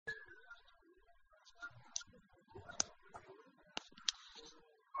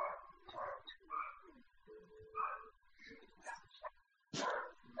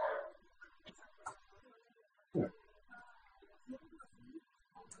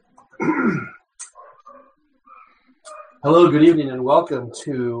Hello, good evening, and welcome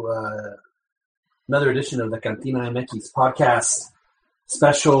to another edition of the Cantina MX podcast,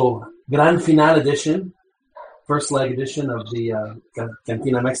 special Gran Final edition, first leg edition of the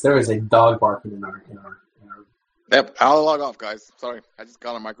Cantina MX. There is a dog barking in our. Yep, I'll log off, guys. Sorry, I just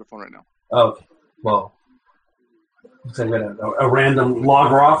got on microphone right now. Okay, well, looks like we got a random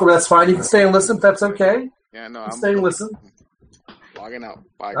logger off. That's fine. You can stay and listen. If that's okay. Yeah, no, I'm stay and listen. Logging out.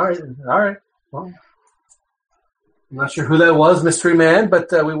 Bye. All right. Well, I'm not sure who that was, mystery man,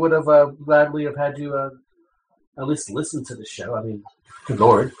 but we would have gladly have had you at least listen to the show. I mean, good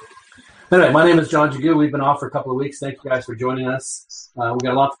Lord. Anyway, my name is John Jagu. We've been off for a couple of weeks. Thank you guys for joining us. We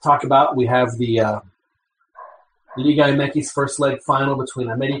got a lot to talk about. We have the Liga MX first leg final between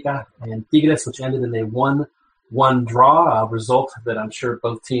America and Tigres, which ended in a 1-1 draw, a result that I'm sure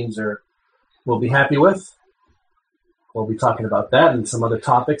both teams will be happy with. We'll be talking about that and some other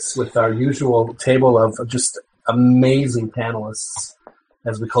topics with our usual table of just amazing panelists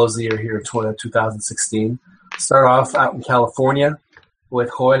as we close the year here in 2016. Start off out in California with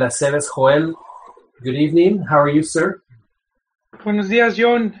Joel Aceves. Joel, good evening. How are you, sir? Buenos dias,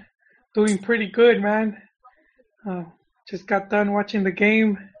 John. Doing pretty good, man. Just got done watching the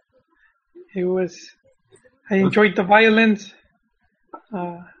game. I enjoyed the violence.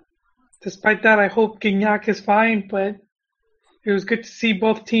 Despite that, I hope Gignac is fine, but it was good to see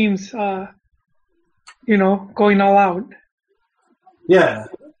both teams, going all out. Yeah,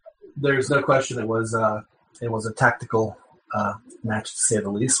 there's no question it was a tactical match, to say the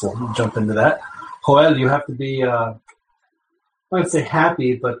least. We'll jump into that. Joel, you have to be, I would say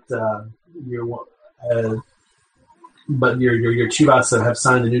happy, but your Chivas have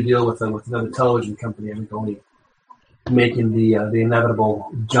signed a new deal with another television company. I think only making the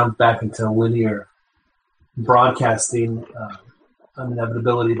inevitable jump back into linear broadcasting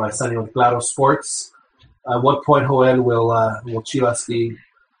inevitability by signing with Claro Sports. At what point, Joel, will Chivas be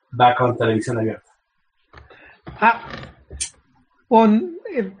back on Televisión Abierta?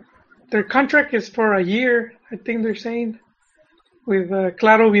 Their contract is for a year, I think they're saying, with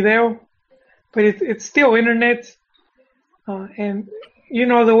Claro Video, but it's still internet. And,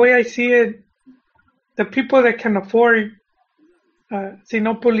 the way I see it, the people that can afford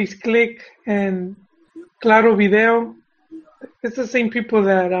Cinépolis Click and Claro Video, it's the same people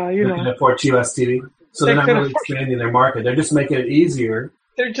that, They can afford Chivas TV. So they're not really expanding their market. They're just making it easier.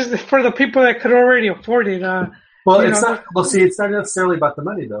 They're just for the people that could already afford it. It's not. Well, see, it's not necessarily about the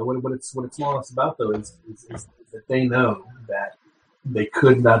money, though. What it's more or less about, though, is that they know that they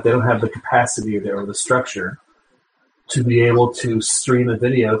could not. They don't have the capacity or the structure to be able to stream a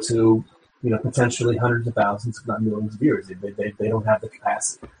video to, potentially hundreds of thousands, if not millions of viewers. They don't have the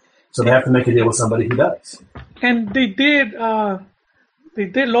capacity, so they have to make a deal with somebody who does. And they did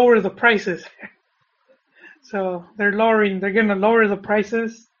lower the prices. So they're going to lower the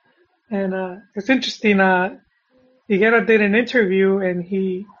prices. And it's interesting. Higuera did an interview, and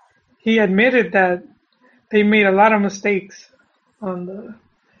he admitted that they made a lot of mistakes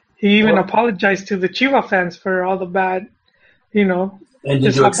he even apologized to the Chiva fans for all the bad, And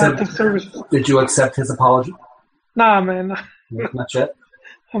did you accept his apology? Nah, man. Not yet.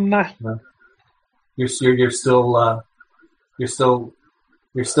 I'm not. No. You're still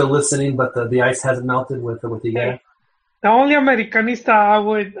listening, but the ice hasn't melted with Higuera. The only Americanista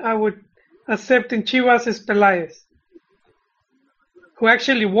I would accept in Chivas is Peláez, who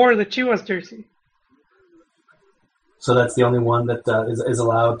actually wore the Chivas jersey. So that's the only one that is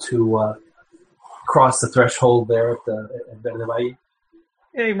allowed to cross the threshold there at Verde Valle.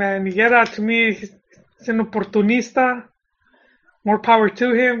 Hey, man, Higuera, to me, he's an oportunista. More power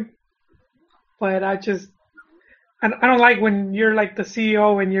to him. But I don't like when you're like the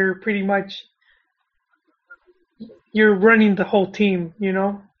CEO and you're pretty much you're running the whole team,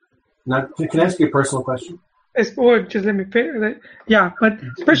 Now, can I ask you a personal question? Just let me finish. Yeah, but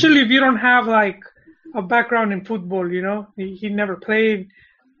especially if you don't have like a background in football, he never played,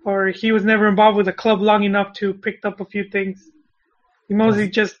 or he was never involved with a club long enough to pick up a few things. He mostly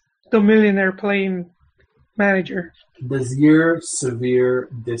just the millionaire playing manager. Does your severe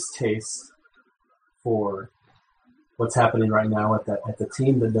distaste for what's happening right now at the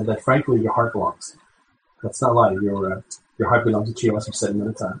team that frankly your heart belongs to? That's not lying. Your heart belongs to Chivas. I've said it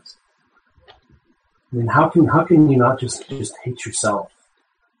many times. I mean, how can you not just hate yourself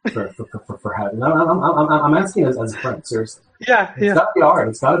for having? I'm asking as a friend, seriously. Yeah, It's gotta be hard.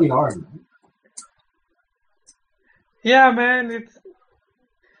 It's gotta be hard, man. Yeah, man.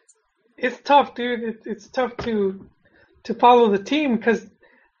 It's tough, dude. It's tough to follow the team because,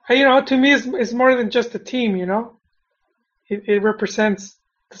 to me, it's more than just a team. It represents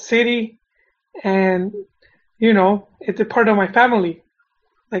the city, and it's a part of my family,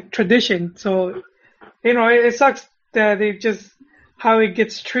 like tradition. So it sucks that it just how it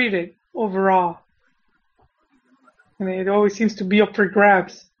gets treated overall, and it always seems to be up for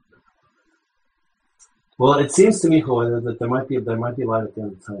grabs. Well, it seems to me, Joel, that there might be light at the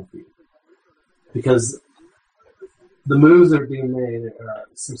end of the tunnel for you, because the moves that are being made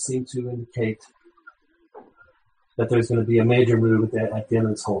seem to indicate that there's going to be a major move at the end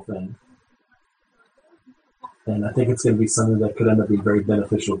of this whole thing. And I think it's going to be something that could end up being very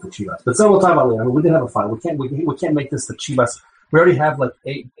beneficial for Chivas. But so we'll talk about later. I mean, we did have a fight. We can't make this the Chivas. We already have like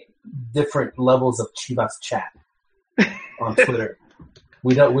 8 different levels of Chivas chat on Twitter.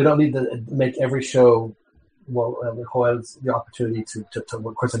 We don't need to make every show. Well, Joel's the opportunity to.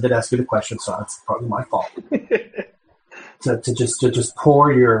 Of course, I did ask you the question, so that's probably my fault. to just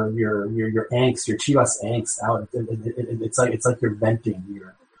pour your angst, your Chivas angst out. It's like you're venting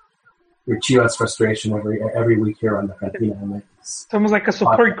your Chivas frustration every week here on the Cantina. It's almost like a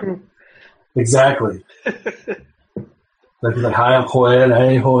support group. Exactly. like, hi, I'm Joel.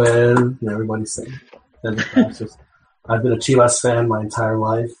 Hey, Joel. Everybody's saying. I've been a Chivas fan my entire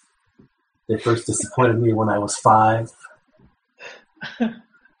life. They first disappointed me when I was 5.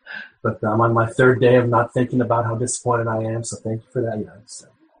 But I'm on my 3rd day of not thinking about how disappointed I am, so thank you for that. So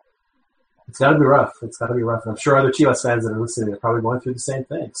it's got to be rough. And I'm sure other Chivas fans that are listening are probably going through the same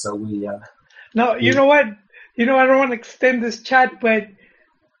thing. So No, you know what? I don't want to extend this chat, but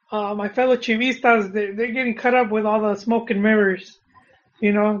my fellow Chivistas, they're getting caught up with all the smoke and mirrors.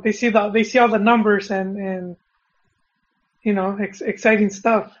 They see all the numbers and exciting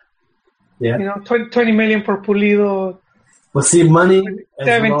stuff. Yeah. 20 million for Pulido. Well, see, money, as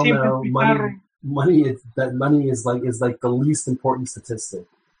 17 we all know, money is like the least important statistic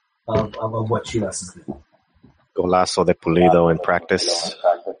of what Chivas is doing. Golazo de Pulido in practice.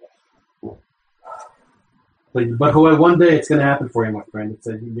 But Joel, one day it's going to happen for you, my friend.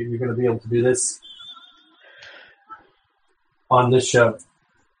 You're going to be able to do this on this show.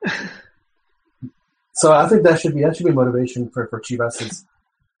 So I think that should be motivation for Chivas.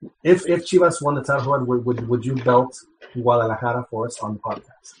 If Chivas won the title, would you belt Guadalajara for us on the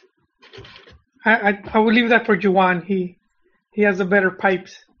podcast? I would leave that for Juan. He has the better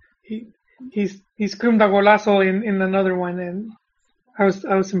pipes. He screamed a golazo in another one, and I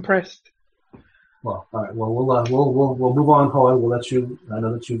was impressed. Well, all right. Well, we'll move on, Joel. We'll let you. I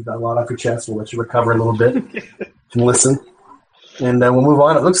know that you've got a lot off your chest. We'll let you recover a little bit and listen, and we'll move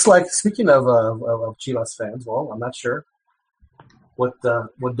on. It looks like, speaking of Chivas fans, well, I'm not sure what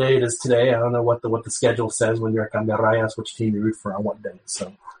day it is today. I don't know what the schedule says when you're at Candarrayas, which team you root for on what day.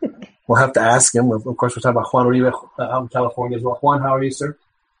 So we'll have to ask him. Of course, we're talking about Juan Uribe out in California as well. Juan, how are you, sir?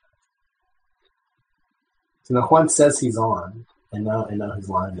 So now Juan says he's on, and now he's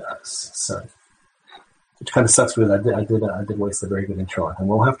lying to us. So, which kind of sucks because I did waste a very good intro on him.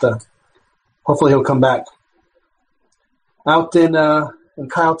 We'll have to. Hopefully, he'll come back. Out in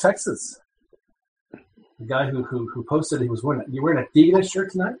Kyle, Texas. The guy who posted he was wearing a Tigres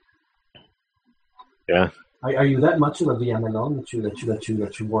shirt tonight. Yeah. Are you that much of a Villamelon that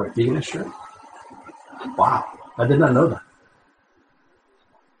you wore a Tigres shirt? Wow, I did not know that.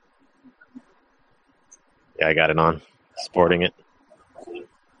 Yeah, I got it on. Sporting it.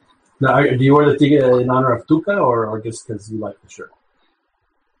 Now, do you wear the Tigres in honor of Tuca or just because you like the shirt?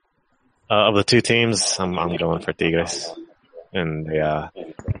 Of the 2 teams, I'm going for Tigres, and the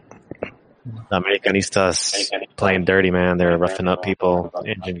Americanistas playing dirty, man. They're roughing up people.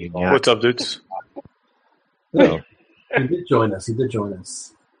 What's up, dudes? Hey, he did join us.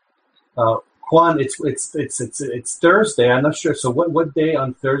 Juan, it's Thursday. I'm not sure. So what day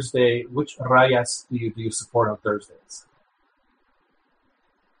on Thursday? Which Rayas do you support on Thursdays?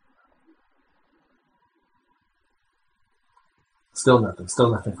 Still nothing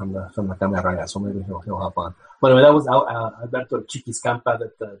from the Camera Rayas. So maybe he'll hop on. But anyway, that was Alberto Chiquiscampa.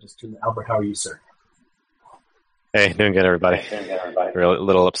 That just tuned. Albert, how are you, sir? Hey, doing good, everybody. We're a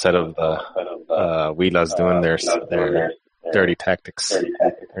little upset of the Huilas doing their dirty tactics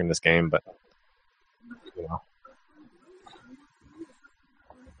during this game, but you know.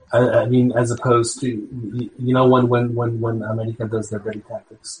 I mean, as opposed to when America does their dirty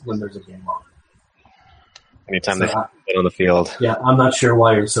tactics when there's a game on. Anytime they get on the field. Yeah, I'm not sure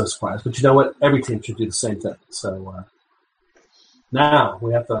why you're so surprised, but you know what? Every team should do the same thing. So now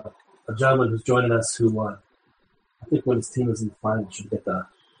we have a gentleman who's joining us who I think when his team is in the final should get the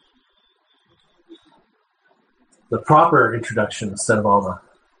proper introduction instead of all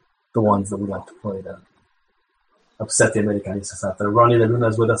the ones that we like to play to upset the Americanistas out there. Ronnie Laguna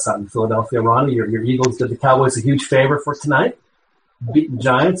is with us out in Philadelphia. Ronnie, your Eagles did the Cowboys a huge favor for tonight. beaten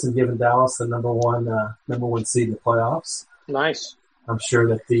Giants and given Dallas the number one seed in the playoffs. Nice. I'm sure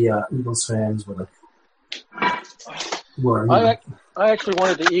that the Eagles fans were. I actually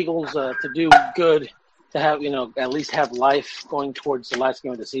wanted the Eagles to do good, to have at least have life going towards the last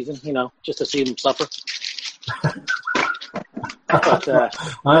game of the season. Just to see them suffer. But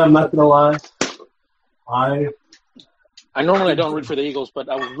I am not gonna lie. I normally don't root for the Eagles, but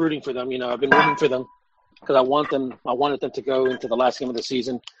I was rooting for them. I've been rooting for them because I wanted them to go into the last game of the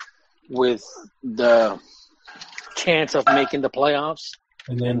season with the chance of making the playoffs,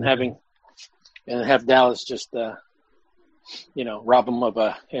 and then have Dallas just rob them of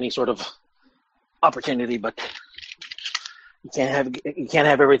any sort of opportunity. But you can't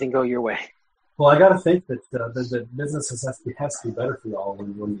have everything go your way. Well, I got to think that the business has to be better for y'all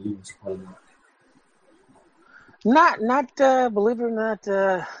when the Eagles are playing. Not believe it or not,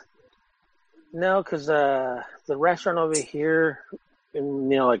 no, because the restaurant over here, in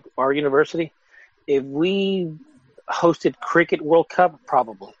like our university, if we hosted Cricket World Cup,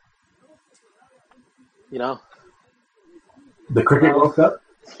 probably. The Cricket World Cup?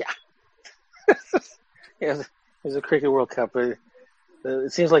 Yeah. Yeah, there's a Cricket World Cup. But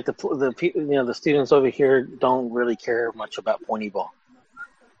it seems like the students over here don't really care much about pointy ball.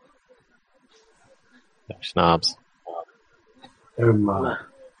 They're snobs.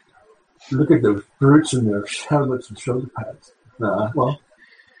 Look at their roots and their helmets and shoulder pads. Well,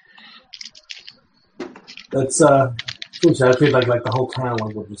 that's I feel like the whole town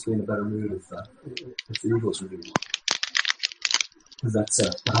would just be in a better mood if the Eagles were doing it. Because that's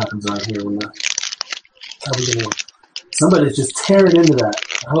what happens around here when somebody's just tearing into that.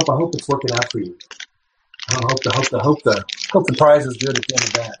 I hope it's working out for you. I hope the prize is good at the end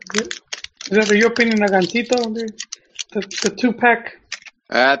of that. Is that your opinion, Nagantito? The 2-pack?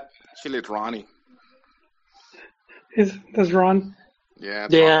 Actually, it's Ronnie. Does Ron?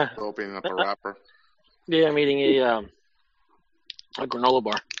 Yeah. Opening up a wrapper. Yeah, I'm eating a granola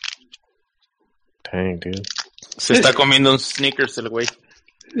bar. Dang, dude. Se está comiendo un Snickers el güey.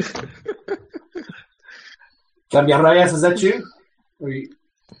 Cambiarrayas, is that you?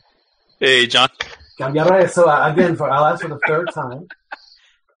 Hey, John. Cambiarrayas. So again, I'll ask for the third time.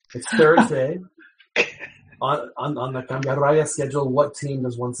 It's Thursday. On the Cambiarrayas schedule, what team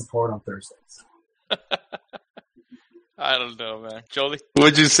does one support on Thursdays? I don't know, man. Jolie,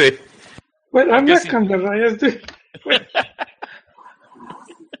 what'd you say? Wait, I'm not Cambiarrayas, dude.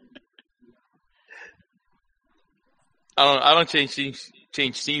 I don't change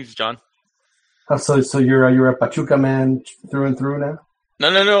teams, John. So you're a Pachuca man through and through now?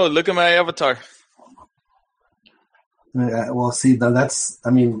 No. Look at my avatar. Well, see, that's I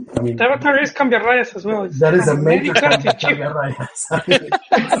mean. The avatar is Cambiarrayas as well. That is a major Cambiarrayas.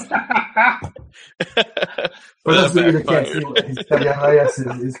 For those of you that can't see, his Cambiarrayas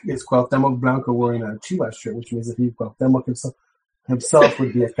is Cuauhtemoc Blanco wearing a Chivas shirt, which means that Cuauhtemoc himself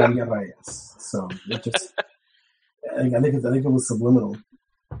would be a Cambiarrayas. So it just, I think it was subliminal.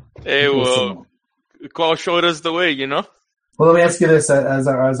 Hey, well, Cuau showed us the way, Well, let me ask you this: as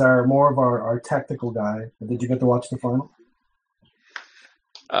our more of our tactical guy, did you get to watch the final?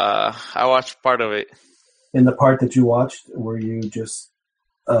 I watched part of it. In the part that you watched, were you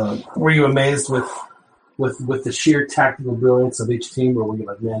amazed with the sheer tactical brilliance of each team, or were you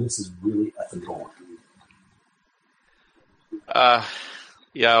like, man, this is really effing boring?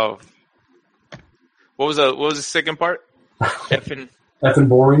 Yeah. What was the second part? Effing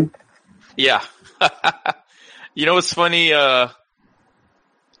boring. Yeah. What's funny?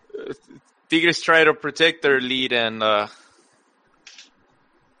 Tigres try to protect their lead, and that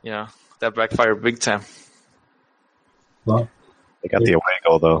backfired big time. Well, they got the away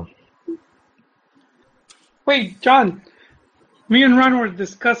goal though. Wait, John. Me and Ron were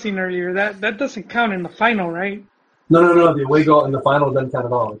discussing earlier that doesn't count in the final, right? No. The away goal in the final doesn't count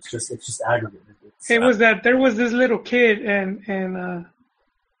at all. It's just aggregate. It was that there was this little kid and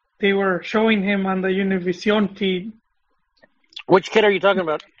they were showing him on the Univision feed. Which kid are you talking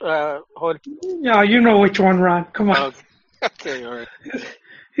about, Hood? Yeah, you know which one, Ron. Come on. Okay, all right.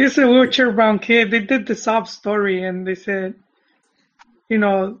 He's a wheelchair-bound kid. They did the sob story, and they said, they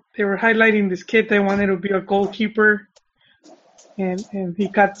were highlighting this kid that wanted to be a goalkeeper, and he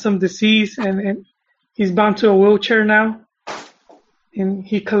got some disease, and he's bound to a wheelchair now, and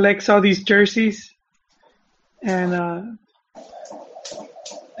he collects all these jerseys, and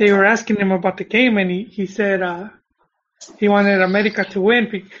they were asking him about the game, and he said he wanted America to win.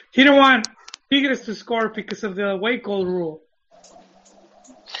 He didn't want Tigres to score because of the away goal rule.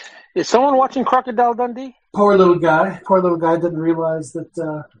 Is someone watching Crocodile Dundee? Poor little guy didn't realize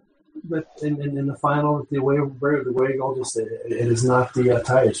that but in the final, the way goal just it is not the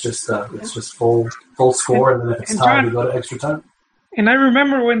tie. It's just full score, and then if it's tied, we go to extra time. And I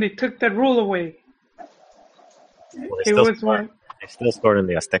remember when they took that rule away. Well, they still scored in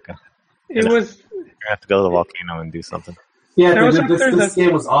the Azteca. It was. You have to go to the volcano and do something. Yeah, this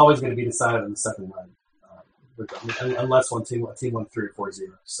game was always going to be decided in the second leg, unless one team won 3 or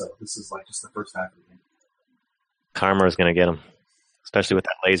 4-0. So this is like just the first half of the game. Karma is going to get him, especially with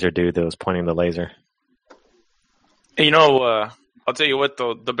that laser dude that was pointing the laser. You know, I'll tell you what,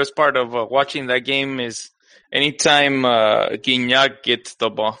 though, the best part of watching that game is anytime Gignac gets the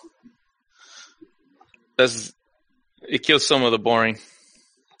ball. It kills some of the boring.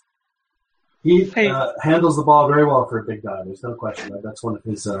 He handles the ball very well for a big guy. There's no question. That's one of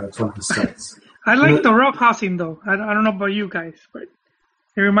his strengths. I like the roughhousing, though. I don't know about you guys, but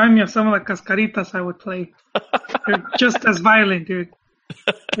they remind me of some of the cascaritas I would play. They're just as violent, dude.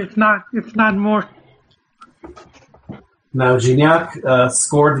 If not more. Now, Gignac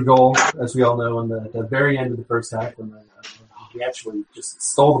scored the goal, as we all know, in the very end of the first half, and then he actually just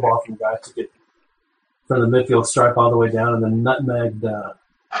stole the ball from the guy, took it from the midfield stripe all the way down, and then nutmegged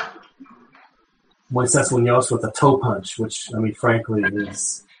Moises Munoz with a toe punch, which, I mean, frankly,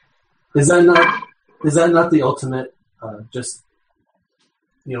 is that not the ultimate, just,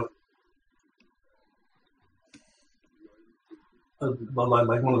 you know,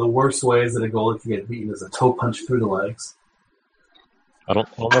 like one of the worst ways that a goalie can get beaten is a toe punch through the legs. I don't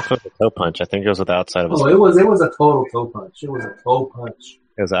know if it was a toe punch. I think it was with the outside of his. Oh, it was a total toe punch. It was a toe punch.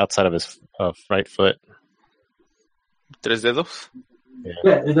 It was outside of his right foot. Tres dedos?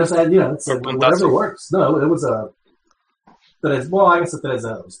 Yeah, it's whatever works. No, it was I guess a tres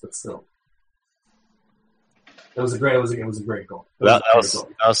dedos, but still. It was a great goal. That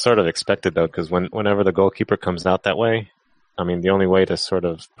was sort of expected, though, because whenever the goalkeeper comes out that way, I mean, the only way to sort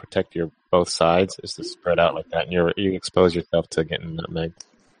of protect your both sides is to spread out like that, and you expose yourself to getting nutmegged.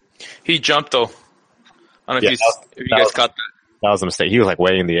 He jumped, though. I don't know if you guys caught that. That was a mistake. He was like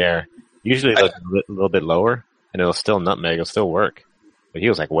way in the air. Usually it's a little bit lower, and it'll still nutmeg. It'll still work. But he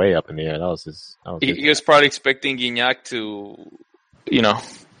was like way up in the air. He was probably expecting Gignac to,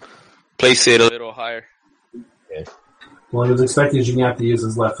 place it a little higher. Yeah. Well, he was expecting Gignac to use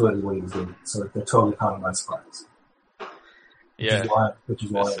his left foot in what he was doing, so they're totally caught him by surprise. Which is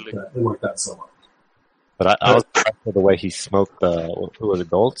why it worked out so well. But I was impressed with the way he smoked who was it,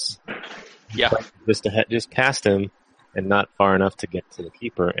 Goltz? Yeah. Just cast him and not far enough to get to the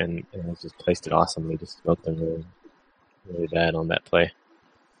keeper, and just placed it awesomely. Just smoked him really, really bad on that play.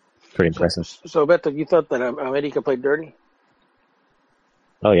 Pretty impressive. So, Beto, you thought that America played dirty?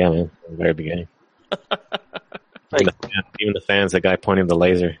 Oh, yeah, man. From the very beginning. Even the fans, the guy pointing the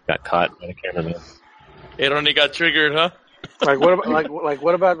laser got caught by the cameraman. It only got triggered, huh?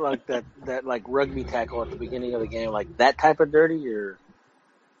 What about that rugby tackle at the beginning of the game, like that type of dirty, or?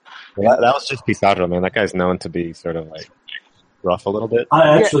 Well, that was just Pizarro, man. That guy's known to be sort of like rough a little bit.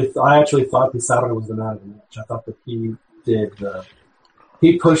 I actually thought Pizarro was the man of the match. I thought that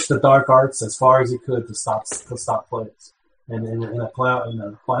he pushed the dark arts as far as he could to stop plays, and in the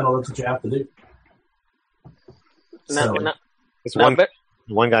final, that's what you have to do. It's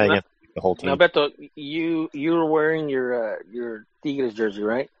one guy against the whole team. Now, Beto, you were wearing your Tigres jersey,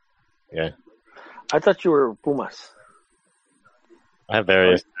 right? Yeah. I thought you were Pumas. I have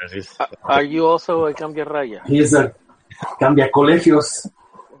various jerseys. Are you also a Cambia Raya? He is a Cambia Colegios.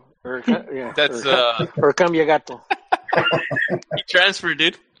 Or Cambia Gato. He transferred,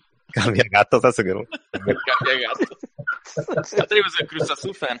 dude. Cambia Gatos, that's a good one. Cambia Gato. I thought he was a Cruz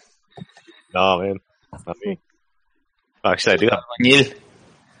Azul fan. No, man. That's not me. Actually, I do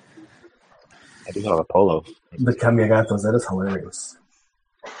have a polo. The Cambia Gatos, that is hilarious.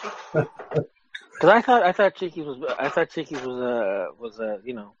 Because I thought Chiquis was a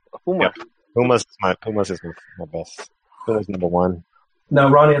Puma. Yeah. Pumas is my best. Pumas number one. Now,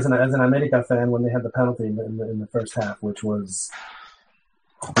 Ronnie, as an America fan, when they had the penalty in the first half, which was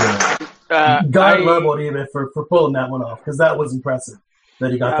God love Oribe for pulling that one off, because that was impressive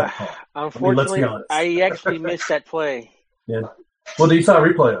that he got that call. Unfortunately, let's be honest. I actually missed that play. Yeah. Well, you saw a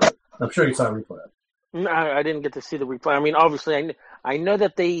replay of it. I'm sure you saw a replay of it. No, I didn't get to see the replay. I mean, obviously, I knew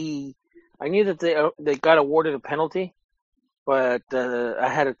that they got awarded a penalty, but I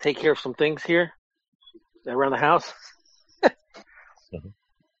had to take care of some things here around the house.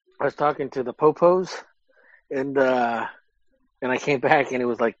 I was talking to the Popos, and I came back, and it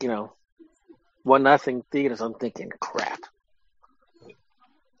was like 1-0 Tigres. I'm thinking, crap.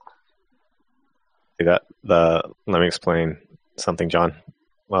 Let me explain something, John.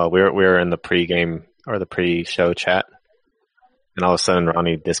 Well, we were in the pre-game or the pre-show chat, and all of a sudden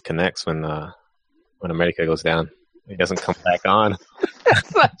Ronnie disconnects when America goes down. He doesn't come back on.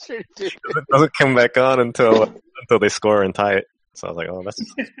 That's not true, dude. It doesn't come back on until they score and tie it. So I was like, oh, that's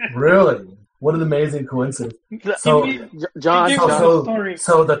Really? What an amazing coincidence. So, John, Give us a so, story.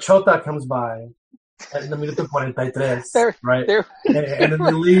 so the Chota comes by at the minuto 43, right? there, And then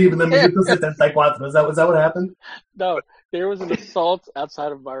they leave in the minuto 74. Is that what happened? no, there was an assault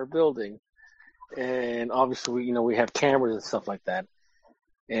outside of our building, and obviously, we have cameras and stuff like that.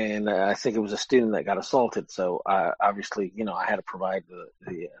 And I think it was a student that got assaulted. So obviously, I had to provide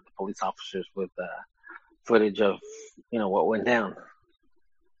the police officers with footage of what went down.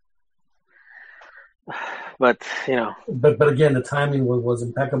 But But again, the timing was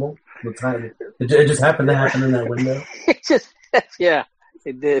impeccable. The timing, it just happened to happen in that window.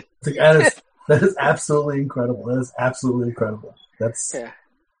 it did. That is absolutely incredible. That is absolutely incredible. That's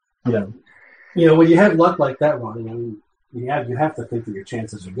when you have luck like that, Ronnie. I mean, you have to think that your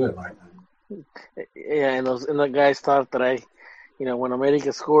chances are good right now. Yeah, and the guys thought that when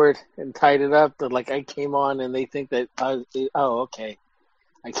America scored and tied it up, that I came on and they think that okay,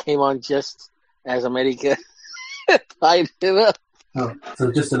 I came on just as America tied it up. Oh, so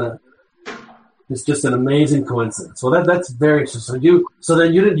it's just an amazing coincidence. Well, that's very interesting. So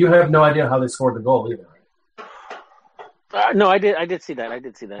then you have no idea how they scored the goal either, right? No, I did see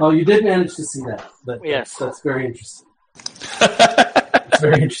that. Oh, you did manage to see that. Yes, that's very interesting. It's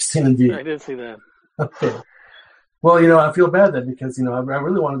very interesting indeed. I did see that. Okay. Well, I feel bad then because I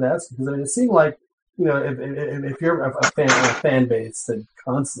really wanted to ask because it seemed like if you're a fan base that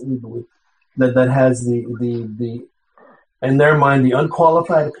constantly believes that has the in their mind the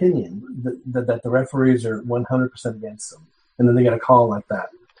unqualified opinion that the referees are 100% against them, and then they get a call like that.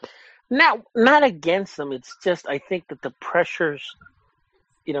 Now, not against them. It's just I think that the pressures,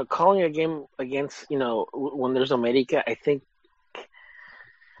 calling a game against when there's America, I think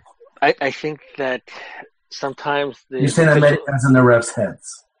that sometimes you're saying America's in the refs'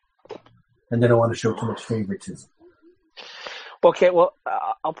 heads, and they don't want to show too much favoritism. Okay, well,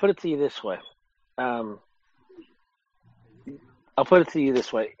 I'll put it to you this way. And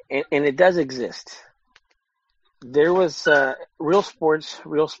it does exist. There was Real Sports.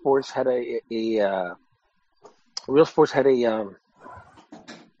 Real Sports had a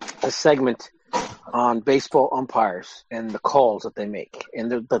segment on baseball umpires and the calls that they make,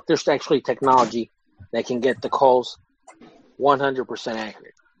 but there's actually technology that can get the calls 100%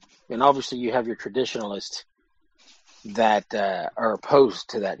 accurate. And obviously, you have your traditionalists that are opposed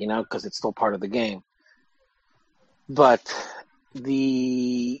to that, because it's still part of the game. But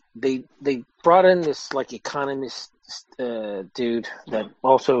they brought in this economist dude that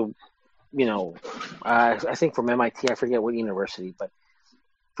also, I think from MIT, I forget what university, but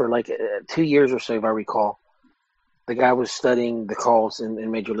for 2 years or so, if I recall, the guy was studying the calls in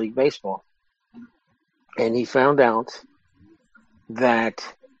Major League Baseball, and he found out that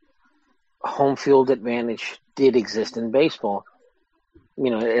home field advantage did exist in baseball.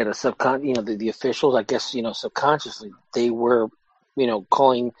 At a the officials, I guess, subconsciously they were,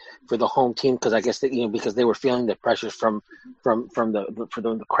 calling for the home team because I guess that, because they were feeling the pressures from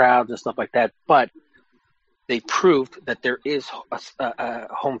the crowds and stuff like that. But they proved that there is a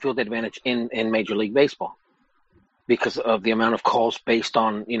home field advantage in Major League Baseball because of the amount of calls based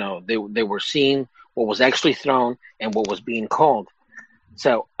on, they were seeing what was actually thrown and what was being called.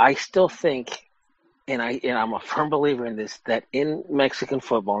 So I still think, and I'm a firm believer in this, that in Mexican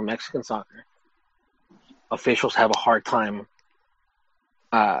football and Mexican soccer, officials have a hard time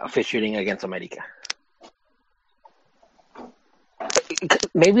officiating against America.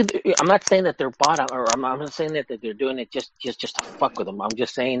 Maybe I'm not saying that they're bought, or I'm not saying that they're doing it just to fuck with them. I'm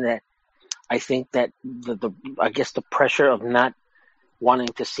just saying that I think that I guess the pressure of not wanting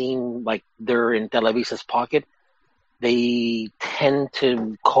to seem like they're in Televisa's pocket, they tend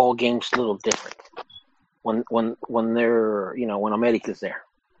to call games a little different when they're when America's there.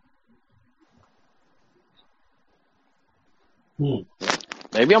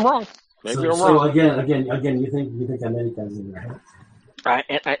 Maybe I'm wrong. Maybe I'm wrong. Again, you think America's in their head?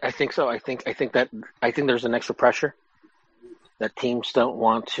 I think so. I think there's an extra pressure that teams don't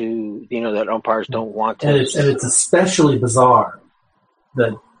want to, that umpires don't want to. And it's especially bizarre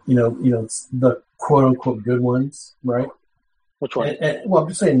that it's the quote unquote good ones, right? Which one? Well, I'm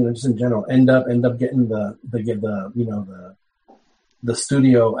just saying, just in general, end up getting the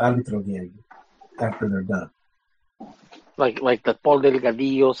studio arbitro gig after they're done. Like the Paul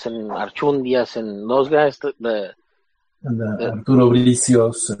Delgadillos and Archundias and those guys, the Arturo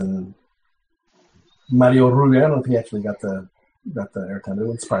Bricios and Mario Rubio. I don't know if he actually got the airtime. It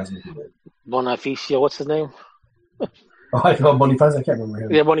wouldn't surprise me if he did. Bonifacio, what's his name? Oh, I call Boniface. I can't remember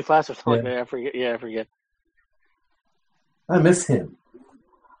him. Yeah, Boniface or something Yeah. like that. I forget. Yeah, I forget. I miss him.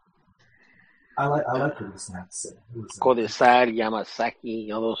 I like what he used to have to say. It was, Kodesar,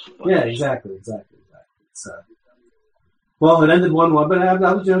 Yamasaki, all those. yeah, exactly. So, well, it ended 1-1, but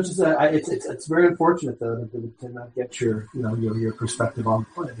it's very unfortunate though that we cannot get your perspective on the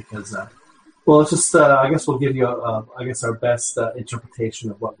play because well, it's just I guess we'll give you our best interpretation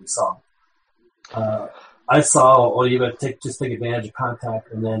of what we saw. I saw Oliva take advantage of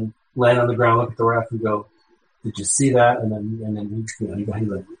contact and then land on the ground, look at the ref, and go, "Did you see that?" And then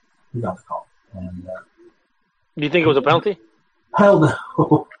he got the call. And Do you think it was a penalty? hell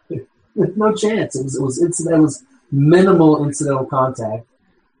no, no chance. It was minimal incidental contact,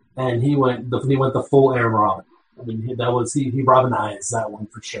 and he went the full Aaron Robin. I mean, he Robinized that one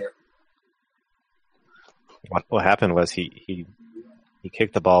for sure. What happened was he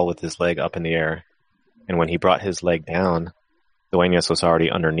kicked the ball with his leg up in the air, and when he brought his leg down, Dueñas was already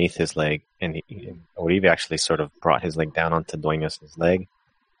underneath his leg, and Uribe actually sort of brought his leg down onto Dueñas' leg,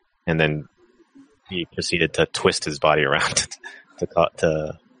 and then he proceeded to twist his body around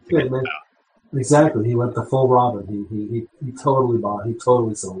to Yeah, man. Exactly. He went the full Robin. He totally bought. He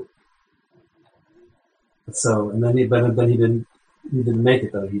totally sold it. So, and then he didn't make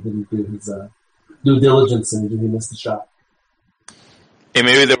it though. He didn't do his due diligence and he missed the shot. Hey,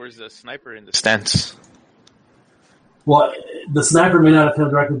 maybe there was a sniper in the stands. Well, the sniper may not have hit him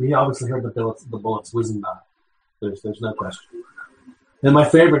directly, but he obviously heard the bullets whizzing by. There's no question. And my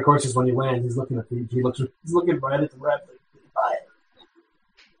favorite, of course, is when he lands. He's looking right at the ref.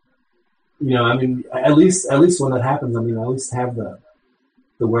 You know, I mean, at least when that happens, I mean, at least have the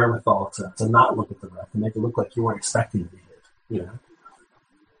wherewithal to not look at the ref and make it look like you weren't expecting to be hit. You know,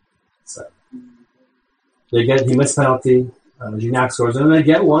 so he missed penalty. Gignac scores, and they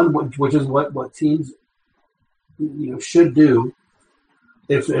get one, which is what teams should do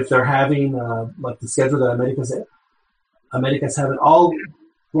if they're having like the schedule that America's having all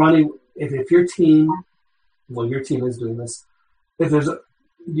running. If your team is doing this,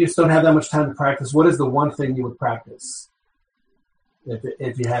 you just don't have that much time to practice. What is the one thing you would practice?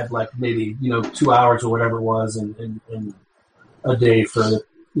 If you had like maybe 2 hours or whatever it was in a day for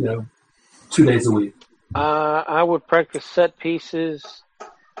 2 days a week. I would practice set pieces.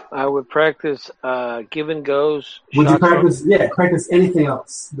 I would practice give and goes. Would you practice? Yeah, practice anything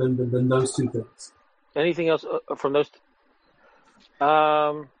else than those two things. Anything else from those?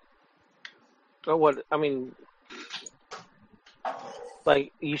 What I mean.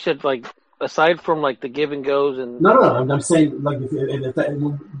 Like you said, like aside from like the give and goes and no, I'm saying like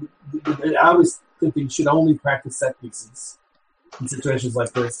I always think you should only practice set pieces in situations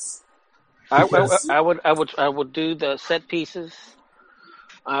like this. I would do the set pieces.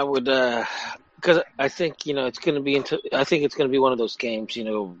 I would because I think it's going to be I think it's going to be one of those games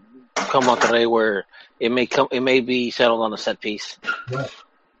come Monterrey where it may be settled on a set piece. Right.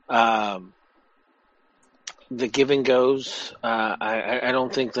 The give and goes. I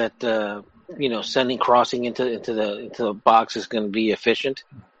don't think that sending crossing into the box is going to be efficient.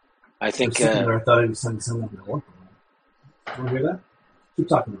 I think. I thought he was sending someone to work. You want to hear that? Keep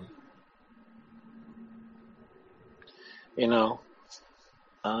talking about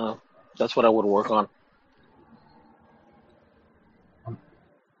it. That's what I would work on.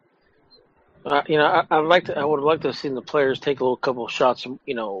 I would like to have seen the players take a couple of shots,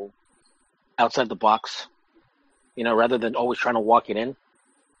 outside the box. Rather than always trying to walk it in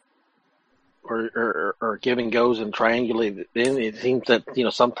or give and goes and triangulate it in. It seems that,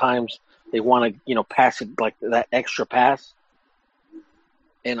 sometimes they want to, pass it like that extra pass.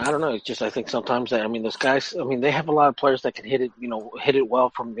 And I don't know. It's just, I think sometimes those guys, they have a lot of players that can hit it well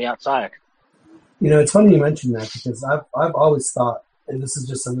from the outside. It's funny you mentioned that because I've always thought, and this is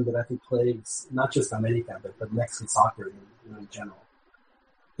just something that I think plays not just America, but Mexican soccer in general,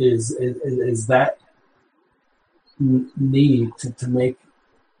 is that need to make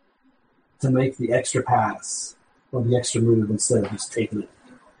the extra pass or the extra move instead of just taking it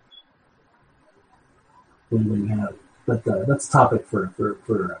when you have it. But that's a topic for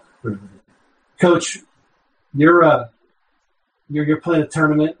Coach. You're playing a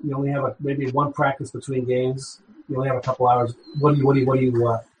tournament. You only have maybe one practice between games. You only have a couple hours. What do you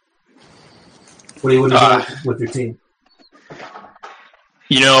do with your team?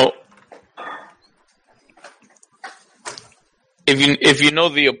 If you know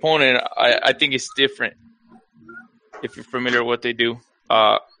the opponent, I think it's different. If you're familiar with what they do,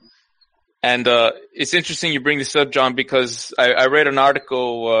 and it's interesting you bring this up, John, because I read an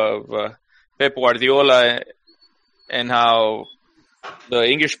article of Pep Guardiola and how the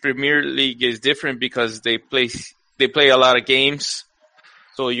English Premier League is different because they they play a lot of games,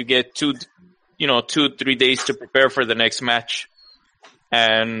 so you get 2-3 days to prepare for the next match.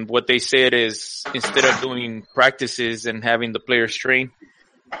 And what they said is, instead of doing practices and having the players train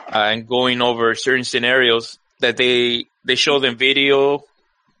and going over certain scenarios, that they show them video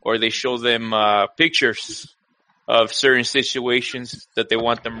or they show them pictures of certain situations that they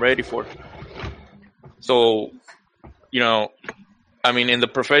want them ready for. So, I mean, in the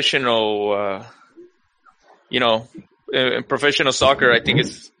professional, in professional soccer, I think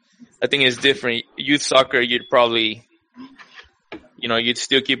it's different. Youth soccer, you'd probably, you'd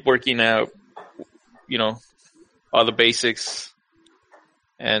still keep working out, all the basics,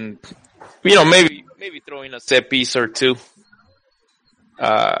 and maybe throwing a set piece or two.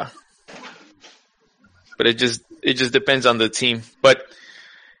 But it just depends on the team. But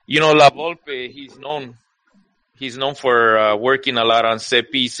La Volpe, he's known for working a lot on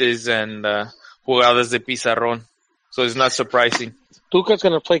set pieces and jugadas de pizarrón. So it's not surprising. Tuca's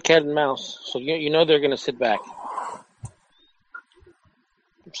going to play cat and mouse, so they're going to sit back.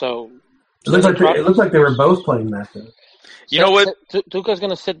 So it looks like they were both playing that. Though. You know what? Tuca's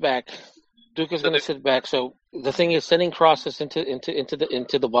going to sit back. Sit back. So the thing is, sending crosses into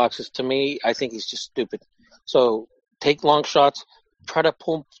the boxes, to me, I think is just stupid. So take long shots, try to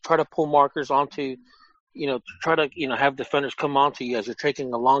pull markers onto, try to have defenders come onto you as you're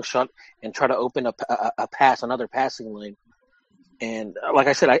taking a long shot and try to open a pass, another passing lane. And like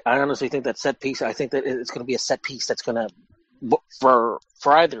I said, I honestly think that set piece. I think that it's going to be a set piece that's going to for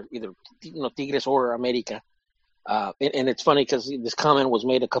either Tigres or America. And it's funny because this comment was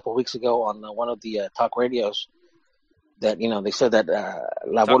made a couple of weeks ago on one of the talk radios that, they said that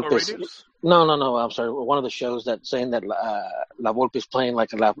La Volpe. No, I'm sorry. One of the shows that saying that La Volpe is playing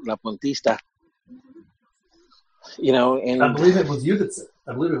like a La Puntista. And I believe it was you that said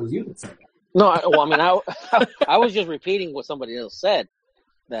that. No, I was just repeating what somebody else said.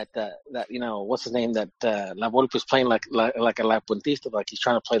 That what's his name? That La Volpe is playing like a La Puntista, like he's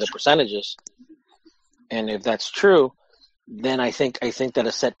trying to play the percentages. And if that's true, then I think that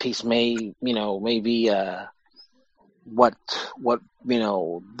a set piece may be what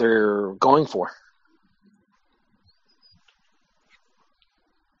they're going for.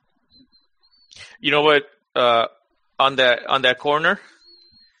 You know what? On that corner,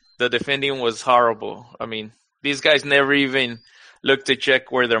 the defending was horrible. I mean, these guys never even looked to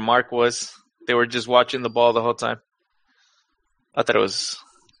check where their mark was. They were just watching the ball the whole time. I thought it was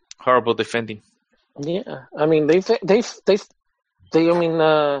horrible defending. Yeah, I mean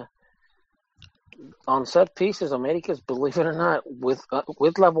on set pieces, Americas, believe it or not, with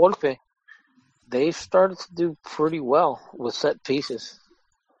La Volpe, they've started to do pretty well with set pieces.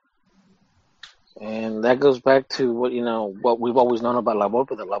 And that goes back to what we've always known about La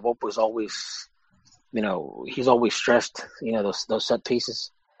Volpe. That La Volpe is always, he's always stressed, those set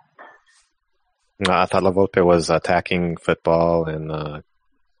pieces. I thought La Volpe was attacking football and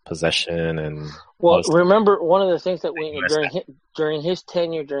possession and. Well, remember one of the things that during his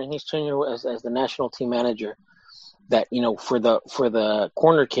tenure as the national team manager, that for the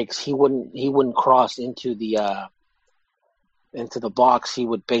corner kicks he wouldn't cross into the box. He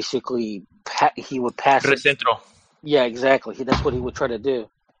would basically pass Recentro. Yeah, exactly. That's what he would try to do.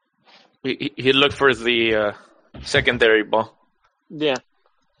 He looked for the secondary ball. Yeah.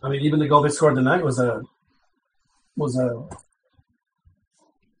 I mean, even the goal they scored tonight was a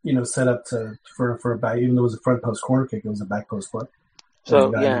set up for a back. Even though it was a front post corner kick, it was a back post play.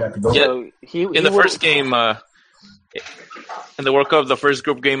 So in the first game in the World Cup, the first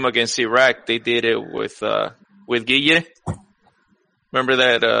group game against Iraq, they did it with Guille. Remember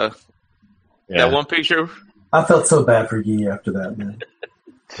that that one picture? I felt so bad for Guille after that, man.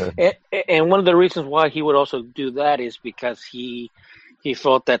 And one of the reasons why he would also do that is because he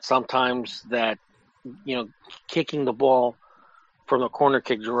felt that sometimes that kicking the ball from the corner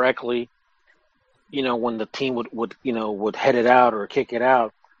kick directly, when the team would head it out or kick it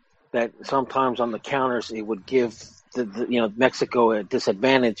out, that sometimes on the counters it would give the Mexico a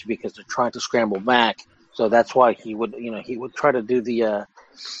disadvantage because they're trying to scramble back. So that's why he would try to do that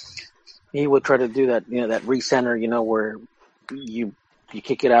that recenter, where you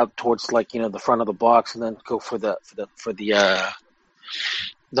kick it out towards the front of the box and then go for the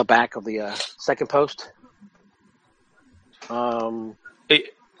back of the second post. That's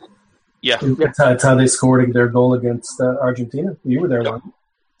how they scored their goal against Argentina. You were there, Ron.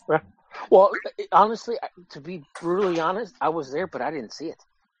 Right. Well, honestly, to be brutally honest, I was there, but I didn't see it.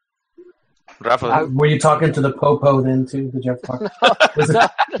 Rafa, were you talking to the Popo then too? Did you have to talk?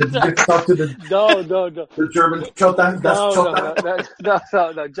 Did you talk to the the German Chota? No,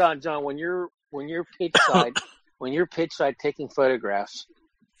 John. When you're pitch side, when you're pitch side taking photographs.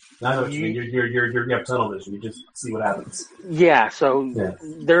 I know what you mean. You have tunnel vision. You just see what happens. Yeah. So Yeah.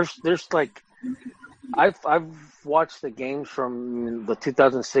 there's like, I've watched the games from the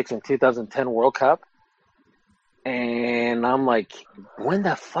 2006 and 2010 World Cup, and I'm like, when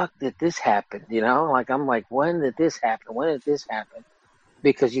the fuck did this happen? You know, like I'm like, when did this happen? When did this happen?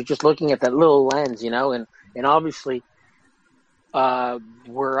 Because you're just looking at that little lens, you know, and obviously,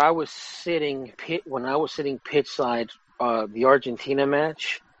 where I was sitting when I was sitting pitch side, the Argentina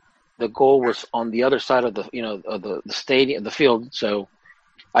match, the goal was on the other side of the, you know, of the stadium, the field. So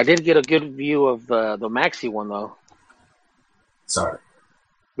I did get a good view of the Maxi one though. Sorry.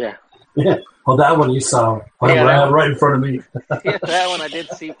 Yeah. Yeah. Well, that one you saw right in front of me. Yeah, that one I did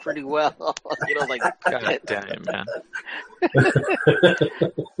see pretty well. You know, like, God damn it, man.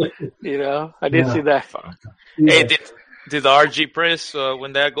 You know, I did see that. Yeah. Hey, did the RG Press,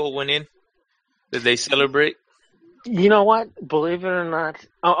 when that goal went in, did they celebrate? You know what? Believe it or not,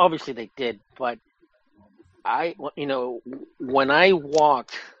 obviously they did, but you know, when I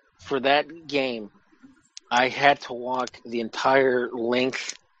walked for that game, I had to walk the entire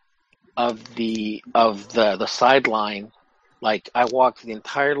length of the sideline. Like I walked the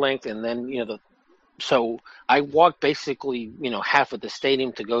entire length, and then, you know, so I walked basically, you know, half of the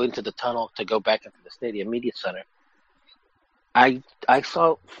stadium to go into the tunnel to go back into the stadium media center. I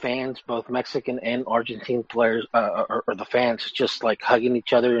saw fans, both Mexican and Argentine players, or the fans, just like hugging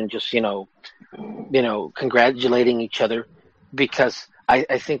each other and just, you know, congratulating each other, because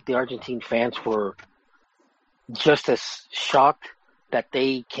I think the Argentine fans were just as shocked that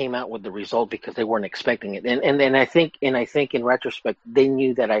they came out with the result, because they weren't expecting it. And I think in retrospect, they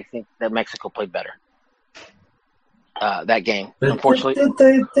knew that Mexico played better that game. Unfortunately,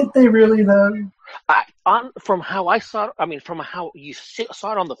 did they really though? From how I saw it, I mean, from how you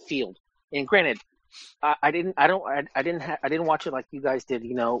saw it on the field. And granted, I didn't watch it like you guys did,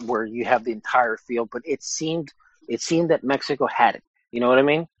 you know, where you have the entire field, but it seemed that Mexico had it. You know what I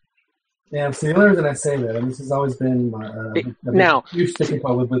mean? Yeah, so the only reason I say that, and this has always been my huge sticking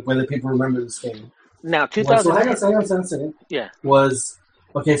point with whether people remember this game. Now, 2000. Hang on a second. Yeah. Was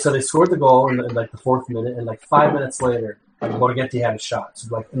okay. So they scored the goal in like the 4th minute, and like 5 minutes later, like Borghetti had a shot.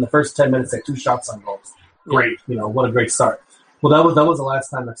 So like in the first 10 minutes, they had 2 shots on goal. Great, you know, what a great start. Well, that was the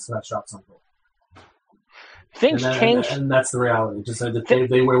last time Mexico had shots on goal. Things changed, and that's the reality. Just that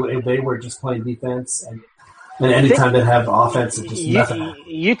they were just playing defense, and anytime they have offense, it just nothing happened.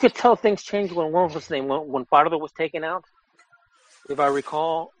 You could tell things changed when when Pardo was taken out, if I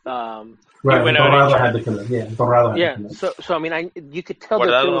recall. Right, Dorado had to come in. Yeah, Dorado had to come in. So I mean, you could tell that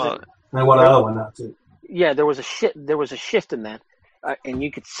there was and one other one now too. Yeah, there was a shift in that, and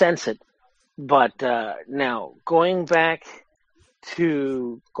you could sense it. But now going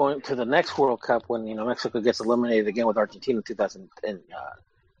to the next World Cup, when, you know, Mexico gets eliminated again with Argentina in 2000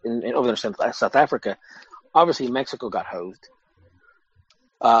 in over there South Africa, obviously Mexico got hosed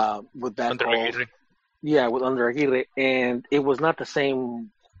with that goal. Yeah, with under Aguirre, and it was not the same.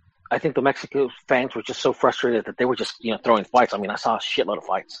 I think the Mexico fans were just so frustrated that they were just, you know, throwing fights. I mean, I saw a shitload of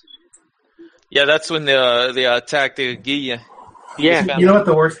fights. Yeah, that's when they attacked Guilla. Yeah, you know what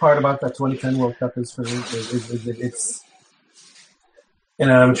the worst part about that 2010 World Cup is for me is it's,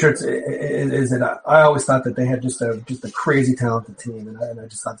 and I'm sure is that I always thought that they had just a crazy talented team, and I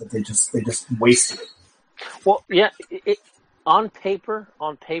just thought that they just wasted it. Well, yeah, on paper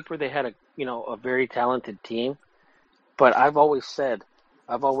they had a very talented team, but I've always said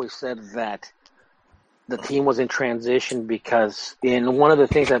that the team was in transition, because in one of the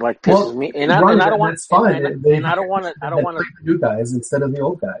things that like pisses me, and I don't want. That's fine. I don't want to. New guys instead of the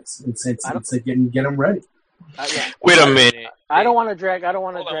old guys. It's like get them ready. Yeah. Wait a minute. I don't want to drag.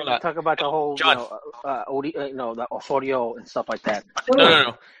 Talk about the whole, John. The Osorio and stuff like that.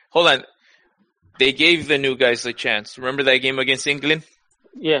 No. Hold on. They gave the new guys a chance. Remember that game against England?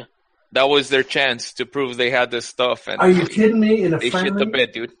 Yeah. That was their chance to prove they had this stuff. And are you kidding me? They shit the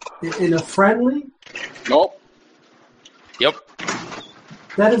bed, dude. In a friendly? Nope. Yep.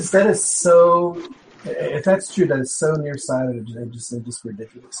 That is so. If that's true, that is so nearsighted and just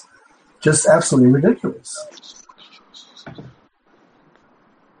ridiculous. Just absolutely ridiculous.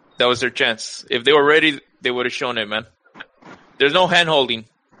 That was their chance. If they were ready, they would have shown it, man. There's no hand holding.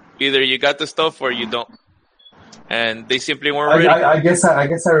 Either you got the stuff or you don't. And they simply weren't ready. I guess I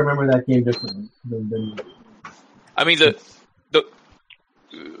remember that game differently than I mean, I don't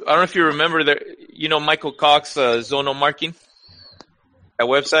know if you remember Michael Cox Zono marking, that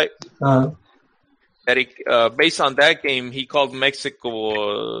website. That he, based on that game, he called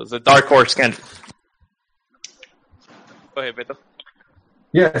Mexico the dark horse country. Go ahead, Beto.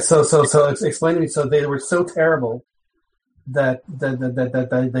 Yeah. So explain to me. So they were so terrible that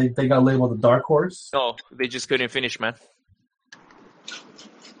they got labeled a dark horse. No, they just couldn't finish, man.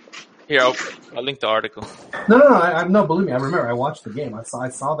 Here, I'll link the article. No. Believe me, I remember. I watched the game. I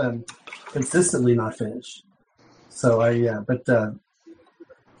saw them consistently not finish. So I don't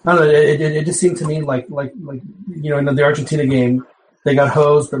know. It just seemed to me like in the Argentina game, they got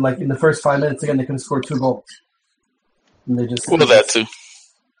hosed, but like in the first 5 minutes again, they could have scored 2 goals. And they just that too.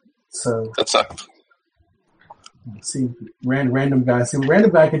 So That sucked. see random guy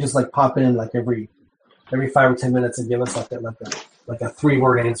could just like pop in like every 5 or 10 minutes and give us like a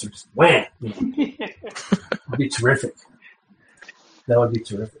 3-word answers. Wham! That'd be terrific. That would be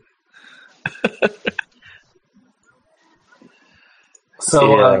terrific.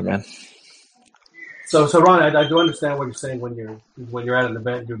 So man. So Ron, I do understand what you're saying when you're at an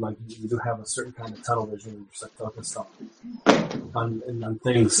event, you do have a certain kind of tunnel vision, you're just like focused on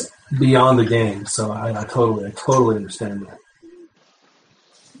things beyond the game. So I totally understand that.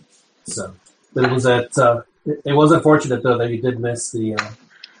 So, but it was unfortunate though that you did miss the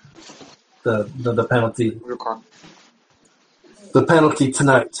penalty. The penalty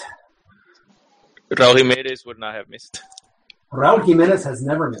tonight. Raul Jimenez would not have missed. Raul Jimenez has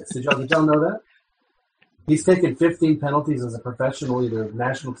never missed. Did y'all know that? He's taken 15 penalties as a professional, either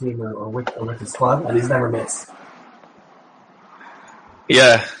national team or with his club, and he's never missed.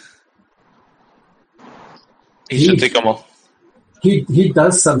 Yeah. He should take them all. He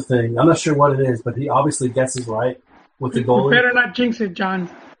does something. I'm not sure what it is, but he obviously guesses right with the goalie. You better not jinx it, John.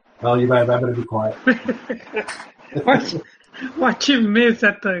 Oh, you better be quiet. Watch him miss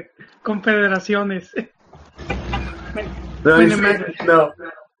at the Confederaciones. No.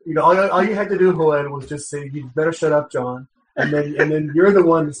 You know, all you had to do, Joel, was just say, "You better shut up, John," and then you're the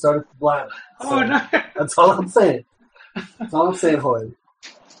one that started to blab. So No. that's all I'm saying. That's all I'm saying, Joel.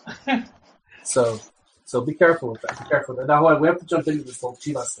 So be careful with that. Be careful with that. Now, Joel, we have to jump into this whole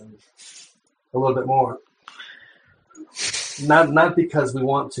Chivas thing a little bit more. Not because we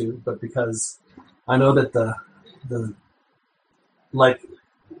want to, but because I know that the like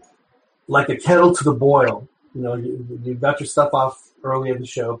a kettle to the boil. You know, you got your stuff off early in the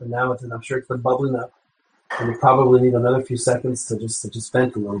show, but now I'm sure it's been bubbling up, and you probably need another few seconds to just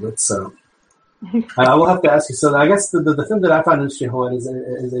vent a little bit. So I will have to ask you. So I guess the thing that I find interesting, Joel,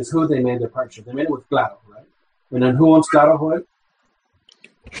 is who they made their partnership. They made it with Claro, right? And then who owns Claro, Joel?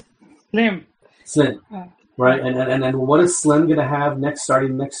 Slim, right? And what is Slim going to have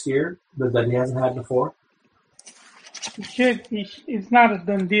starting next year that he hasn't had before? It's not a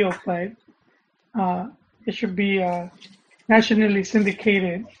done deal, but it should be nationally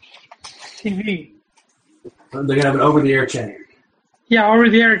syndicated TV. They're going to have an over-the-air channel. Yeah,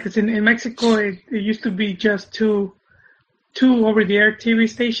 over-the-air, because in Mexico it used to be just two over-the-air TV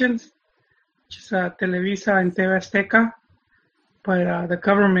stations, which is Televisa and TV Azteca, but the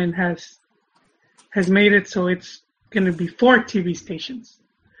government has made it so it's going to be 4 TV stations.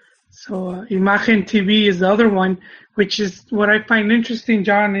 So Imagen TV is the other one, which is what I find interesting,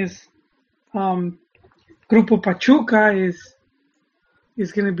 John, is Grupo Pachuca is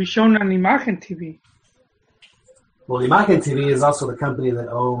going to be shown on Imagen TV. Well, Imagen TV is also the company that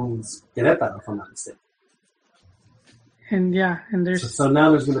owns Querétaro, if I'm not mistaken. And there's so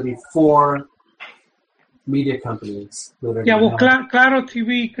now there's going to be 4 media companies. Claro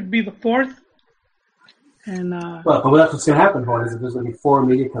TV could be the 4th. And but that's what's going to happen, Juan, is that there's going to be 4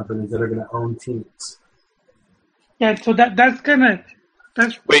 media companies that are going to own teams. Yeah, so that's gonna be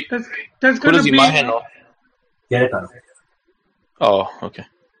Imagen own? Querétaro. Oh, okay.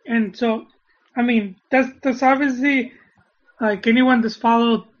 And so, I mean, that's obviously like anyone that's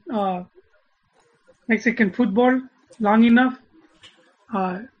followed Mexican football long enough.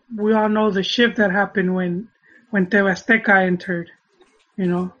 We all know the shift that happened when TV Azteca entered. You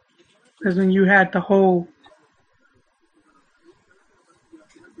know, because when you had the whole,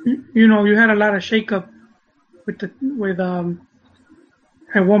 you had a lot of shakeup with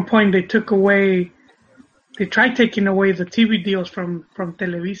at one point they tried taking away the TV deals from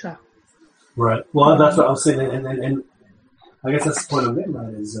Televisa. Right. Well, that's what I was saying, and I guess that's the point I'm getting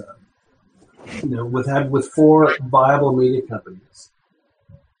at is, with 4 viable media companies,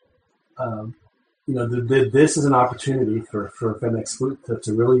 this is an opportunity for Femex Food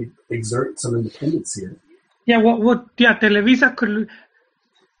to really exert some independence here. Yeah. Televisa could.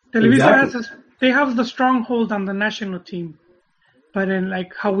 Televisa they have the stronghold on the national team, but in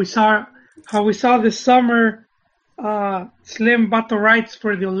like how we saw this summer, Slim bought the rights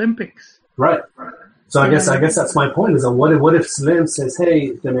for the Olympics. Right. So I guess that's my point. Is that what if Slim says,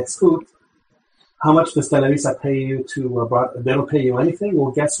 "Hey, Femex Food, how much does Televisa pay you to they don't pay you anything?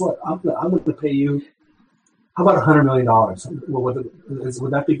 Well, guess what? I'm going to pay you. How about $100 million? Well,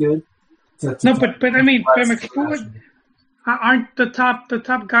 would that be good? No, but I mean, Pemex Food aren't the top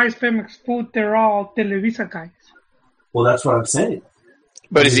guys. Pemex Food, they're all Televisa guys. Well, that's what I'm saying.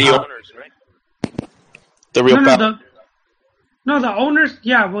 But it's the owners, right? The real power. The owners.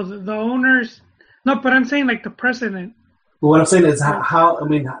 Yeah, well, the owners. No, but I'm saying like the president. Well, what I'm saying is how can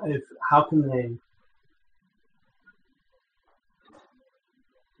they? How can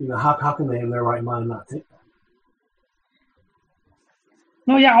they in their right mind not take that?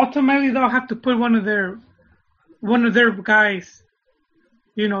 No, yeah. Ultimately, they'll have to put one of their guys.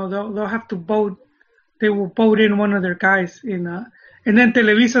 They'll have to vote. They will vote in one of their guys in, and then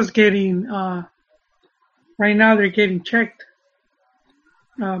Televisa's getting. Right now, they're getting checked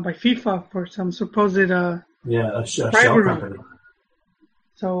by FIFA for some supposed a shell company.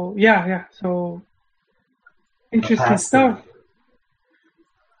 So so interesting stuff.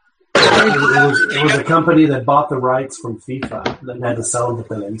 It was a company that bought the rights from FIFA that had to sell them to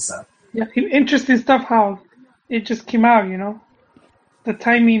Televisa. Yeah, interesting stuff how it just came out, the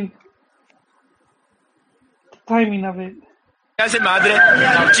timing of it.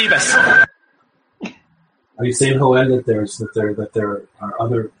 Are you saying, Joel, that there are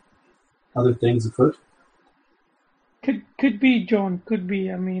other things afoot? Could be, John. Could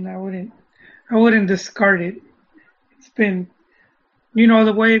be. I mean, I wouldn't discard it. It's been,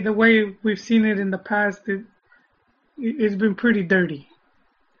 the way we've seen it in the past. It's been pretty dirty.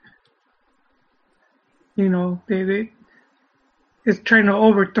 They it's trying to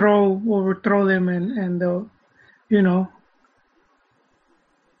overthrow them and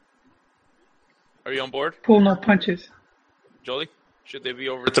Are you on board? Pull no punches. Jolie, should they be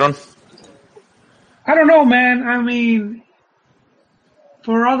overthrown? I don't know, man. I mean,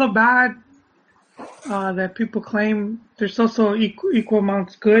 for all the bad that people claim, there's also equal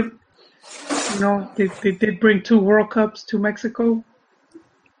amounts good. They did bring 2 World Cups to Mexico,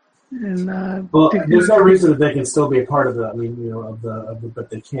 and there's no reason that they can still be a part of the. I mean, but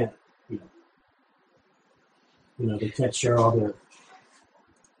they can't. They can't share all their.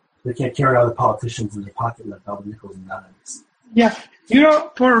 They can't carry all the politicians in their pocket like all the nickels and dimes. Yeah,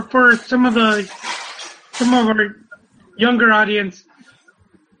 for some of our younger audience,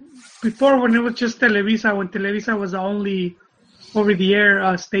 before when it was just Televisa, when Televisa was the only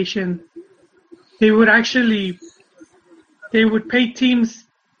over-the-air station, they would pay teams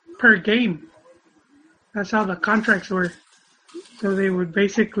per game. That's how the contracts were. So they would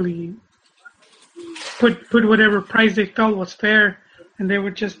basically put whatever price they felt was fair, and they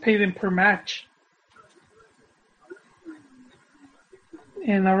would just pay them per match.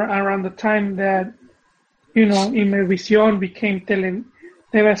 And around the time that, Imevisión became TV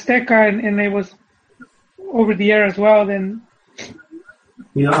Azteca, and it was over the air as well, then...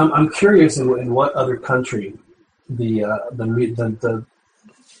 I'm curious in what other country the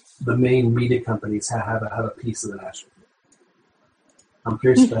main media companies have a piece of the national team. I'm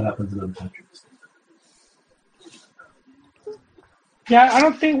curious if that happens in other countries. Yeah, I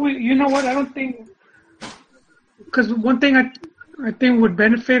don't think I don't think, because one thing I think would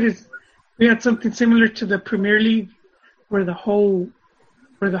benefit is we had something similar to the Premier League, where the whole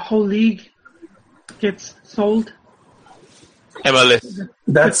league gets sold. MLS.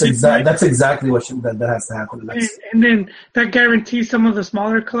 That's exactly what that has to happen. And then that guarantees some of the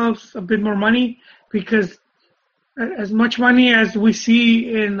smaller clubs a bit more money, because as much money as we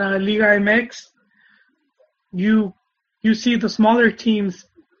see in Liga MX, you see the smaller teams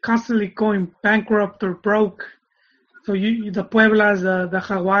constantly going bankrupt or broke. So the Pueblas, the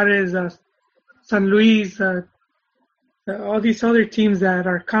Jaguares, San Luis, all these other teams that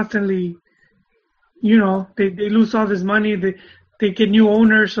are constantly, they lose all this money. They get new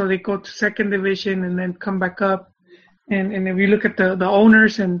owners, so they go to second division and then come back up. And if you look at the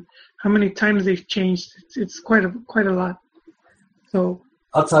owners and how many times they've changed, it's quite a lot. So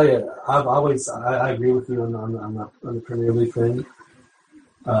I'll tell you, I agree with you on the Premier League thing.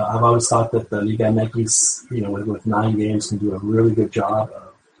 I've always thought that the Liga MX, with 9 games, can do a really good job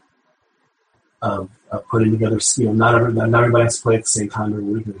of putting together. Not everybody has to play at the same time every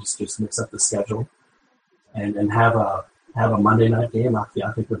week. Just mix up the schedule and have a Monday night game. I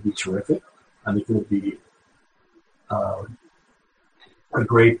think would be terrific. I think it would be a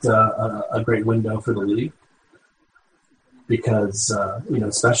great window for the league, because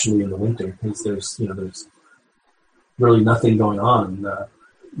especially in the winter, because there's really nothing going on.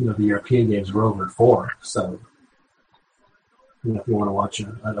 The European games were over at 4, so if you want to watch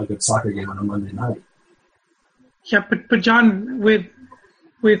a good soccer game on a Monday night. Yeah, but John, with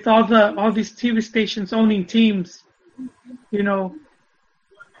with all these TV stations owning teams, you know,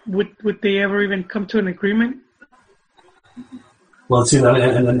 would they ever even come to an agreement? Well, too,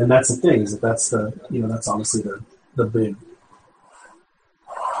 and that's the thing, is that that's obviously the big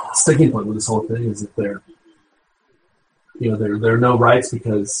sticking point with this whole thing, is that there are no rights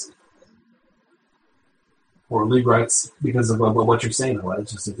or league rights because of what you're saying.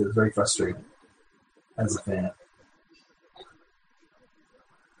 It's just, it's very frustrating as a fan.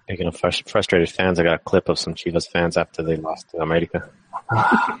 Speaking of frustrated fans, I got a clip of some Chivas fans after they lost to America.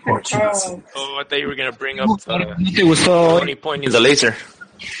 Poor Chivas. Oh, I thought you were going to bring up ¿No te gustó? Tony pointing the laser.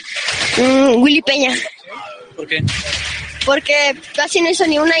 Willy Peña. ¿Por qué? Porque casi no hizo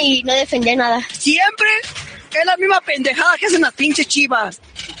ni una y no defendía nada. Siempre es la misma pendejada que hacen las pinches Chivas.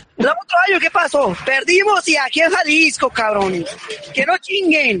 El otro año, ¿qué pasó? Perdimos y aquí en Jalisco, cabrones. Que no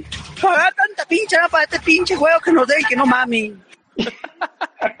chinguen. Pagar tanta pinche para este pinche juego que nos den, que no mamen.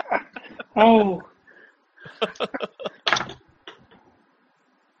 Oh,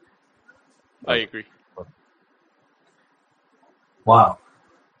 I agree. Wow.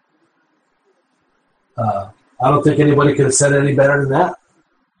 I don't think anybody could have said it any better than that.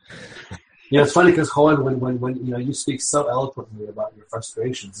 It's funny because Joel, when you speak so eloquently about your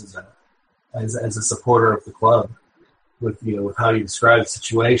frustrations as a supporter of the club, with how you describe the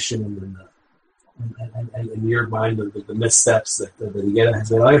situation and in your mind the missteps that you get,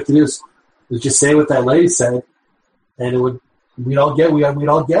 all you have to do is just say what that lady said, and we'd all get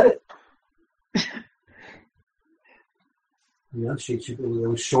it. It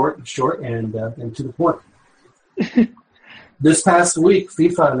was short and to the point. This past week,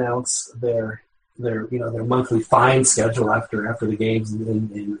 FIFA announced their monthly fine schedule after the games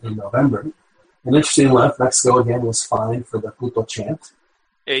in November. And interestingly enough, Mexico again was fined for the puto chant.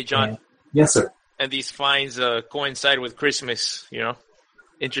 Hey, John. Yes, sir. And these fines coincide with Christmas.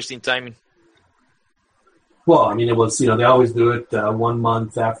 Interesting timing. Well, I mean, it was they always do it 1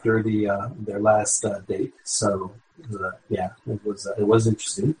 month after their last date. So it was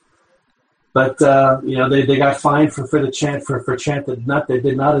interesting. But they got fined for the chant for chant that they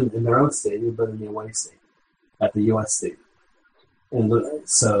did not in their own stadium, but in the away stadium at the U.S. stadium. And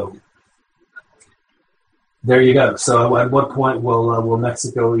so there you go. So at what point will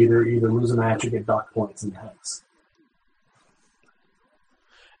Mexico either lose a match or get docked points in the house?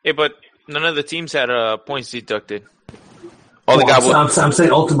 Hey, but none of the teams had points deducted. I'm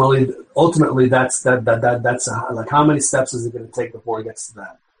saying ultimately that's like how many steps is it going to take before it gets to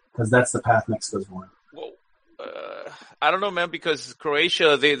that? Because that's the path Mexico's going. Well, I don't know, man. Because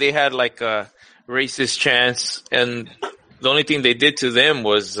Croatia, they had like a racist chants, and the only thing they did to them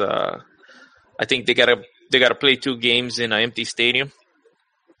was, I think they gotta play 2 games in an empty stadium.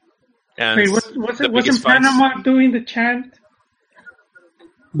 And wait, wasn't Panama doing the chant?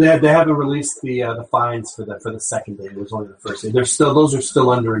 They haven't released the fines for the second day. It was only the first day. Those are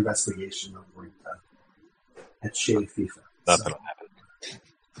still under investigation at Shea FIFA. Nothing will happen.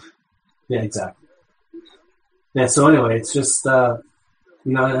 Yeah, exactly. Yeah. So anyway, it's just and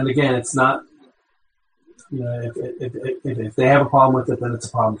again, it's not if they have a problem with it, then it's a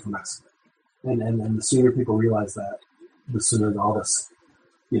problem for Mexico. And the sooner people realize that, the sooner all this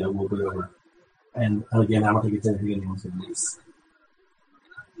will be over. And again, I don't think it's anything anyone's going to lose.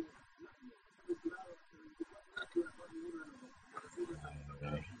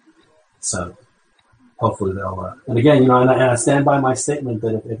 So hopefully they'll. And again, and I stand by my statement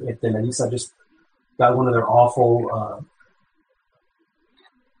that if the Melissa just got one of their awful,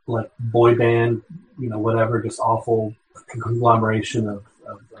 like boy band, whatever, just awful conglomeration of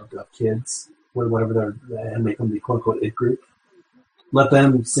kids, whatever and make them the quote unquote it group. Let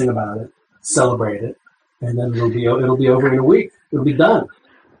them sing about it, celebrate it, and then it'll be over in a week. It'll be done.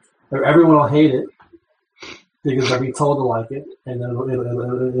 Everyone will hate it because they'll be told to like it, and then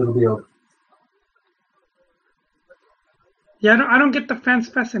it'll be over. Yeah, I don't get the fans'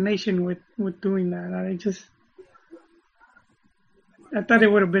 fascination with doing that. I thought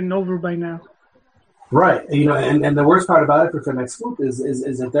it would have been over by now. Right, and the worst part about it for next group is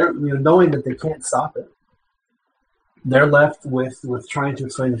that they're knowing that they can't stop it. They're left with trying to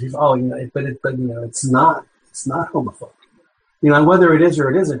explain to people, it's not homophobic. And whether it is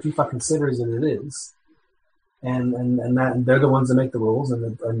or it isn't, FIFA considers that it is, and that they're the ones that make the rules,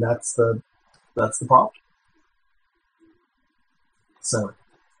 and that's the problem. So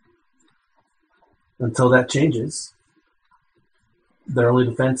until that changes, their only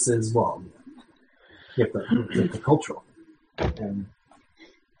defense is get the cultural, and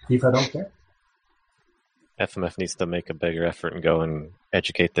FIFA don't care. FMF needs to make a bigger effort and go and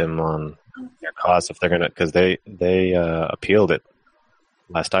educate them on their cause if they're gonna, because they appealed it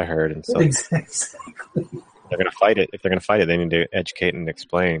last I heard, and so Exactly. they're going to fight it. If they're going to fight it, they need to educate and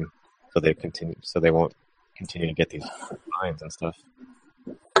explain so they won't continue to get these fines and stuff.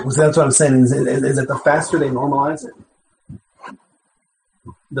 Well, so that's what I'm saying. Is it the faster they normalize it,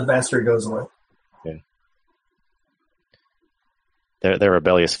 the faster it goes away? Yeah. They're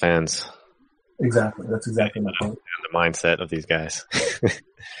rebellious fans. Exactly. That's exactly my point. And the mindset of these guys.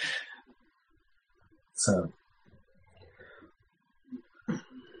 So,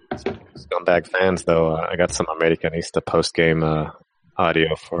 Scumbag fans, though, I got some Americanista post-game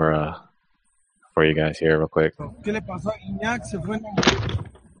audio for you guys here real quick. ¿Qué le pasó a Iñak? Se fue.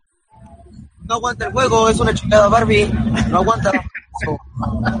 No aguanta el juego, es una chingada Barbie. No aguanta.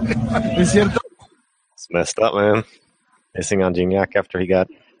 ¿Es cierto? It's messed up, man. Missing on Gignac after he got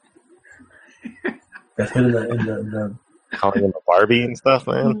hit in the calling him a Barbie and stuff,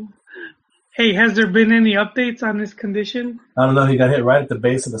 man. Hey, has there been any updates on this condition? I don't know. He got hit right at the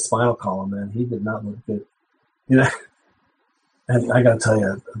base of the spinal column, man. He did not look good. You know, and I got to tell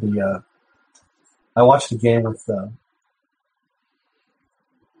you, I watched the game with the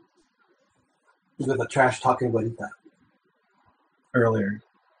trash talking Guarita earlier.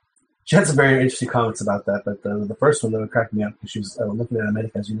 She had some very interesting comments about that, but the first one that would crack me up because she was looking at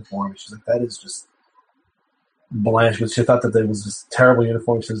America's uniform, and she's like, "That is just blanche." Because she thought that it was just terrible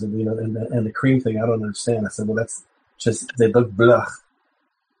uniform. She says, and the cream thing, I don't understand. I said, "Well, that's just they look blah."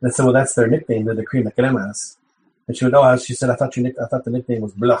 And I said, "Well, that's their nickname. They're the cream, the cremas." And she went, "Oh," she said, I thought the nickname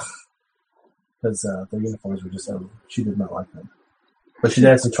was blah because their uniforms were just she did not like them." But she did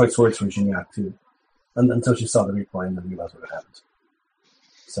have some choice words for Gignac too, until she saw the replay and then realized what had happened.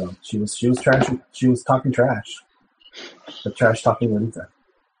 So she was trash. She was talking trash, the trash talking Juanita.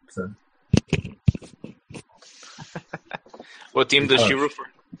 So, What team does she root for?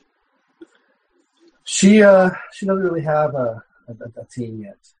 She doesn't really have a team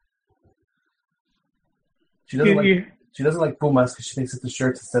yet. She doesn't like Pumas because she thinks it's the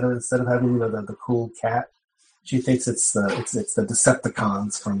shirts instead of having the cool cat. She thinks it's the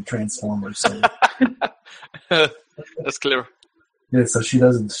Decepticons from Transformers. So. That's clever. Yeah, so she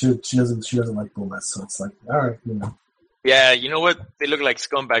doesn't like Pumas. So it's like, all right, Yeah, you know what? They look like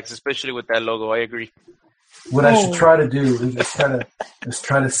scumbags, especially with that logo. I agree. What I should try to do is just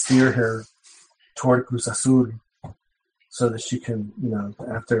try to steer her toward Cruz Azul, so that she can,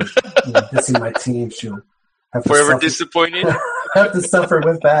 after dissing my team, she'll have to forever disappointed. Have to suffer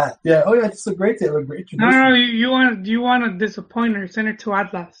with that. Yeah. Oh yeah, it's a great tradition. No, you want to disappoint her. Send her to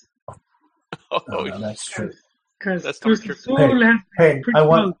Atlas. No, that's true. Because Cruz Azul hey, I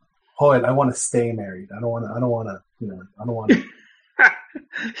want to stay married. I don't want to.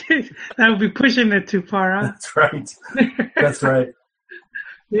 That would be pushing it too far, huh? That's right. That's right.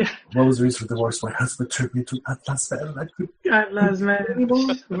 Yeah. What was the reason for divorce? My husband took me to Atlas, man. Atlas, man.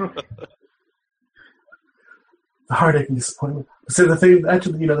 The heartache and disappointment. So the thing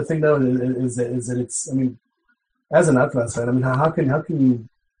though is that it's. I mean, as an Atlas fan, I mean, how can you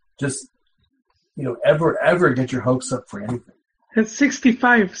just ever get your hopes up for anything? It's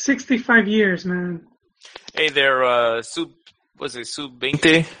 65 years, man. Hey, they're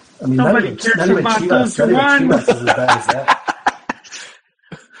sub-20? I mean, nobody cares about those one. As bad as that.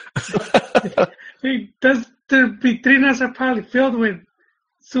 The vitrinas are probably filled with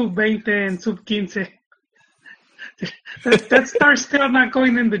sub-20 and sub-15. That star's still not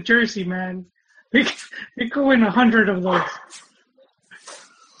going in the jersey, man. They go in 100 of those.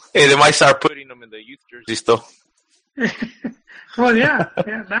 Hey, they might start putting them in the youth jerseys, though. Well, yeah,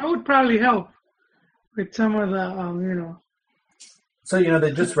 that would probably help with some of the, So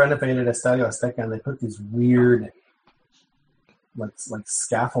they just renovated Estadio Azteca and they put these weird, like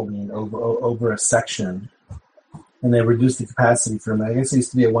scaffolding over a section, and they reduced the capacity from. I guess it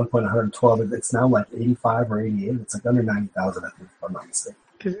used to be at one point 112. It's now like 85 or 88. It's like under 90,000, I think, if I'm not mistaken.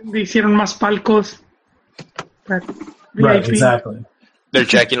 They hicieron más palcos. Right, exactly. They're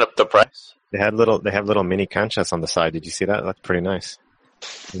jacking up the price. They have little mini canchas on the side. Did you see that? That's pretty nice.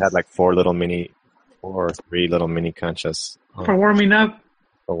 They had like 4 or 3 little mini canchas for warming up.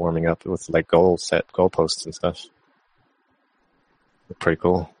 For warming up with like goalposts and stuff. They're pretty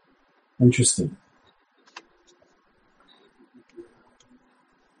cool. Interesting.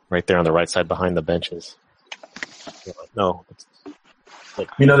 Right there on the right side behind the benches. No.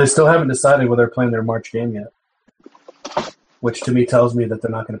 They still haven't decided whether they're playing their March game yet. Which to me tells me that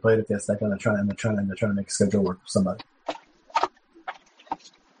they're not going to play it at the Azteca, and they're trying to make a schedule work for somebody.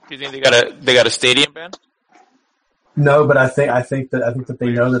 Do you think they got a stadium ban? No, but I think that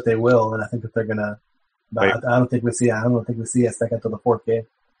they know that they will, and I think that they're gonna. I don't think we see Azteca until the 4th game.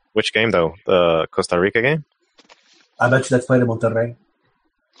 Which game though? The Costa Rica game? I bet you that's played in Monterrey.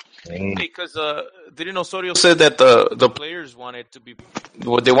 Because didn't Osorio said that the players wanted to be,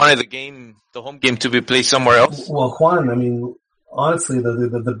 they wanted the home game to be played somewhere else? Well, Juan, I mean, honestly,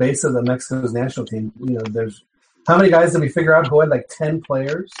 the base of the Mexico's national team, there's how many guys did we figure out who had like 10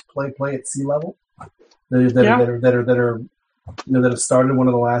 players play at sea level that have started one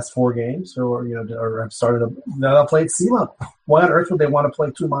of the last 4 games or have started that play at sea level. Why on earth would they want to play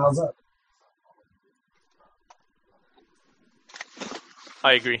 2 miles up?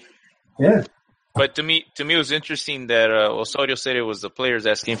 I agree. Yeah. But to me, it was interesting that Osorio said it was the players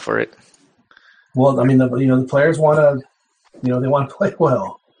asking for it. Well, I mean, the players want to, they want to play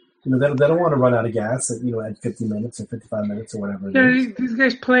well. They don't want to run out of gas at 50 minutes or 55 minutes or whatever. Yeah, these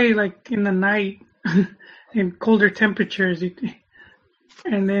guys play like in the night in colder temperatures,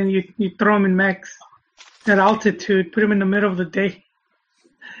 and then you throw them in Mex at altitude, put them in the middle of the day.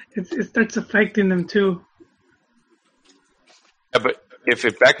 It starts affecting them too. Yeah, but if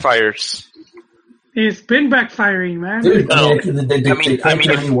it backfires, it's been backfiring, man. Dude, they can't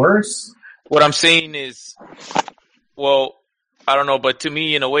get any worse. What I'm saying is, well, I don't know, but to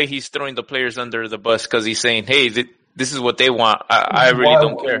me, in a way, he's throwing the players under the bus because he's saying, "Hey, this is what they want. I really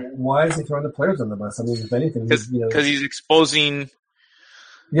don't care." Why is he throwing the players under the bus? I mean, if anything, because he's exposing.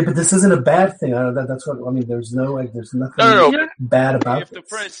 Yeah, but this isn't a bad thing. That's what I mean. There's nothing bad about it. The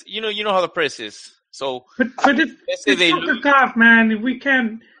press, you know how the press is. So, but it's CONCACAF, man. We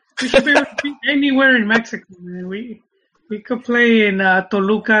should be able to be anywhere in Mexico, man. We could play in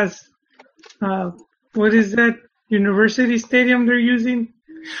Toluca's. What is that university stadium they're using?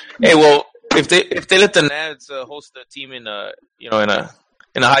 Hey, well, if they let the Nads host a team in a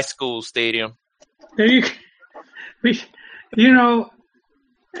high school stadium, there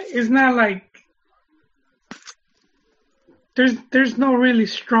it's not like there's no really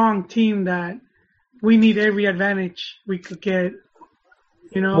strong team that we need every advantage we could get.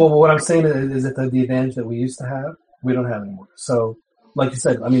 Well, what I'm saying is that the advantage that we used to have, we don't have anymore. So, like you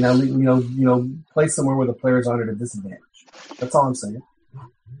said, I mean, play somewhere where the players aren't at a disadvantage. That's all I'm saying.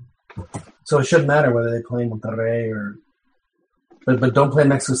 So it shouldn't matter whether they play in Monterrey but don't play in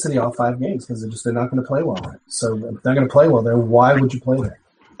Mexico City all 5 games because they're not going to play well there. So if they're going to play well there, why would you play there?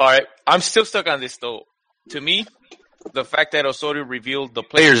 All right, I'm still stuck on this though. To me, the fact that Osorio revealed the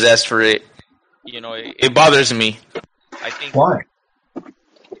players asked for it, it bothers me. I think why.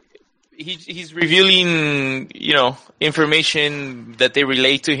 He's revealing, information that they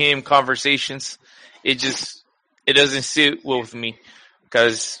relate to him, conversations. It doesn't sit well with me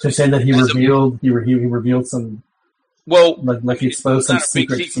because. So you're saying that he revealed some. Well, like he exposed some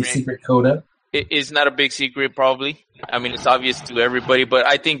secret coda. It is not a big secret, probably. I mean, it's obvious to everybody, but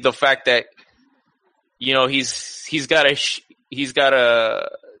I think the fact that he's got a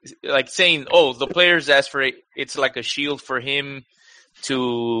like saying, "Oh, the players asked for it." It's like a shield for him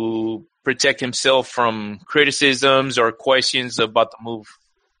to protect himself from criticisms or questions about the move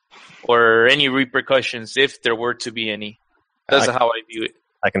or any repercussions if there were to be any. That's how I view it.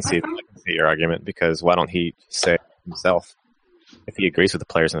 I can see your argument because why don't he say himself if he agrees with the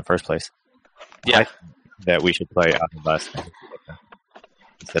players in the first place? Yeah, that we should play out of us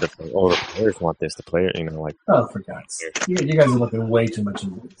instead of the players want this. The player, oh, for God's sake, you guys are looking way too much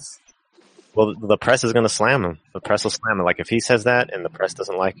into this. Well, the press is going to slam him. The press will slam him. Like if he says that and the press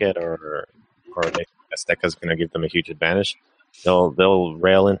doesn't like it, or Azteca's going to give them a huge advantage, they'll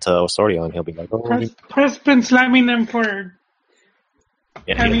rail into Osorio and he'll be like, "Oh, press been slamming them for."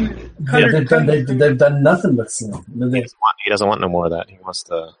 They've done nothing but slam. He doesn't want no more of that. He wants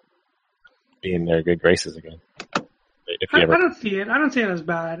to be in their good graces again. I don't see it. I don't see it as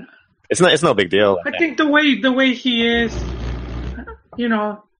bad. It's no big deal. I think the way he is,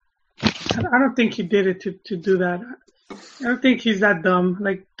 I don't think he did it to do that. I don't think he's that dumb.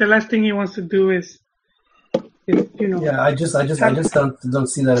 Like the last thing he wants to do is Yeah, I just don't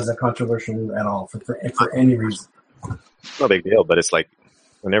see that as a controversial move at all for any reason. It's no big deal, but it's like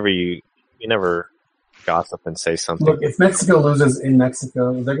whenever you never gossip and say something. Look, if Mexico loses in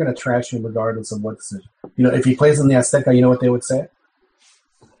Mexico, they're going to trash him regardless of what decision. If he plays in the Azteca, you know what they would say?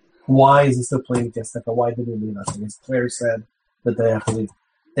 Why is he still playing at the Azteca? Why did he leave us? His players said that they have to leave.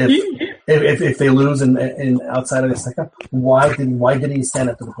 If they lose in outside of the Azteca, why did he stand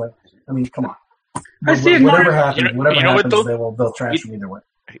up to the players? I mean, come on. Whatever happens, they'll trash him either way.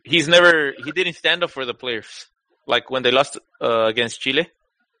 He didn't stand up for the players. Like when they lost against Chile.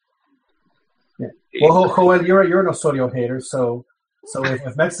 Yeah. Well, Joel, you're an Osorio hater, so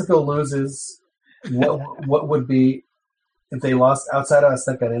if Mexico loses, what would be if they lost outside of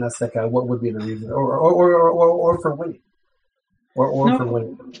Azteca and in Azteca? What would be the reason, or for winning, for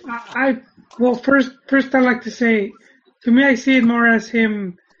winning? First I'd like to say, to me, I see it more as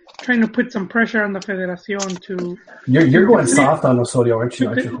him trying to put some pressure on the Federación to. You're going soft on Osorio, aren't you,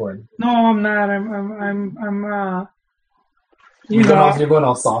 Corey? No, I'm not. I'm You're going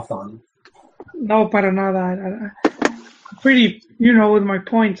all soft on him. No, para nada. Pretty, with my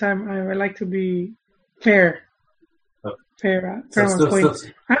points, I like to be fair. Fair on points.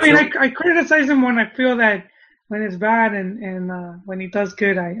 I criticize him when I feel that when it's bad and when he does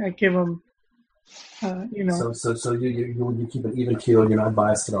good, I give him, So you keep an even keel. You're not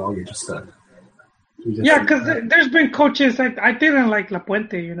biased at all. You're just yeah, because there's been coaches I didn't like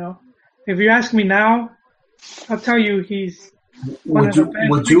Lapuente. If you ask me now, I'll tell you he's. Would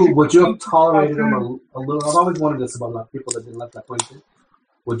you have tolerated him a little? I've always wondered this about people that didn't like Lapuente.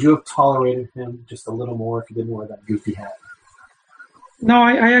 Would you have tolerated him just a little more if he didn't wear that goofy hat? No,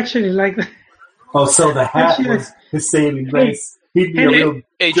 I actually like that. Oh, so the hat was his saving grace. He'd be a real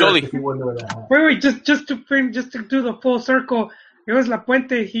jerk if he wouldn't wear that hat. Wait, just to do the full circle, it was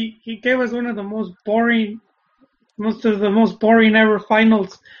Lapuente. He gave us one of the most boring ever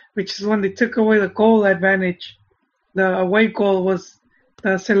finals, which is when they took away the goal advantage. The away goal was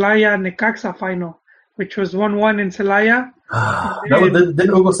the Celaya Necaxa final, which was 1-1 in Celaya.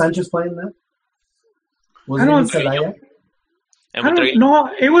 Didn't Hugo Sanchez play in that? Was it in Celaya? I don't know.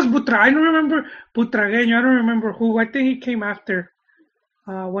 It was I don't remember Butragueño. I don't remember who. I think he came after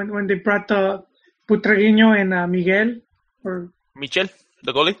when they brought the Butragueño and Miguel or Michel,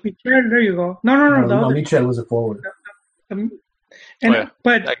 the goalie. Michel, there you go. No. Michel was a forward.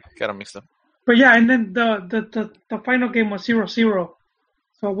 But I got him mixed up. But yeah, and then the final game was 0-0.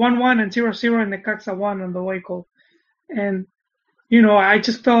 So 1-1 and 0-0 and Necaxa won on the away goal. And I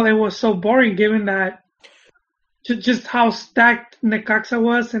just felt it was so boring given that just how stacked Necaxa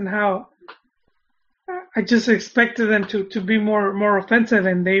was and how I just expected them to be more offensive,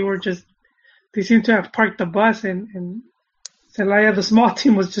 and they seemed to have parked the bus, and Celaya, the small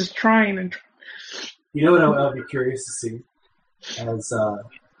team, was just trying and. What I'll be curious to see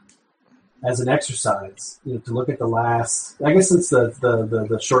as an exercise, to look at the last, I guess since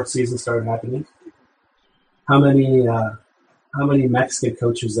the short season started happening, how many Mexican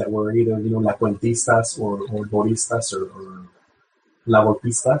coaches that were either Lapuentistas or Boristas or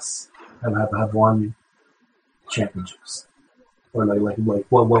Lavolpistas have won championships, or like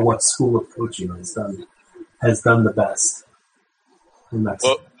what school of coaching has done the best in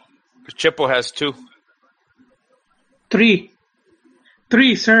Mexico? Well, Chepo has 2. 3,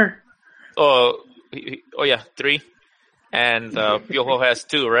 sir. Oh yeah, 3, and Piojo has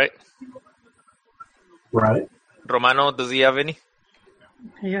 2, right? Right. Romano, does he have any?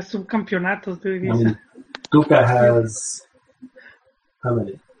 He has some campeonatos, dude. Tuca has how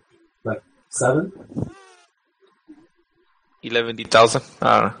many? Like 7? 11,000.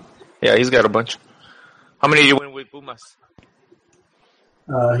 I don't know. Yeah, he's got a bunch. How many did you win with Pumas?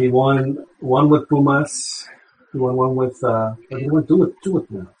 He won 1 with Pumas. He won 1 with. He won 2 with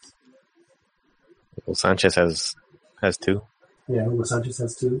Pumas. Well, Sanchez has 2. Yeah, Hugo Sanchez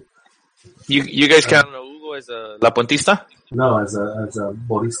has 2. You guys count Hugo as a Lapuentista? No, as a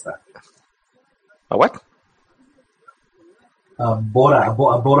Borista. A what? Bora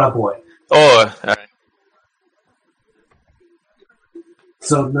boy. Oh, all right.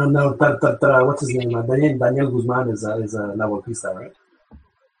 So no, what's his name? Daniel Guzman is a Lavolpista, right?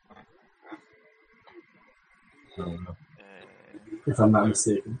 If I'm not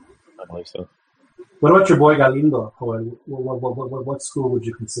mistaken. I believe so. What about your boy Galindo? What school would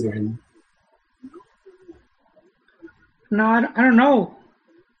you consider him? No, I don't know.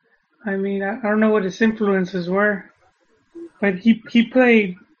 I mean, I don't know what his influences were, but he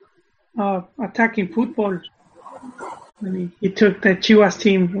played attacking football. I mean, he took the Chivas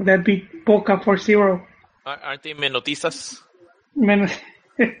team that beat Boca 4-0. Aren't they Menotistas? Yeah,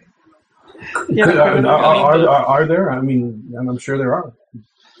 are there? I mean, I'm sure there are.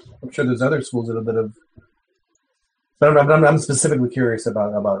 I'm sure there's other schools that have. But I'm specifically curious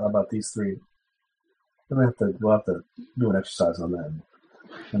about these 3. We'll have to do an exercise on that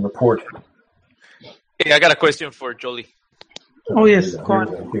and report. Hey, I got a question for Jolie. Oh yes, go on.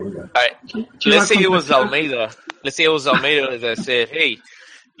 Here we go. All right. Let's say it was Almeida. That said, hey,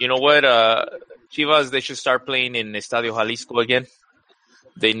 you know what? Chivas, they should start playing in Estadio Jalisco again.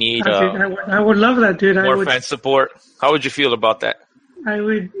 They need I would love that, dude. More fan support. How would you feel about that? I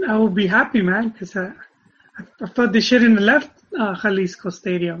would be happy, man, because I thought they shouldn't have left Jalisco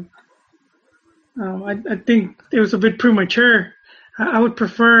Stadium. I think it was a bit premature. I would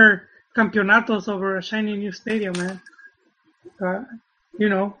prefer campeonatos over a shiny new stadium, man.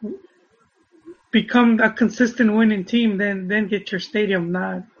 Become a consistent winning team, then get your stadium,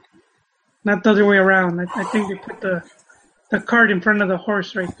 not the other way around. I think they put cart in front of the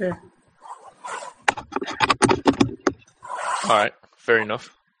horse right there. All right, fair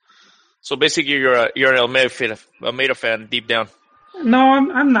enough. So basically, you're an Almeida fan deep down. No,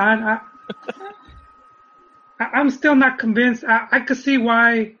 I'm not. I'm still not convinced. I could see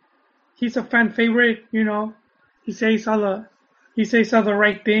why he's a fan favorite. You know, he says all the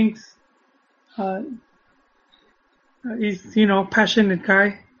right things. He's passionate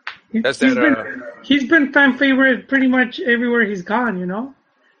guy. He's been fan favorite pretty much everywhere he's gone. You know,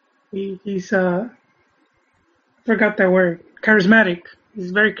 he's forgot that word. Charismatic.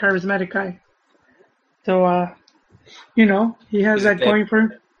 He's a very charismatic guy. So he has that going for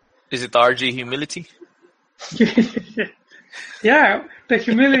him. Is it the RG humility? Yeah, the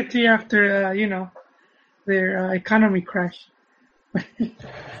humility after their economy crash.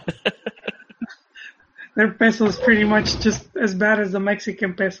 Their peso is pretty much just as bad as the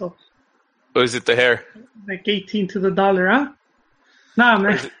Mexican peso. Or is it the hair? Like 18 to the dollar, huh? Nah,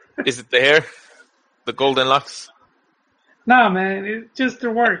 man. Is it the hair? The golden locks? Nah, man. It's just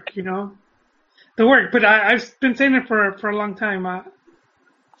the work, The work. But I've been saying it for a long time.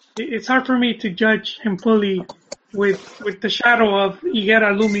 It's hard for me to judge him fully with the shadow of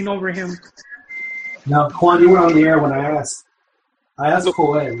Higuera looming over him. Now, Juan, you were on the air when I asked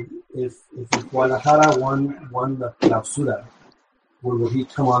Joel if Guadalajara won the Clausura, would he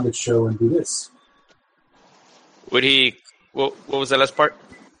come on the show and do this? Would he? What was the last part?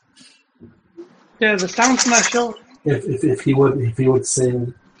 Yeah, the sound's not showing. If he would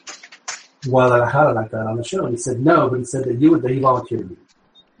sing Guadalajara like that on the show, and he said no, but he said that he volunteered.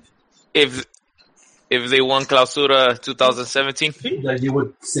 If they won Clausura 2017, that you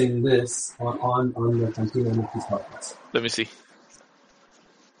would sing this on the Cantina Mickey's podcast. Let me see.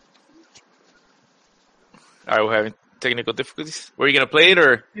 All right, we're having technical difficulties. Were you gonna play it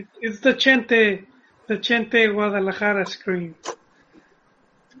or? It's the Chente Guadalajara screen.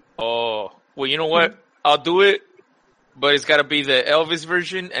 Oh, well, you know what? I'll do it, but it's gotta be the Elvis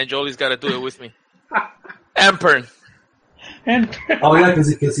version, and Jolie's gotta do it with me. Ampern. Oh yeah,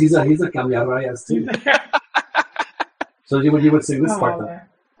 because he's a cambiarrayas too. So you would sing this part then.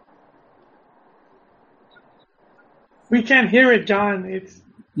 We can't hear it, John.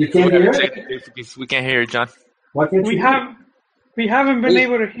 You can't hear it? We can't hear it, John. Why can't you? We haven't been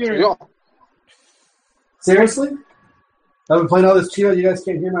able to hear it. Seriously? I've been playing all this chill. You guys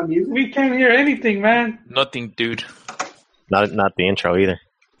can't hear my music? We can't hear anything, man. Nothing, dude. Not the intro either.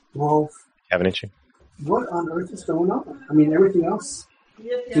 Well, Have an intro. what on earth is going on? I mean, everything else.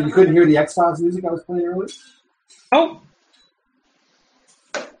 So you couldn't hear the X-Files music I was playing earlier? Oh.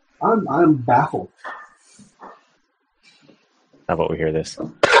 I'm baffled. How about we hear this?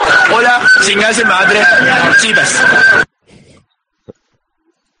 Hola, chingase madre, Chivas.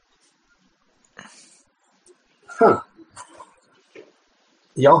 Huh.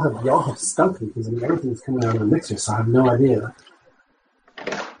 Y'all have stumped me because everything's coming out of the mixer, so I have no idea.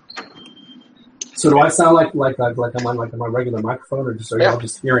 So do I sound like I'm on my regular microphone, or just are y'all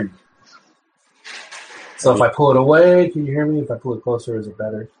just hearing me? So if I pull it away, can you hear me? If I pull it closer, is it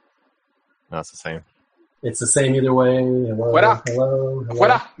better? No, it's the same. It's the same either way. Hello, hello.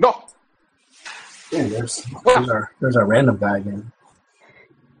 Fuera, no. Yeah, there's our random guy again.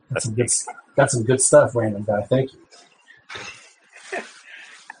 Got some good stuff, random guy. Thank you.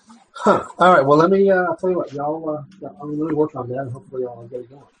 Huh. All right. Well, let me tell you what, y'all. Let me work on that, and hopefully, y'all get it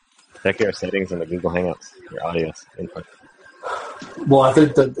going. Check your settings in the Google Hangouts. Your audio input. Well, I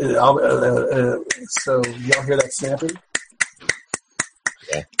think that so y'all hear that snapping?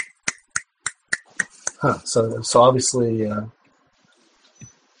 Yeah. Huh. So obviously, and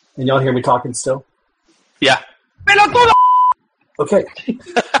y'all hear me talking still? Yeah. Okay.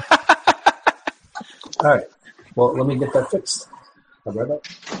 All right. Well, let me get that fixed. I'll be right back.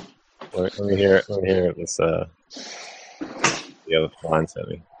 Let me hear this. The other lines that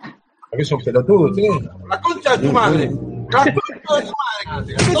we. Aquí son pelotudos, ¿sí? La concha de tu madre. La concha de tu madre.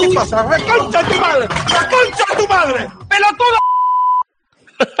 ¿Qué te pasa? La concha de tu madre. La concha de tu madre. Pelotudo.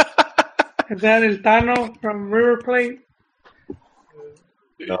 Is that El Tano from River Plate?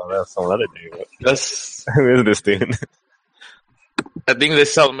 No, that's some other dude. That's. Who is this dude? I think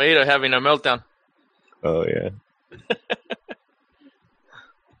this Almeida having a meltdown. Oh yeah.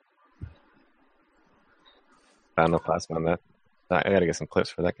 Found no plasma on that. I gotta get some clips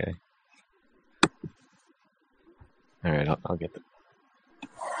for that guy. All right, I'll get them.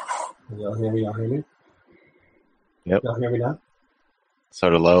 Y'all hear me? Yep. Y'all hear me now?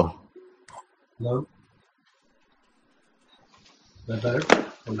 Sort of low. No? Is that better?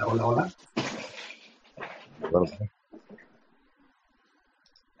 Hola. A little bit.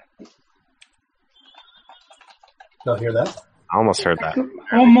 Y'all hear that? I almost heard that.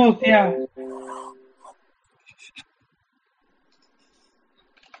 Almost, yeah.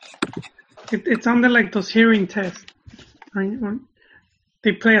 It sounded like those hearing tests. Right? When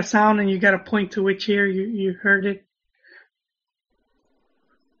they play a sound and you got to point to which ear you heard it.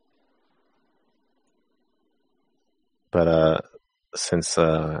 But since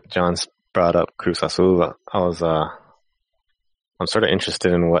John's brought up Cruz Azul, I'm sort of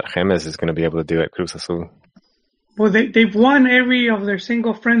interested in what James is going to be able to do at Cruz Azul. Well, they've won every of their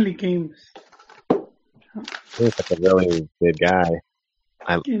single friendly games. He's like a really good guy.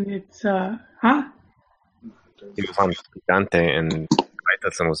 And it's, huh? He was on Picante and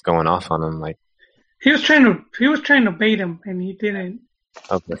Tyson was going off on him. Like he was trying to bait him, and he didn't.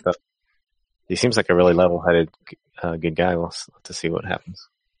 Okay, so he seems like a really level-headed, good guy. We'll have to see what happens.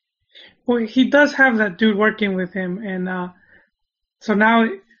 Well, he does have that dude working with him, and so now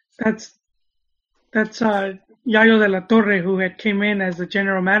that's Yayo de la Torre, who had came in as the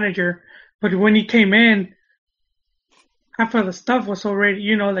general manager. But when he came in, half of the stuff was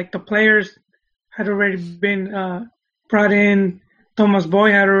already, like the players had already been brought in. Thomas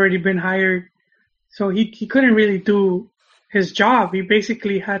Boy had already been hired. So he couldn't really do his job. He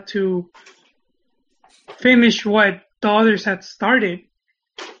basically had to finish what the others had started.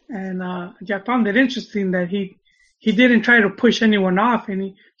 And I found it interesting that he didn't try to push anyone off,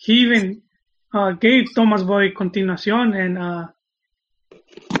 and he even gave Thomas Boy continuación, and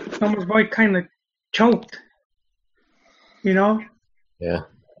Thomas Boy kind of choked, Yeah.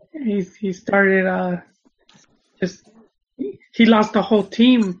 He started he lost the whole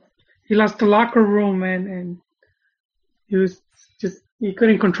team. He lost the locker room, and he was he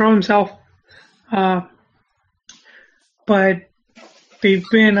couldn't control himself. But he's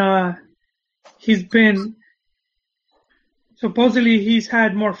been supposedly he's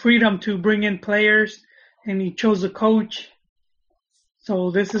had more freedom to bring in players, and he chose a coach.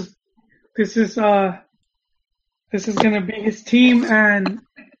 So this is going to be his team, and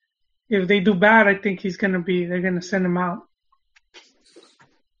if they do bad, I think they're going to send him out.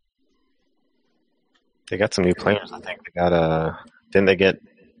 They got some new players. I think they got didn't they get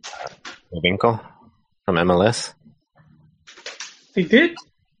Jovinko from MLS? They did?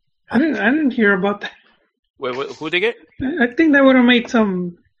 I didn't hear about that. Wait, who they get? I think that would have made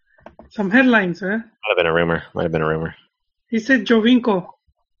some headlines, huh? Might have been a rumor. He said Jovinko.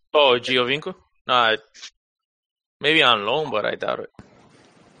 Oh, Giovinco? No, maybe on loan, but I doubt it.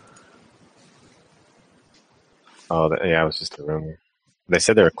 Oh, yeah, it was just a rumor. They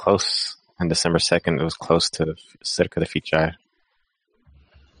said they were close on December 2nd. It was close to cerca de fichar.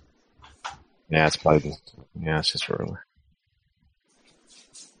 Yeah, it's just a rumor.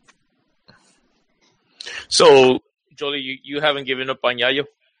 So, Jolie, you haven't given up on Yayo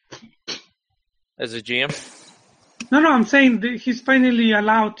as a GM? No, I'm saying that he's finally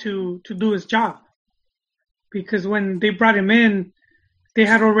allowed to do his job. Because when they brought him in, they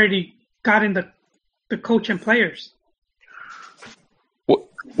had already gotten the coach and players.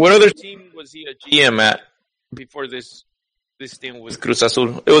 What other team was he a GM at before this team with Cruz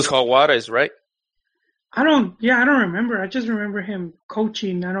Azul? It was Jaguares, right? I don't remember. I just remember him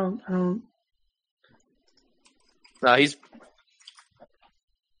coaching. I don't. Nah,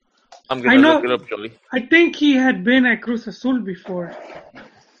 I'm going to look it up, Jolie. I think he had been at Cruz Azul before.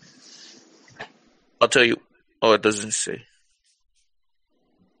 I'll tell you. Oh, it doesn't say.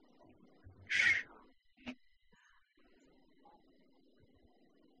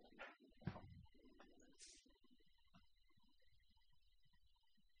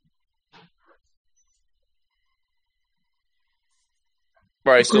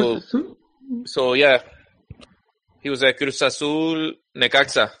 Right, so yeah. He was at Cruz Azul,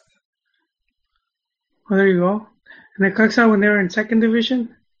 Necaxa. Oh, there you go. Necaxa when they were in second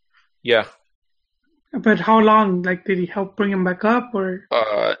division? Yeah. But how long? Like, did he help bring him back up, or?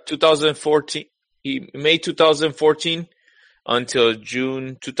 2014. May 2014 until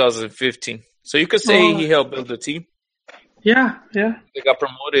June 2015. So you could say he helped build the team. Yeah. They got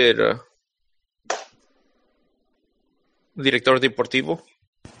promoted. Director Deportivo.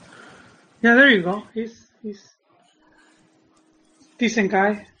 Yeah, there you go. He's decent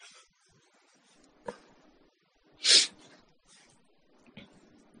guy.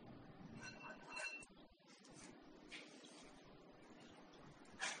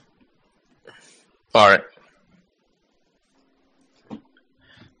 All right.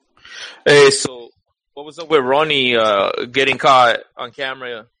 Hey, so what was up with Ronnie getting caught on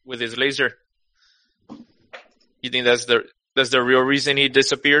camera with his laser? You think that's the real reason he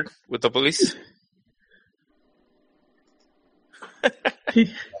disappeared with the police?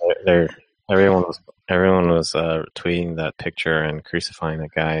 They're Everyone was tweeting that picture and crucifying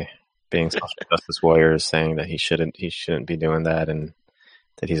that guy, being social justice warriors, saying that he shouldn't be doing that and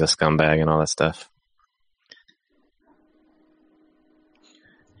that he's a scumbag and all that stuff.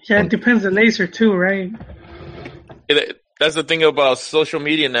 Yeah, it depends the laser too, right? That's the thing about social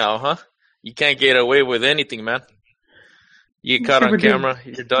media now, huh? You can't get away with anything, man. You get caught on camera,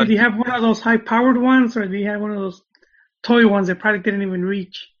 you're done. Did he have one of those high-powered ones, or did he have one of those toy ones that probably didn't even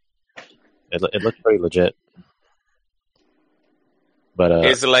reach? It looked pretty legit. But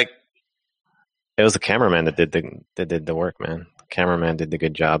it's like it was the cameraman that did the work, man. The cameraman did the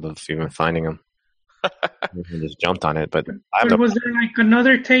good job of even finding him. He just jumped on it, but was there like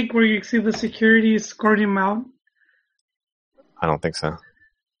another take where you see the security escorting him out? I don't think so.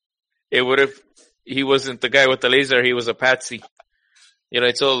 It would have. He wasn't the guy with the laser. He was a patsy.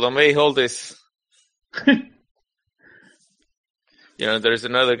 I told him, "Hey, hold this." There's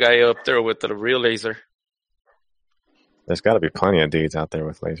another guy up there with the real laser. There's got to be plenty of dudes out there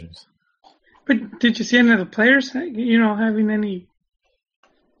with lasers. But did you see any of the players, having any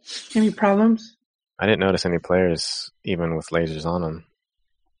problems? I didn't notice any players even with lasers on them.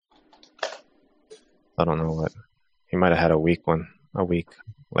 I don't know what. He might have had a weak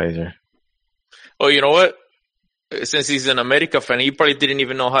laser. Oh, you know what? Since he's an America fan, he probably didn't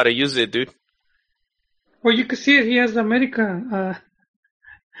even know how to use it, dude. Well, you can see it. He has the America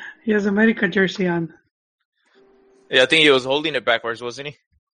jersey on. Yeah, I think he was holding it backwards, wasn't he?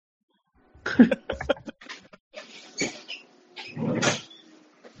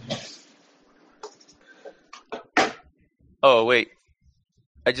 Oh, wait.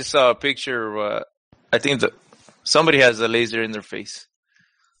 I just saw a picture. I think somebody has a laser in their face.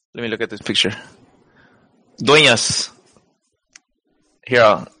 Let me look at this picture. Dueñas. Here,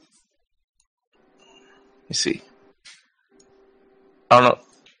 let me see. I don't know.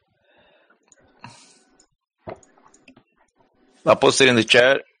 I'll post it in the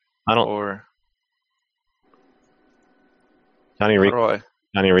chat. Johnny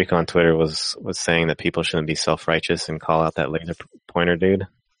Rico on Twitter was saying that people shouldn't be self-righteous and call out that laser pointer dude.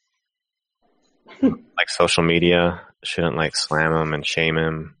 Like social media shouldn't slam him and shame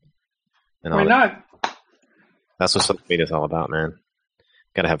him. And why not? That's what social media is all about, man.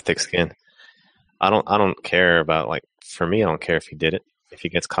 Gotta have thick skin. I don't care about for me, I don't care if he did it. If he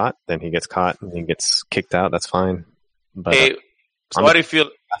gets caught, then he gets caught and he gets kicked out. That's fine. But hey, so how do you feel?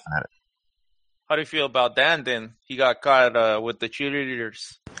 How do you feel about Dan? Then he got caught with the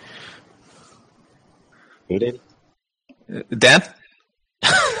cheerleaders. Who did? Dan.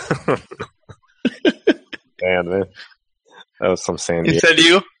 Dan, man. That was some San Diego. He said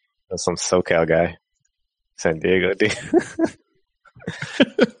you? That was some SoCal guy. San Diego, dude.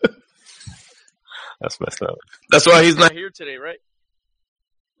 That's messed up. That's why he's not here today, right?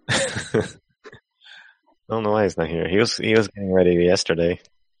 I don't know why he's not here. He was getting ready yesterday.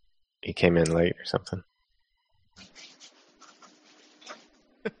 He came in late or something.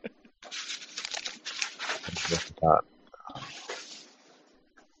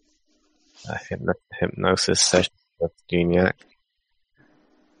 A hypnosis session with Geniac.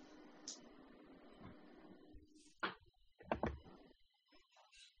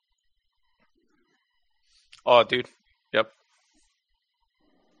 Oh, dude. Yep.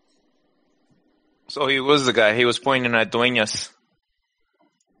 So he was the guy. He was pointing at Dueñas.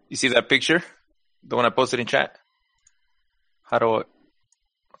 You see that picture? The one I posted in chat? How to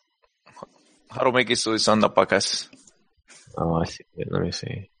make it so it's on the podcast? Oh, I see it. Let me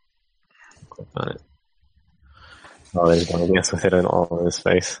see. Click on it. Oh, there's Dueñas with it all over his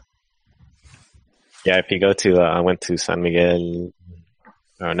face. Yeah, if you go to, I went to San Miguel.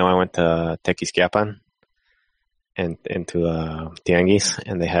 I went to Tequisquiapan. And into Tianguis,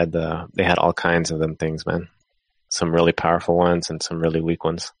 and they had all kinds of them things, man. Some really powerful ones and some really weak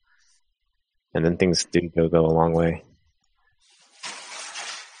ones. And then things do go a long way.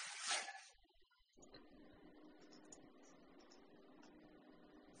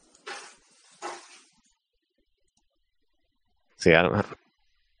 See, I don't know.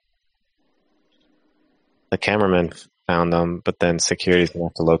 The cameraman found them, but then security's gonna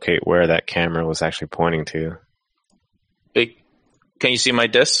have to locate where that camera was actually pointing to. Hey, can you see my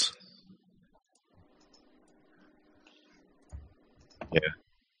disc?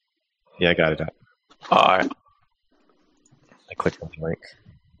 Yeah, I got it up. All right. I clicked on the link.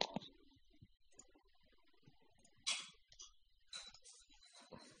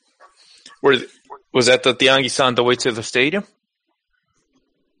 Was that the Tianguis on the way to the stadium?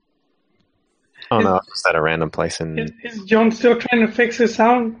 Oh no, it's at a random place in. Is John still trying to fix his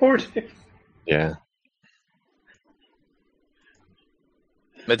soundboard? Yeah.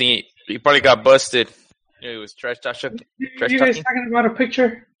 I think He probably got busted. Yeah, he was trash talking. You guys talking about a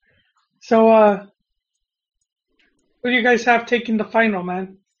picture? So, who do you guys have taking the final,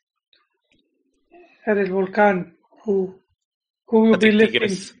 man? At El Volcán. Who will be lifting?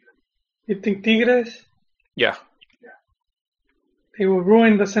 Tigres. You think Tigres? Yeah. They will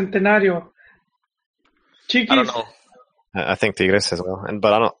ruin the Centenario. Chiquis? I don't know. I think Tigres as well,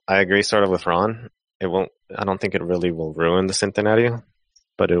 but I agree sort of with Ron. It won't. I don't think it really will ruin the Centenario,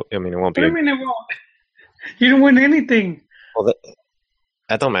 but it won't be. What do you mean it won't? You don't win anything. Well,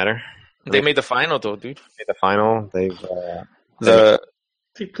 that don't matter. They made the final though, dude. Made the final. They've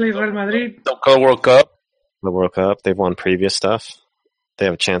They play Real Madrid. The World Cup. The World Cup. They've won previous stuff. They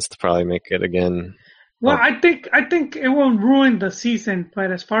have a chance to probably make it again. Well, I think it won't ruin the season,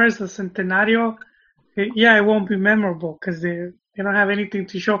 but as far as the Centenario, it won't be memorable because they don't have anything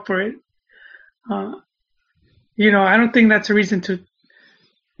to show for it. I don't think that's a reason to,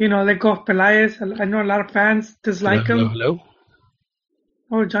 let go of Pelaez. I know a lot of fans dislike him. Hello.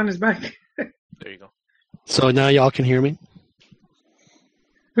 Oh, John is back. There you go. So now y'all can hear me?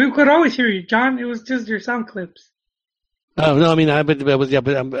 We could always hear you, John. It was just your sound clips. Oh no, I mean,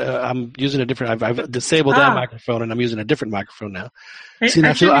 I'm using a different. I've disabled that microphone, and I'm using a different microphone now. See,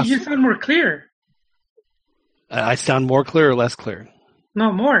 actually, you sound more clear. I sound more clear or less clear?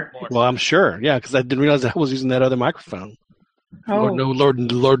 No, more. Well, I'm sure, yeah, because I didn't realize I was using that other microphone. Oh. Lord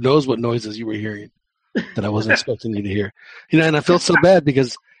knows what noises you were hearing that I wasn't expecting you to hear. And I feel so bad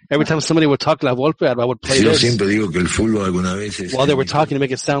because every time somebody would talk La Volpe, I would play this. While they were talking to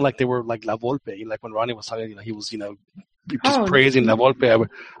make it sound like they were like La Volpe. Like when Ronnie was talking, he was, just praising La Volpe.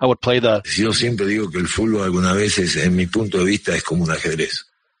 I would play the. Yo siempre digo que el fútbol algunas veces, en mi punto de vista, es como un ajedrez.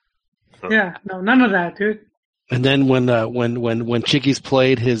 Yeah, no, none of that, dude. And then when Chiquis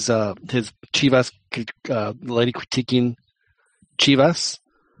played his Chivas, lady critiquing Chivas,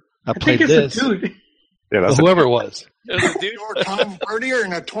 I played this. A dude. Yeah, that's whoever it was. You're Tom Brady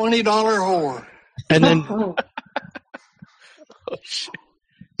and a $20 whore. And then,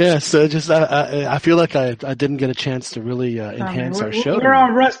 yeah. So just I feel like I didn't get a chance to really enhance our show. We're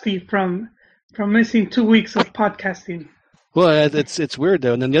all rusty from missing 2 weeks of podcasting. Well, it's weird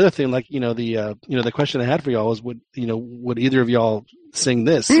though. And then the other thing, like the question I had for y'all was, would either of y'all sing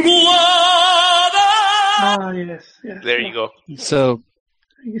this? Oh yes. There you go. So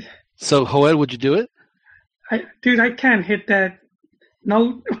Joel, would you do it? I can't hit that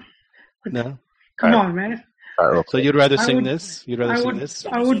note. No. Come on, man. So you'd rather sing this? You'd rather sing this?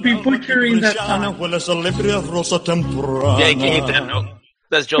 I would be butchering that song. Yeah, you can't hit that note.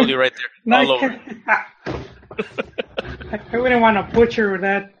 That's Jolie right there. All over. I wouldn't want to butcher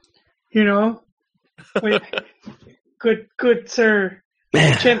that, with good sir.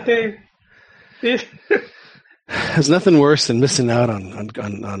 Man. Chente. There's nothing worse than missing out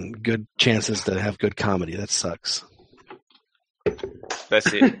on good chances to have good comedy. That sucks.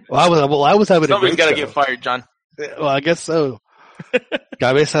 That's it. I was having Somebody's got to show. get fired, John. Well, I guess so.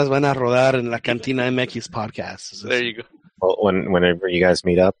 Cabezas van a rodar en la Cantina MX podcast. There you go. Well, whenever you guys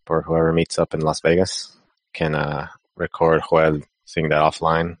meet up, or whoever meets up in Las Vegas, can record Joel sing that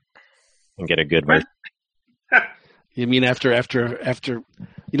offline and get a good version. You mean after that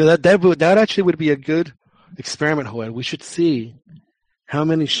actually would be a good experiment, Joel. We should see how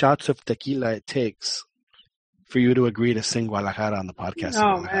many shots of tequila it takes for you to agree to sing Guadalajara on the podcast.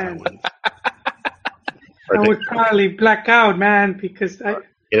 Oh man, I would probably black out, man, because get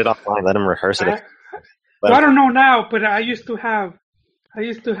it offline. Let him rehearse it. I don't know now, but I used to have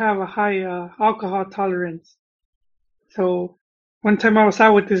a high alcohol tolerance. So one time I was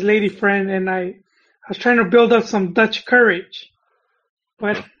out with this lady friend, and I was trying to build up some Dutch courage,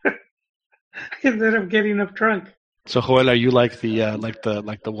 but I ended up getting up drunk. So Joel, are you like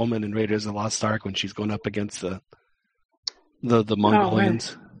the woman in Raiders of the Lost Ark when she's going up against the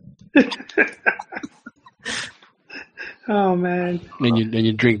Mongolians? Oh man! And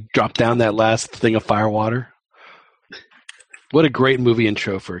you drop down that last thing of fire water. What a great movie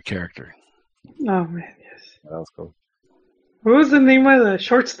intro for a character. Oh man, yes. That was cool. What was the name of the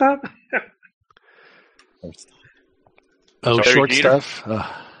shortstop? Short stuff.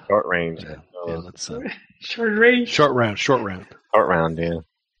 Short range. Yeah, let's short range. Short round. Short round. Yeah.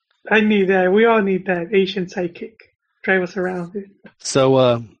 I need that. We all need that Asian sidekick. Drive us around, dude.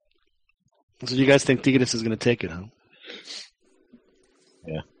 So you guys think Tigres is going to take it, huh?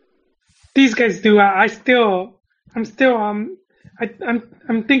 Yeah. These guys do. I'm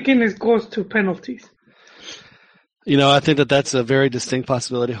thinking it goes to penalties. I think that's a very distinct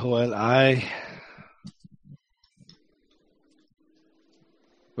possibility, Joel.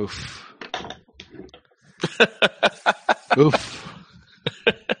 Oof.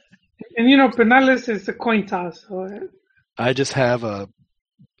 And Penales is a coin toss. So. I just have a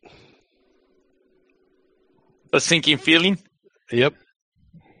sinking feeling. Yep.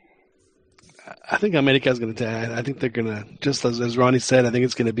 I think America's going to. I think they're going to, just as Ronnie said, I think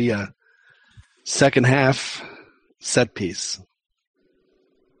it's going to be a second half set piece,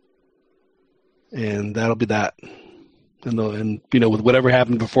 and that'll be that. And with whatever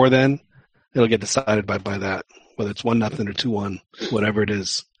happened before then, it'll get decided by that, whether it's 1-0 or 2-1, whatever it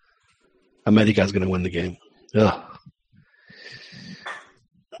is. America's going to win the game. Ugh.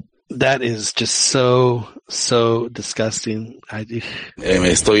 That is just so disgusting. Me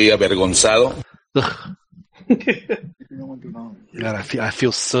estoy avergonzado. God, I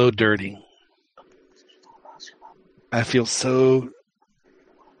feel so dirty. I feel so.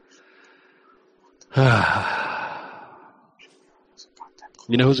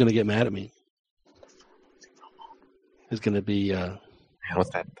 You know who's going to get mad at me? It's going to be. What's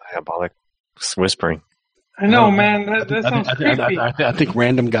that diabolic whispering? I know, man. That sounds creepy. I think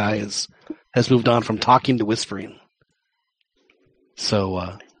Random Guy has moved on from talking to whispering. So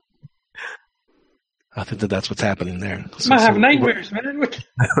I think that's what's happening there. I have nightmares, man.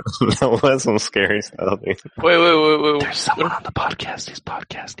 That's some scary stuff. Wait. There's someone on the podcast. He's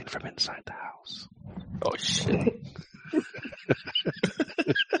podcasting from inside the house. Oh, shit.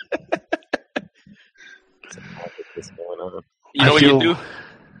 You know what you do?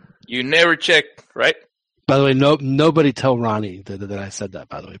 You never check, right? By the way, nobody tell Ronnie that I said that,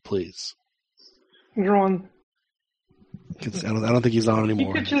 by the way, please. Ron. I don't think he's on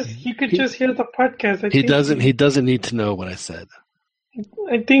anymore. He could just hear the podcast. He doesn't need to know what I said.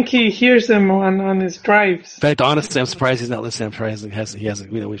 I think he hears them on his drives. In fact, honestly, I'm surprised he's not listening. I'm surprised he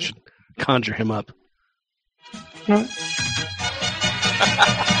hasn't. We should conjure him up. No.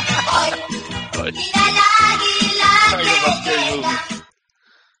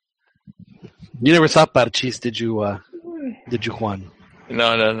 You never saw Parchís, did you, Juan?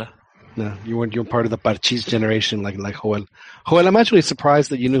 No. No, you weren't part of the Parchís generation like Joel. Joel, I'm actually surprised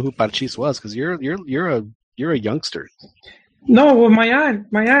that you knew who Parchís was, because you're a youngster. No, well, my aunt,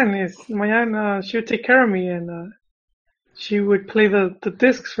 she would take care of me, and she would play the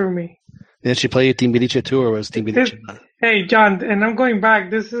discs for me. Did she play Timbiriche too, or was Timbiriche? Hey, John, and I'm going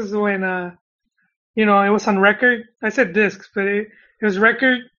back. This is when, it was on record. I said discs, but it was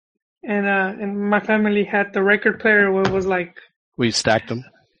record, and my family had the record player. Where it was like. We stacked them.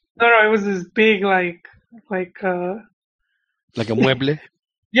 No, it was this big, like a mueble.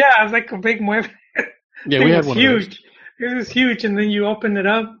 Yeah, it was like a big mueble. Yeah, we had one. Huge. It was huge, and then you open it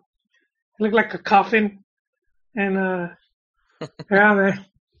up. It looked like a coffin, and yeah, man.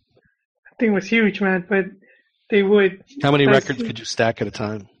 Thing was huge, man. But they would. How many records could you stack at a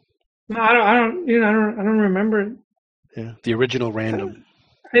time? No, I don't remember. Yeah, the original Random.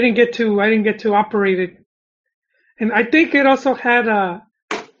 I didn't get to operate it, and I think it also had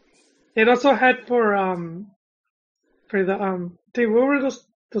for the what were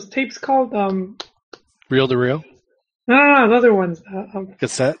those tapes called? Reel to reel. No, the other ones.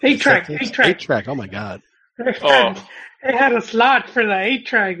 Cassette. 8-track. 8-track. Oh my God. It had a slot for the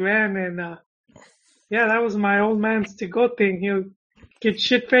 8-track, man, and yeah, that was my old man's to-go thing. He'll get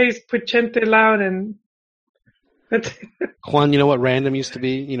shit-faced, put Chente loud, and that's Juan, you know what Random used to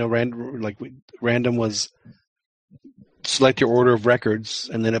be? Random was select your order of records,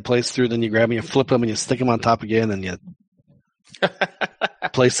 and then it plays through, then you grab them, you flip them, and you stick them on top again, and you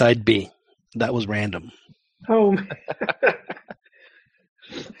play side B. That was Random. Oh, man.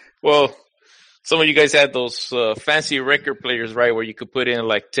 Well, some of you guys had those fancy record players, right, where you could put in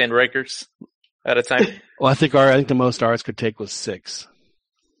like 10 records at a time. Well, I think the most ours could take was 6.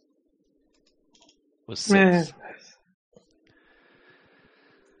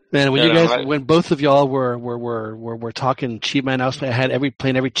 Man, when both of y'all were talking Chivas, I was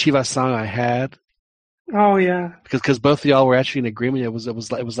playing every Chivas song I had. Oh yeah. Because both of y'all were actually in agreement. It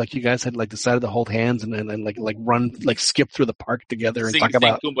was like you guys had decided to hold hands and run skip through the park together and talk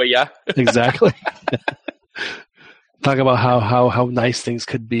about Kumbaya. Exactly. Talk about how nice things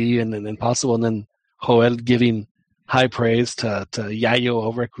could be and possible, and then Joel giving high praise to Yayo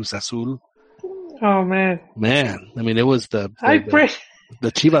over at Cruz Azul. Oh man. I mean, it was the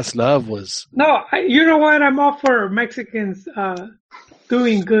Chivas love was. No, you know what? I'm all for Mexicans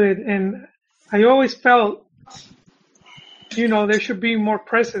doing good, and I always felt, there should be more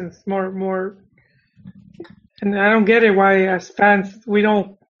presence, more, and I don't get it why as fans we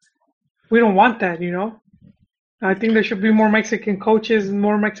don't want that, I think there should be more Mexican coaches and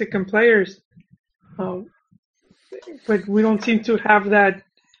more Mexican players, but we don't seem to have that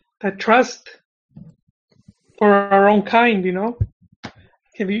trust for our own kind,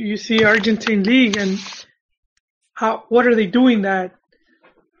 if you see Argentine league and what are they doing that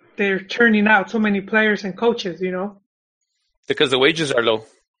they're churning out so many players and coaches, you know? Because the wages are low.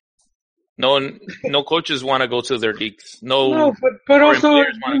 No coaches want to go to their leagues. No, but also,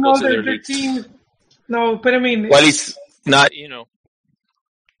 you know, their teams. No, but I mean, well, it's not, you know.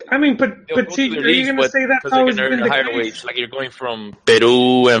 I mean, but see, are you going to say that's always been the higher case? wage? Like you're going from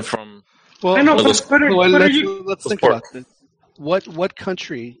Peru and from. Well, I know, let's think about this. What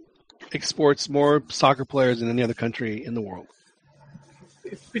country exports more soccer players than any other country in the world?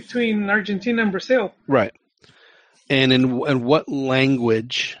 It's between Argentina and Brazil. Right. And in what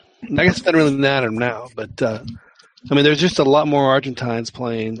language? I guess it doesn't really matter now, but I mean, there's just a lot more Argentines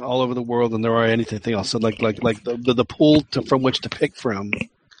playing all over the world than there are anything else. So like the pool from which to pick from,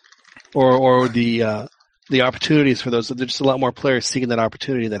 or the opportunities for those. There's just a lot more players seeking that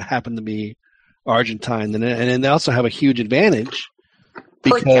opportunity that happen to be Argentine, and they also have a huge advantage.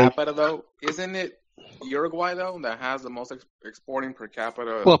 Per capita, though, isn't it Uruguay though that has the most exporting per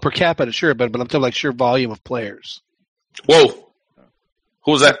capita? Well, per capita, sure, but I'm talking like sheer volume of players. Whoa.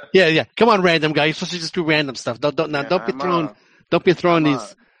 Who's that? Yeah. Come on, random guy. You're supposed to just do random stuff. Don't be throwing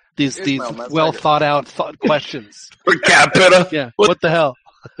these well thought out questions. Per capita. Yeah. What the hell?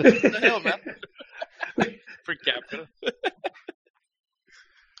 What the hell, man? Per capita.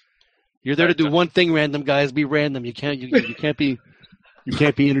 You're there to do one thing, random guys. Be random. You can't be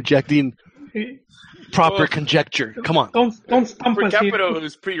interjecting proper conjecture. Come on. Don't stump per us capita here.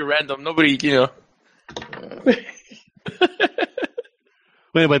 is pretty random. Nobody, you know.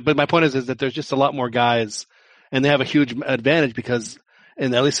 Anyway, but my point is that there's just a lot more guys, and they have a huge advantage because,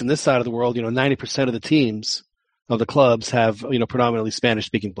 and at least in this side of the world, 90% of the teams of the clubs have, predominantly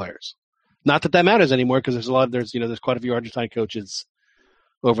Spanish-speaking players. Not that matters anymore because there's quite a few Argentine coaches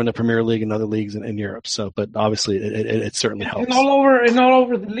over in the Premier League and other leagues in Europe. So, but obviously it certainly helps. And all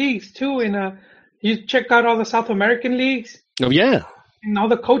over the leagues too. And you check out all the South American leagues. Oh yeah. And all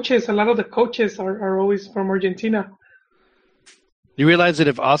the coaches, a lot of the coaches are always from Argentina. You realize that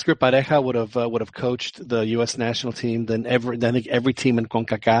if Oscar Pareja would have coached the U.S. national team, then I think every team in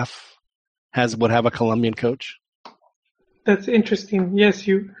CONCACAF would have a Colombian coach. That's interesting. Yes,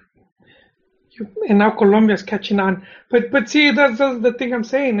 and now Colombia's catching on. But see, that's the thing I'm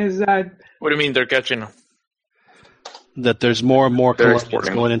saying is that. What do you mean they're catching on? That there's more and more Colombians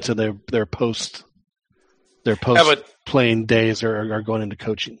going into their post playing days are going into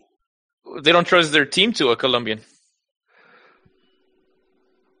coaching. They don't trust their team to a Colombian.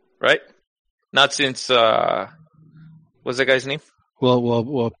 Right? Not since what's that guy's name?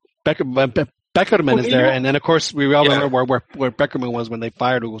 Well, Beckerman is there, and then of course we all remember where Beckerman was when they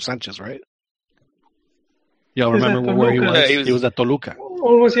fired Hugo Sanchez, right? Y'all remember where he was? Yeah, he was at Toluca.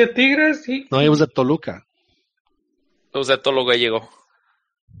 Or was he at Tigres? No, he was at Toluca. It was at Toluca Gallego.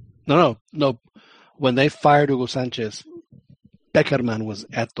 No. When they fired Hugo Sanchez, Beckerman was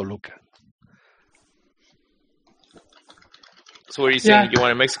at Toluca. So what are you saying? You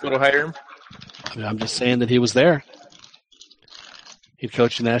wanted Mexico to hire him? I'm just saying that he was there. He'd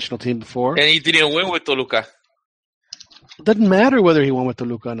coached the national team before. And he didn't win with Toluca. It doesn't matter whether he won with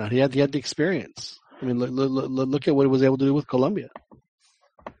Toluca or not. He had the experience. I mean, look at what he was able to do with Colombia.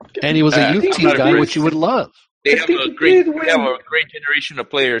 And he was a youth team guy, which you would love. They have a great generation of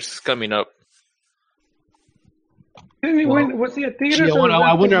players coming up. Didn't he win? Was he at Tigres?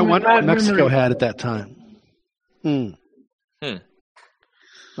 I wonder what Mexico had at that time.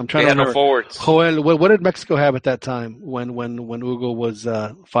 I'm trying to remember. No forwards. Joel, what did Mexico have at that time when Hugo was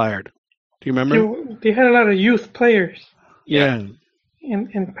fired? Do you remember? They had a lot of youth players. Yeah.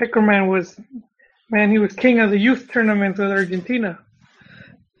 And Peckerman he was king of the youth tournaments with Argentina.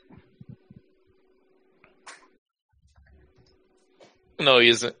 No, he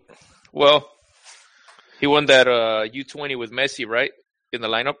isn't. Well, he won that U20 with Messi, right? In the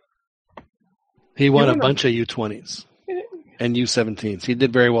lineup? He won a bunch of U20s and U17s. He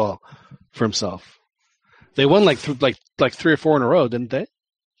did very well for himself. They won like 3 or 4 in a row, didn't they?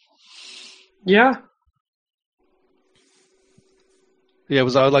 Yeah. Yeah, it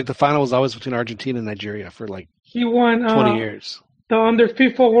was like the final was always between Argentina and Nigeria for like he won 20 years. The under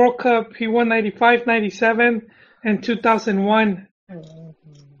FIFA World Cup, he won 95, 97, and 2001.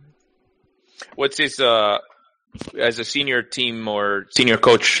 What's his as a senior team or senior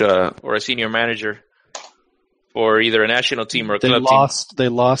coach or a senior manager for either a national team or a club team? They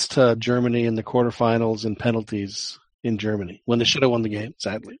lost to Germany in the quarterfinals in penalties in Germany when they should have won the game.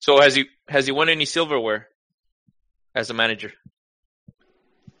 Sadly. So has he won any silverware as a manager?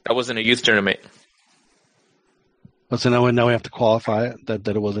 That wasn't a youth tournament. So now we have to qualify it that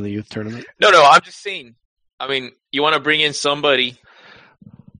it wasn't a youth tournament. No. I'm just saying. I mean, you want to bring in somebody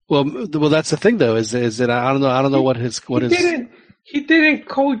Well, that's the thing though. Is that I don't know what his. He didn't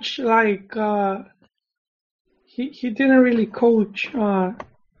coach like. He didn't really coach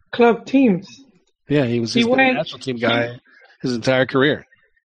club teams. Yeah, he's been a national team guy his entire career.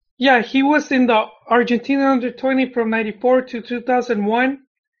 Yeah, he was in the Argentina under-20 from 94 to 2001.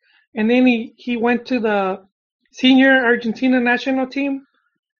 And then he went to the senior Argentina national team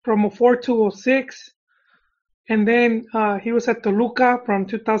from 04 to 06. And then he was at Toluca from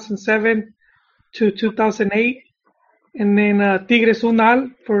 2007 to 2008. And then Tigres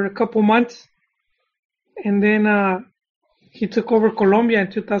Unal for a couple months. And then he took over Colombia in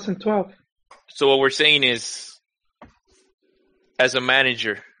 2012. So what we're saying is, as a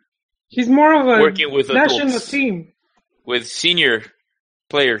manager, he's more of a working with national adults, team. with senior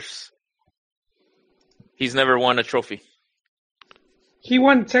players. He's never won a trophy. He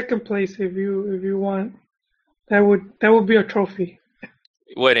won second place. If you want, that would be a trophy.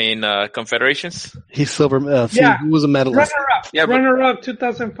 What, in Confederations? He's silver. Yeah, he was a medalist. Runner up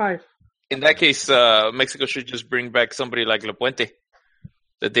 2005. In that case, Mexico should just bring back somebody like La Puente,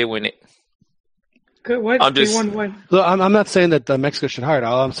 that they win it. Good. What? They won what? Look, I'm not saying that Mexico should hire.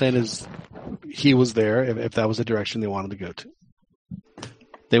 All I'm saying is he was there if that was the direction they wanted to go to.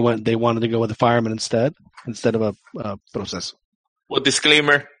 They wanted to go with a fireman instead of a Proceso. Well,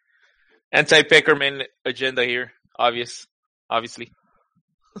 disclaimer, anti-Peckerman agenda here, obviously.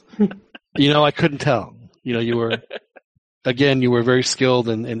 I couldn't tell. You were, again, you were very skilled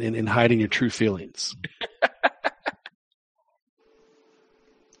in hiding your true feelings.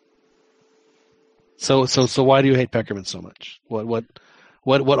 So why do you hate Peckerman so much? What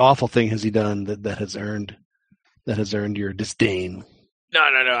awful thing has he done that has earned your disdain? No.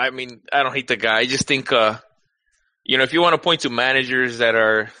 I mean, I don't hate the guy. I just think, if you want to point to managers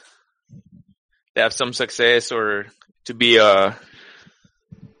that have some success, or to be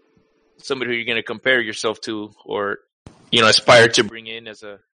somebody who you're going to compare yourself to, or aspire to bring in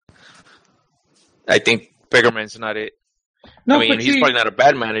I think Peckerman's not it. No, he's probably not a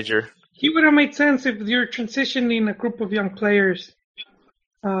bad manager. He would have made sense if you're transitioning a group of young players,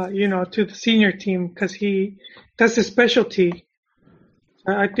 to the senior team, because that's his specialty.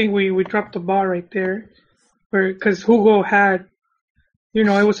 I think we dropped the ball right there, because Hugo had,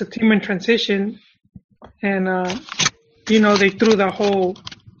 it was a team in transition, and they threw the whole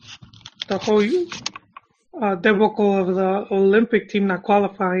debacle of the Olympic team not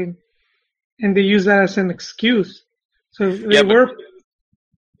qualifying, and they used that as an excuse. So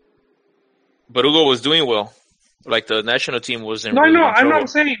But Hugo was doing well. Like, the national team wasn't. No, really no, in I'm trouble. not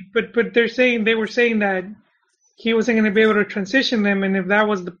saying, but they were saying that he wasn't going to be able to transition them, and if that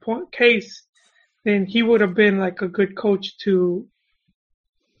was the case, then he would have been like a good coach to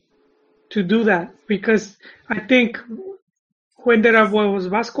do that. Because I think who ended up, was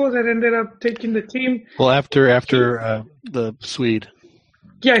Vasco that ended up taking the team? Well, after the Swede.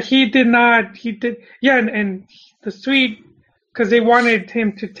 Yeah, he did not. He did. Yeah, and the Swede, because they wanted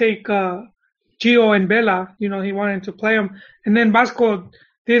him to take Gio and Vela. He wanted to play them, and then Vasco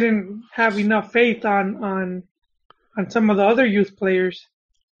didn't have enough faith on some of the other youth players.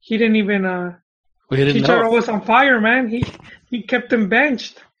 He didn't even. Chicharro was on fire, man. He kept them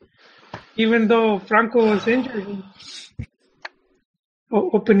benched, even though Franco was injured.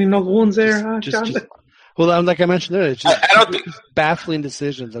 Opening no wounds there, huh, John? Well, like I mentioned earlier, it's just, I don't think baffling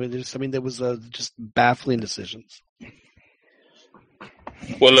decisions. There was just baffling decisions.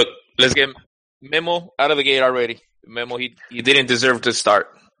 Well, look, let's get Memo out of the gate already. Memo, he didn't deserve to start.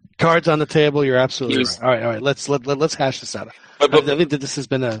 Cards on the table. You're absolutely right. All right. Let's hash this out. I think that this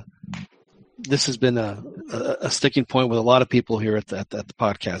has been a sticking point with a lot of people here at the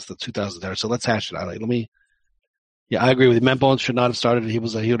podcast, the 2000 era. So let's hash it out. Yeah, I agree with you. Memo should not have started.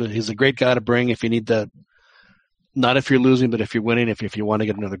 He's a great guy to bring if you need the, not if you're losing, but if you're winning, if you want to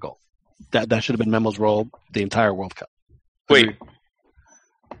get another goal. That should have been Memo's role the entire World Cup. Wait,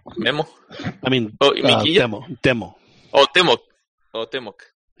 Memo? I mean, Demo. Oh, Temok.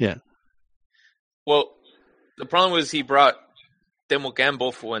 Yeah. Well, the problem was he brought Temok and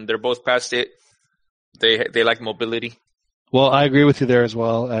Bofo, when they're both past it. They like mobility. Well, I agree with you there as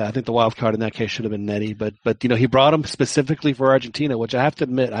well. I think the wild card in that case should have been Netty, but he brought him specifically for Argentina, which I have to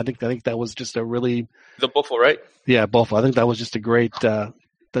admit, I think that was just a really the Bofo, right? Yeah, Bofo. I think that was just a great.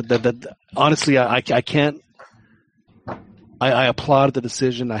 Honestly, I can't. I applauded the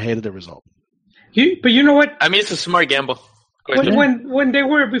decision. I hated the result. But you know what? I mean, it's a smart gamble. When they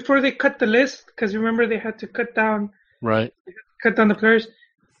were, before they cut the list, because remember they had to cut down the players,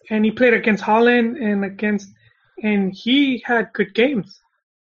 and he played against Holland and he had good games.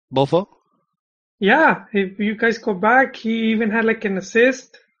 Bofo? Yeah, if you guys go back, he even had like an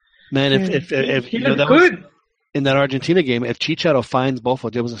assist. Man, if he you know, looked that good. was in that Argentina game, if Chicharito finds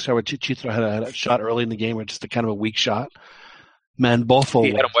Bofo, there was a shot where Chicharito had a shot early in the game, or just a kind of a weak shot. Man, Bofo.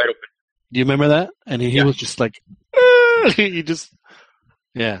 He had him wide open. Do you remember that? And he was just like, he just,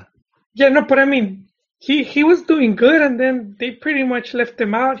 yeah. Yeah, no, but I mean, he was doing good, and then they pretty much left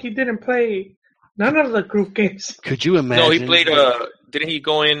him out. He didn't play none of the group games. Could you imagine? No, he played. Didn't he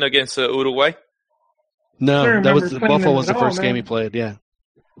go in against Uruguay? No, that was Bofo was the first game he played. Yeah,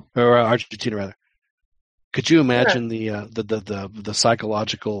 or Argentina rather. Could you imagine the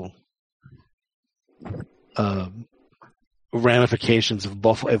psychological ramifications of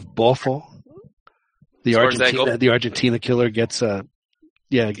Bofo? If Bofo, the Argentina killer, gets an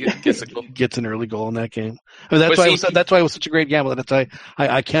early goal in that game. I mean, that's why it was such a great gamble. That's why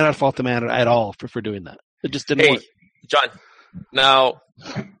I cannot fault the man at all for doing that. It just didn't work. John, now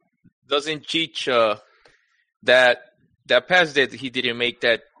doesn't Cheech that pass that he didn't make,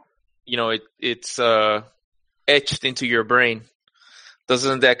 that it's etched into your brain?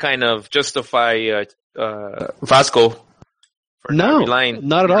 Doesn't that kind of justify Vasco? No,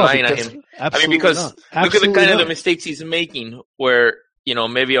 not at all. On him? I mean, because look at the mistakes he's making, where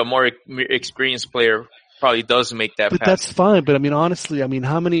maybe a more experienced player probably does make that but pass. That's fine. But I mean, honestly,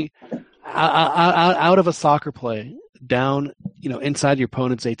 how many out of a soccer play down, inside your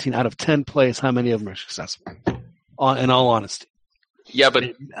opponent's 18, out of 10 plays, how many of them are successful? In all honesty. Yeah, but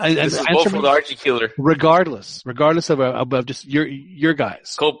this is both for the Archie killer. Regardless of just your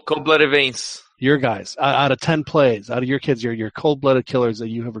guys, cold-blooded veins. Your guys, out of 10 plays, out of your kids, your cold-blooded killers that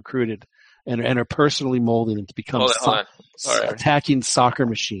you have recruited and are personally molding them to become attacking soccer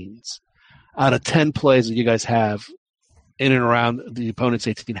machines. Out of 10 plays that you guys have in and around the opponent's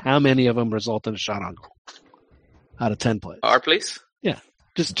 18, how many of them result in a shot on goal? Out of 10 plays. Our plays? Yeah.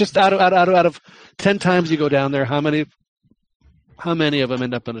 Just out of 10 times you go down there, how many of them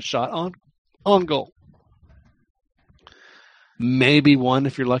end up in a shot on goal? Maybe one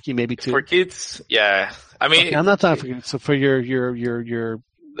if you're lucky, maybe two. For kids, yeah. I mean, okay, I'm not talking for kids. So for your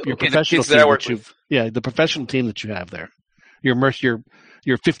professional team the professional team that you have there, your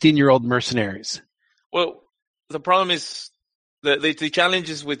 15-year-old mercenaries. Well, the problem is the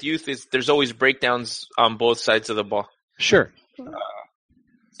challenges with youth is there's always breakdowns on both sides of the ball. Sure.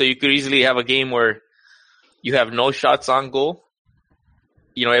 So you could easily have a game where you have no shots on goal.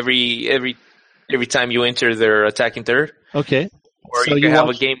 Every time you enter their attacking third. Okay. Or so you can have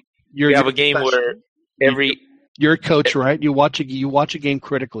a game. You have a game where you're a coach, right? You watch a game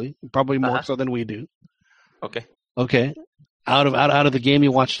critically, probably more so than we do. Okay. Okay. Out of the game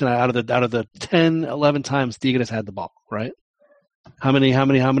you watched tonight, out of the 10, 11 times Tigres had the ball, right? How many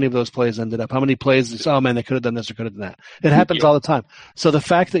of those plays ended up? How many plays? Oh man, they could have done this or could have done that. It happens all the time. So the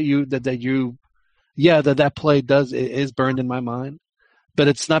fact that that play is burned in my mind. But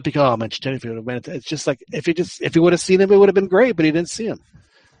it's not because it's just like if he would have seen him, it would have been great. But he didn't see him,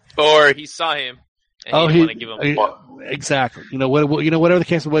 or he saw him. And he didn't want to give him the ball. Exactly. Whatever the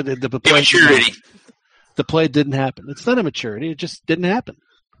case, the play didn't happen. It's not immaturity; it just didn't happen.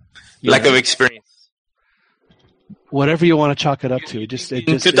 Lack of experience. Whatever you want to chalk it up to, in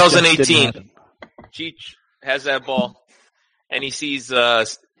 2018, Cheech has that ball, and he sees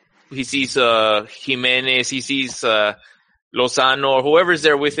Jimenez, he sees Lozano, or whoever's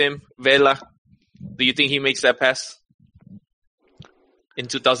there with him, Vela. Do you think he makes that pass in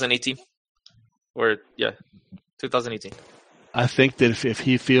 2018? Or, 2018. I think that if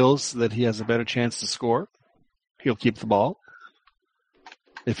he feels that he has a better chance to score, he'll keep the ball.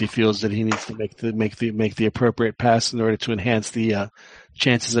 If he feels that he needs to make the appropriate pass in order to enhance the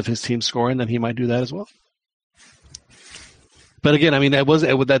chances of his team scoring, then he might do that as well. But again, I mean,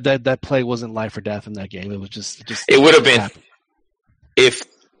 that play wasn't life or death in that game. It was just it would have been if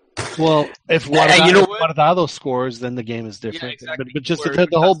Guardado scores, then the game is different. Yeah, exactly. But just the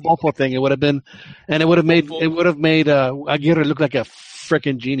whole Bofo thing, it would have been, and it would have made Aguirre look like a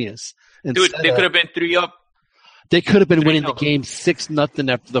freaking genius. Dude, they could have been 3-up. They could have been winning the game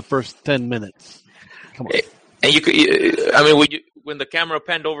 6-0 after the first 10 minutes. Come on. And you could, when the camera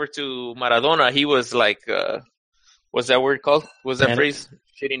panned over to Maradona, he was like, what's that word called? What's that phrase?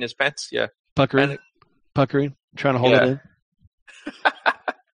 Shitting his pants? Yeah. Puckering, trying to hold it in.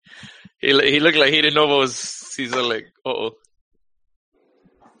 He looked like he didn't know what was. He's like, uh-oh.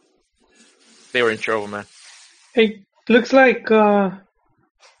 They were in trouble, man. Hey, looks like Gignac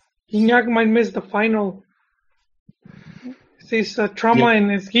might miss the final. Says trauma in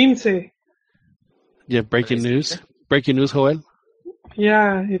his Esguince. Yeah, breaking news. Breaking news, Joel.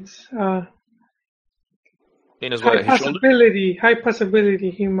 Yeah, it's high possibility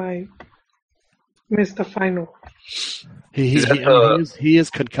he might miss the final. He is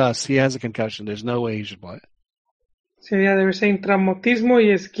concussed. He has a concussion. There's no way he should play. So yeah, they were saying traumatismo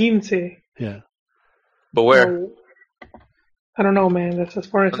y esguince. Yeah. But where? I don't know, man. That's as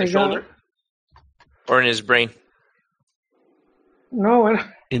far as I got. Or in his brain? No.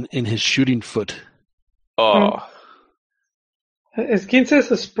 In his shooting foot. Oh. Esguince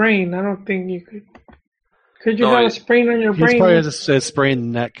is a sprain. I don't think you could. Could you have a sprain on your brain? He probably has a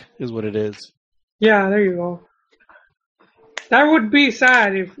sprained neck, is what it is. Yeah, there you go. That would be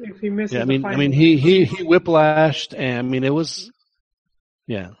sad if he misses. Yeah, I mean, he whiplashed, and I mean, it was,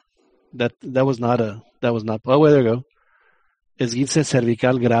 yeah, that was not. Oh, well, there you go. Esguince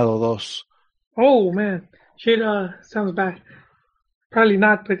cervical grado 2. Oh man, shit, sounds bad. Probably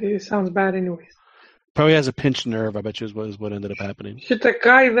not, but it sounds bad anyways. Probably has a pinched nerve. I bet you is what ended up happening. Shit, the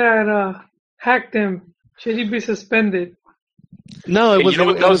guy that hacked him, should he be suspended? No, it was.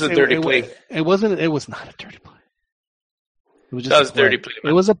 That was a dirty play. It wasn't. It was not a dirty play. It was just that was a dirty play.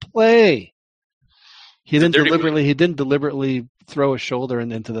 Man. It was a play. He didn't deliberately throw a shoulder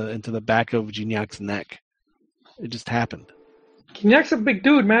into the back of Gignac's neck. It just happened. Gignac's a big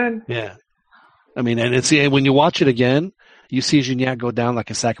dude, man. Yeah, I mean, and when you watch it again, you see Gignac go down like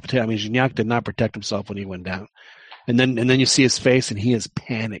a sack of potatoes. I mean, Gignac did not protect himself when he went down, and then you see his face, and he is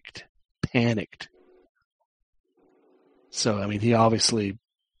panicked. So I mean, he obviously,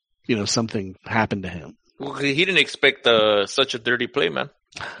 something happened to him. Well, he didn't expect such a dirty play, man.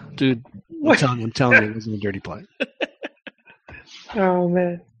 Dude, I'm telling you, it wasn't a dirty play. Oh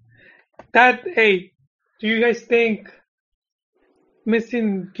man, hey, do you guys think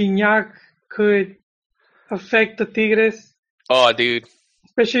missing Gignac could affect the Tigres? Oh, dude.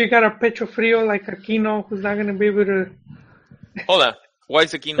 Especially you got a pecho frío like Aquino, who's not going to be able to. Hold on. Why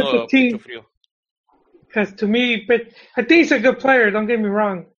is Aquino pecho frío? Because to me, I think he's a good player. Don't get me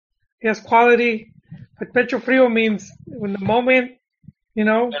wrong. He has quality, but pecho frío means in the moment,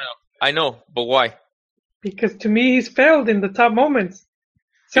 I know, but why? Because to me, he's failed in the top moments.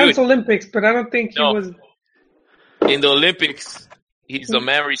 Since Olympics, but I don't think he was. In the Olympics, he's the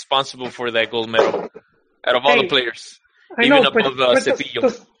man responsible for that gold medal. Out of all the players. I know, but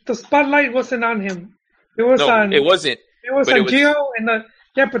the spotlight wasn't on him. It was on. It wasn't. It was on Gio and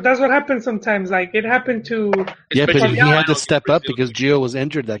yeah, but that's what happens sometimes. Like it happened to. Yeah, but he had to step up because Gio was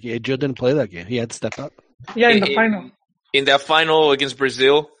injured that game. Gio didn't play that game. He had to step up. Yeah, in the final. In that final against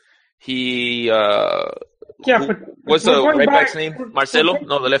Brazil, he. But what's the right back's name? Marcelo?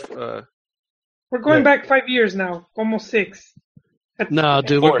 No, the left. We're going back 5 years now, almost 6. No,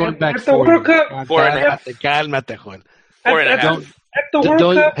 dude, we're going back at the World Cup. 4.5. Juan. 4.5. At the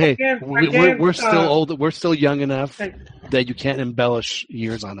World Cup, hey, we're still old. We're still young enough that you can't embellish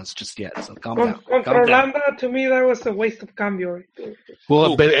years on us just yet. So calm down. Contra Holanda, to me, that was a waste of cambio. Right there.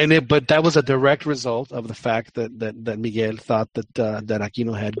 Well, but that was a direct result of the fact that Miguel thought that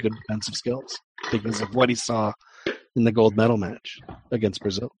Aquino had good defensive skills because of what he saw in the gold medal match against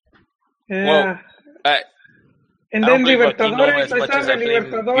Brazil. Yeah. Well, and then Libertadores, I saw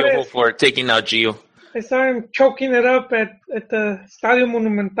Libertadores for taking out Gio. I saw him choking it up at the Estadio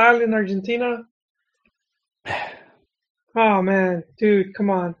Monumental in Argentina. Oh man, dude, come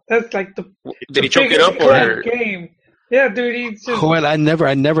on! That's like the did he choke it up or game? Yeah, dude, he's just. Joel, I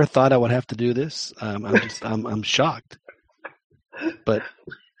never thought I would have to do this. I'm shocked, but.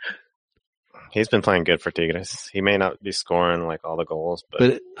 He's been playing good for Tigres. He may not be scoring like all the goals,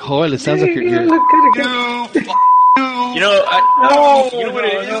 but Joel, it sounds like you're. You know what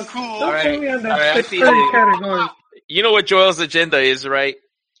it is? Cool. All right. You know what Joel's agenda is, right?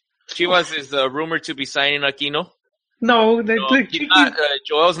 Chivas is rumored to be signing Aquino. No,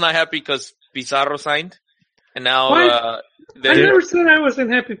 Joel's not happy because Pizarro signed, and now I never said I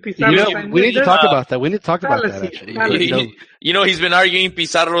wasn't happy Pizarro signed. We need to talk about that. We need to talk about that. Actually, he's been arguing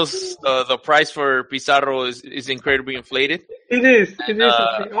Pizarro's the price for Pizarro is incredibly inflated. It is.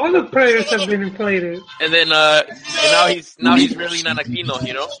 All the players have been inflated. And then now he's really not Aquino,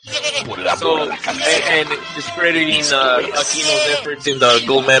 So and discrediting Aquino's efforts in the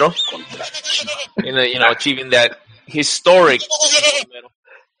gold medal, in achieving that historic gold medal.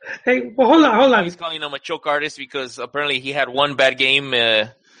 Hey, well, hold on. He's calling him a choke artist because apparently he had one bad game, in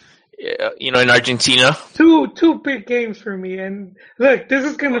Argentina. Two big games for me. And look, this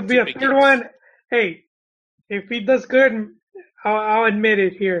is going to be a third one. Hey, if he does good, I'll admit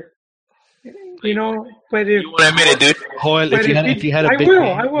it here. But if you want to admit it, dude. Joel, if you had a big game,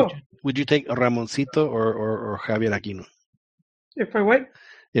 I will. Would you take Ramoncito or Javier Aquino? If I what?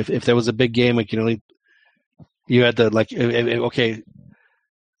 If there was a big game, like you had to okay.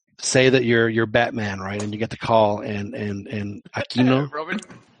 Say that you're Batman, right? And you get the call, and Aquino. Robin.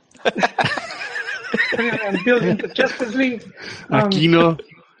 and building the Justice League. Aquino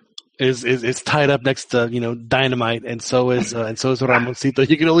is tied up next to Dynamite, and so is Ramoncito.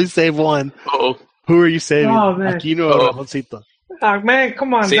 You can only save one. Uh-oh. Who are you saving? Oh, man. Aquino or Ramoncito? Man,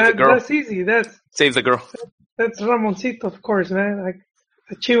 come on, that's easy. Save the girl. That's Ramoncito, of course, man. Like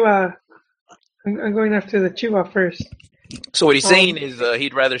the Chihuahua. I'm going after the Chihuahua first. So what he's saying is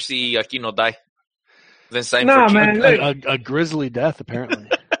he'd rather see Aquino die than sign no, for man, Chihuahua. A grisly death, apparently.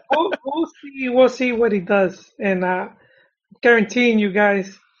 We'll see what he does, and guaranteeing you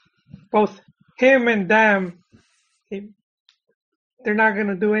guys, both him and Dam, they're not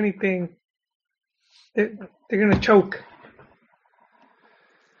gonna do anything. They're gonna choke.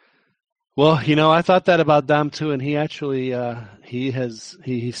 Well, I thought that about Dam too, and he actually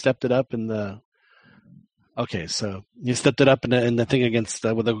he stepped it up in the. Okay, so he stepped it up in the thing against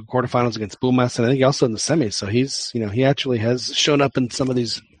with the quarterfinals against Pumas, and I think also in the semis. So he's he actually has shown up in some of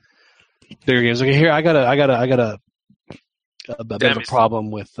these bigger games. Okay, here I got a bit of a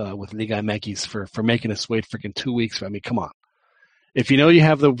problem with Liga MX for making us wait freaking 2 weeks. I mean, come on. If you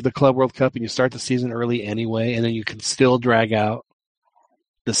have the Club World Cup and you start the season early anyway, and then you can still drag out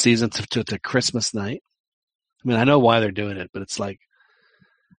the season to Christmas night. I mean, I know why they're doing it, but it's like,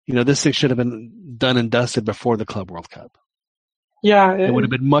 this thing should have been done and dusted before the Club World Cup. Yeah, it would have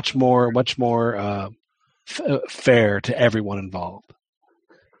been much more fair to everyone involved.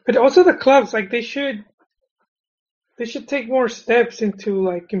 But also the clubs, like they should take more steps into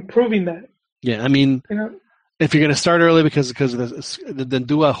like improving that. Yeah, I mean, if you're going to start early because of this, then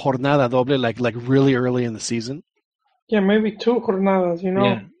do a jornada doble like really early in the season. Yeah, maybe 2 jornadas.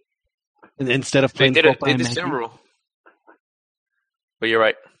 Yeah. Instead of playing. They did several. But you're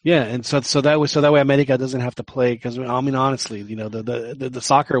right. Yeah, and so that way America doesn't have to play because I mean honestly, the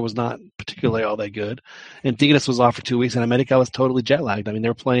soccer was not particularly all that good, and Tigres was off for 2 weeks, and America was totally jet lagged. I mean,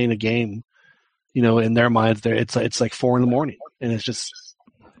 they're playing a game, in their minds, it's like 4 a.m, and it's just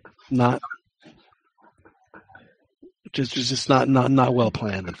not not well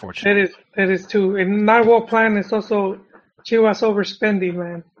planned, unfortunately. That is too, and not well planned. It's also Chivas overspending,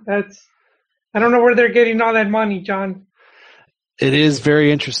 man. I don't know where they're getting all that money, John. It is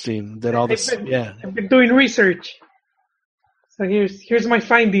very interesting that all this. I've been doing research, so here's my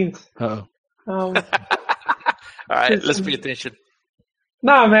findings. Uh-oh. All right, let's pay attention.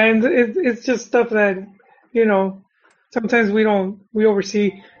 No, man, it's just stuff that sometimes we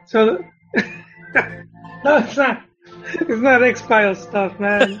oversee. So no, it's not. It's not X-Files stuff,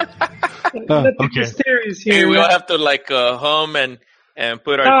 man. Nothing mysterious here. Hey, we all have to hum and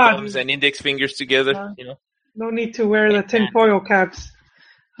put our thumbs and index fingers together. No need to wear the tinfoil caps.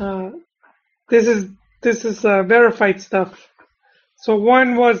 This is verified stuff. So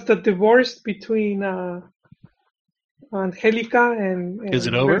one was the divorce between Angelica and is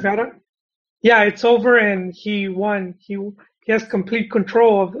it over? Vergara. Yeah, it's over, and he won. He has complete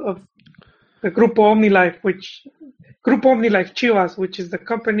control of the Grupo OmniLife, Grupo OmniLife Chivas, which is the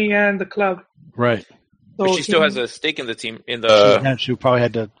company and the club. Right. So but she still has a stake in the team. She probably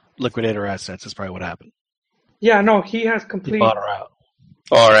had to liquidate her assets. That's probably what happened. Yeah, no, he has complete. He bought her out.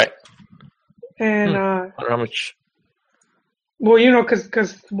 All right. And how much? Well,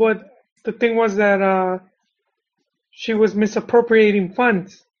 because what the thing was that she was misappropriating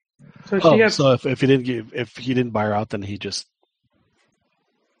funds. So so if he didn't buy her out, then he just.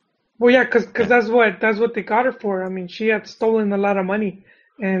 Well, yeah, because that's what they got her for. I mean, she had stolen a lot of money,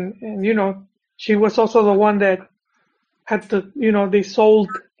 and she was also the one that had to, they sold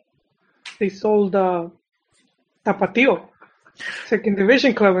Tapatio, second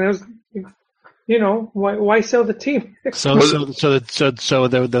division club, and it was, why sell the team? So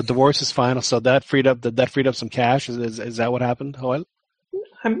the divorce is final. So that freed up some cash. Is that what happened, Joel?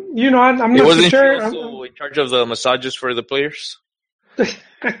 I'm not sure. Also in charge of the massages for the players.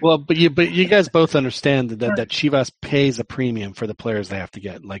 Well, but you guys both understand that Chivas pays a premium for the players they have to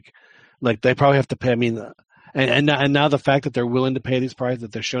get. Like they probably have to pay. I mean, and now the fact that they're willing to pay these prices,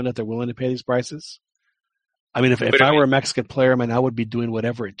 that they're showing that they're willing to pay these prices. I mean, if I were a Mexican player, I would be doing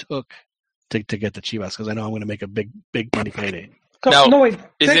whatever it took to get the Chivas because I know I'm going to make a big money payday.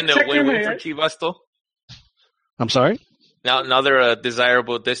 Isn't it a win-win for Chivas though? I'm sorry? Now they're a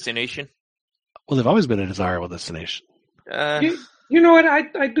desirable destination. Well, they've always been a desirable destination. You know what?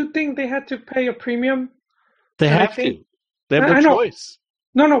 I do think they had to pay a premium. They have to. They have no choice.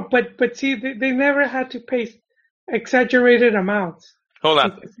 No, but see, they never had to pay exaggerated amounts. Hold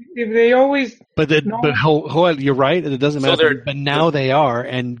on. If they always. But Joel, you're right. It doesn't matter. But now they are,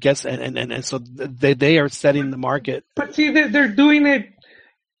 and so they are setting the market. But see, they're doing it.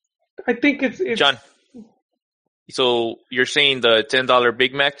 I think it's John. So you're saying the $10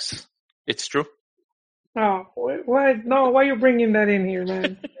 Big Macs? It's true. Oh, what? No, why are you bringing that in here,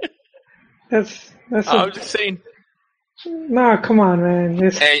 man? That's. I'm just saying. No, come on,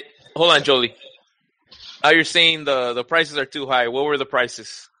 man. Hey, hold on, Jolie. You're saying the prices are too high. What were the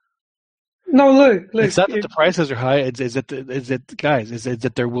prices? No, look. It's not that the prices are high. It's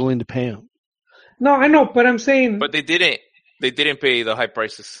that they're willing to pay them. No, I know, but I'm saying. But they didn't. They didn't pay the high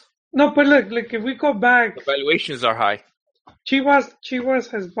prices. No, but look. If we go back, the valuations are high. Chivas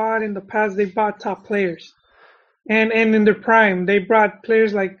has bought in the past. They bought top players, and in their prime, they brought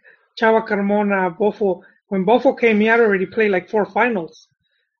players like Chava Carmona, Bofo. When Bofo came, he had already played like 4 finals.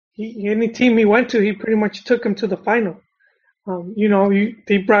 Any team he went to, he pretty much took him to the final.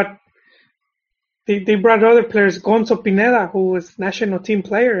 They brought other players. Gonzo Pineda, who was national team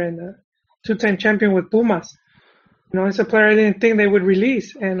player and a 2-time champion with Pumas. It's a player I didn't think they would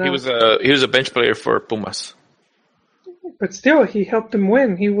release. And he was a bench player for Pumas. But still, he helped them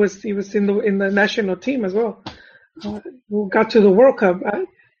win. He was in the national team as well. Who got to the World Cup.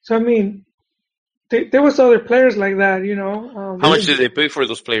 So I mean, there was other players like that. How much did they pay for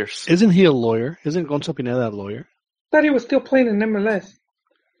those players? Isn't he a lawyer? Isn't Gonzo Pineda a lawyer? I thought he was still playing in MLS.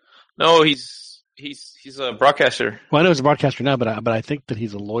 No, he's a broadcaster. Well, I know he's a broadcaster now, but I think that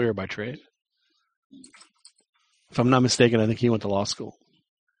he's a lawyer by trade. If I'm not mistaken, I think he went to law school.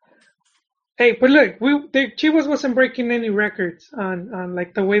 Hey, but look, Chivas wasn't breaking any records on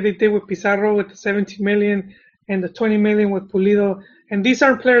like the way they did with Pizarro with the 17 million and the 20 million with Pulido. And these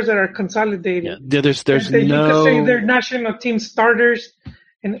aren't players that are consolidated. Yeah, there's no. You could say they're national team starters,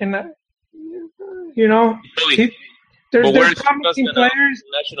 and Really? They're where's promising players.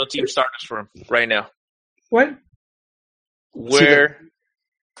 National team starters for him right now? What? Where?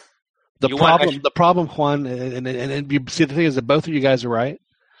 The problem, Juan, and you see, the thing is that both of you guys are right,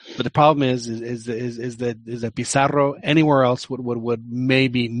 but the problem is that Pizarro anywhere else would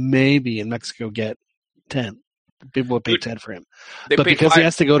maybe in Mexico get 10. People would pay 10 for him, but because he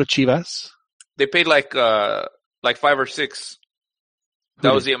has to go to Chivas, they paid like 5 or 6.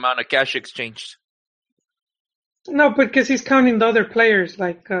 That was the amount of cash exchanged. No, because he's counting the other players,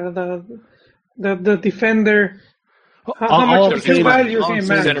 like the defender. How much of his value is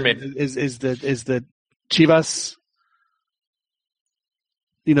that Chivas?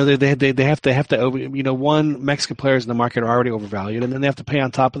 They have to over. One, Mexican players in the market are already overvalued, and then they have to pay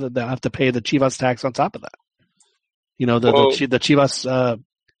on top of that. They have to pay the Chivas tax on top of that. The Chivas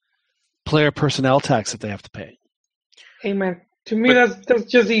player personnel tax that they have to pay. Hey man, to me that's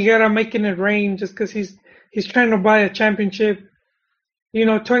just Higuera making it rain just because he's trying to buy a championship.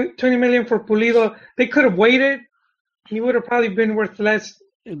 20 million for Pulido. They could have waited. He would have probably been worth less.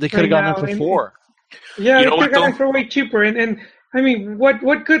 They could have gotten him for 4. Yeah, they could have gotten him for way cheaper. And I mean,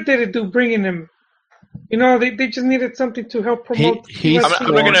 what good did it do bringing him? They just needed something to help promote. He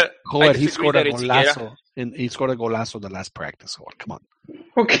scored a golazo. He scored a golazo the last practice. Come on.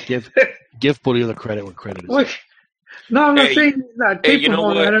 Okay. Give Pulido the credit where credit is. No, I'm not saying he's not capable. You know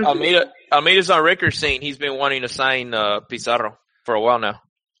what? Almeida's on record saying he's been wanting to sign Pizarro for a while now.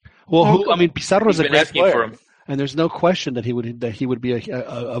 Well, Pizarro is a great player, and there's no question that he would be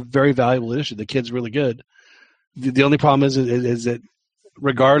a very valuable addition. The kid's really good. The only problem is that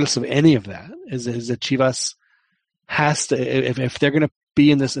regardless of any of that, is that Chivas has to, if they're going to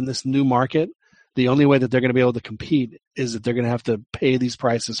be in this new market, the only way that they're going to be able to compete is that they're going to have to pay these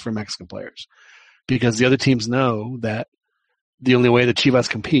prices for Mexican players, because the other teams know that the only way that Chivas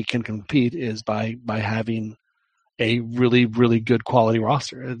can compete is by having a really, really good quality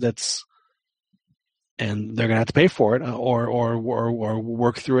roster. And they're going to have to pay for it, or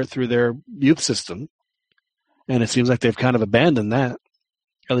work through it through their youth system. And it seems like they've kind of abandoned that,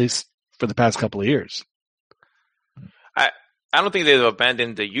 at least for the past couple of years. I don't think they've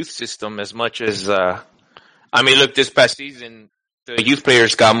abandoned the youth system as much as, look, this past season, the youth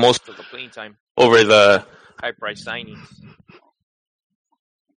players got most of the playing time over the high price signings.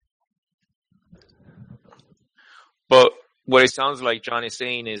 But what it sounds like John is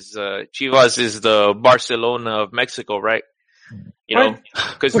saying is Chivas is the Barcelona of Mexico, right?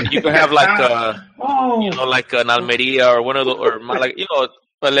 Because you could have like like an Almeria or one of the, or like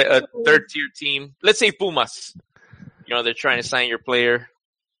a third tier team. Let's say Pumas. They're trying to sign your player.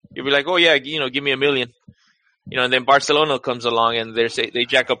 You'll be like, oh yeah, give me $1 million. And then Barcelona comes along and they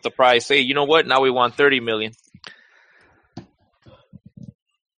jack up the price. Say, you know what? Now we want $30 million.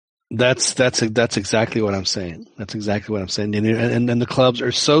 That's exactly what I'm saying. That's exactly what I'm saying. And the clubs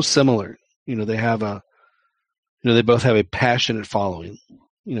are so similar. They have they both have a passionate following.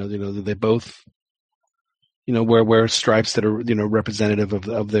 They both, wear stripes that are, representative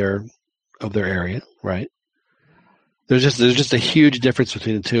of their area, right? There's just a huge difference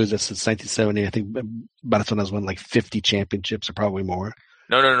between the two. That's since 1970. I think Barcelona's won like 50 championships or probably more.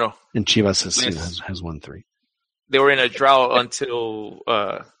 No. And Chivas has won 3. They were in a drought until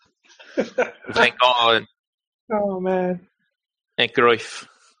Van Gaal and Cruyff.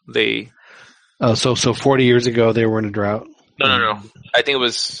 So 40 years ago they were in a drought. No. I think it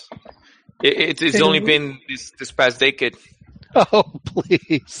was. It's only been this past decade. Oh,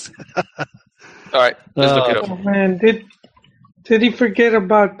 please. All right, let's look it up. Oh man, did he forget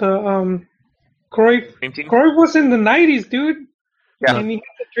about the Cruyff? Dream Team? Cruyff was in the 90s, dude. Yeah. And he had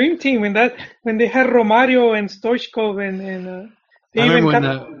the Dream Team, and that when they had Romario and Stoichkov, and they I even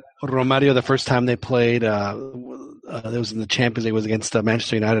remember when Romario, the first time they played, it was in the Champions League, was against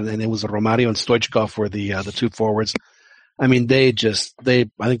Manchester United, and it was Romario and Stoichkov were the 2 forwards. I mean, I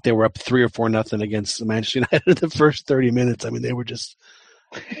think they were up 3 or 4-0 against Manchester United in the first 30 minutes. I mean, they were just,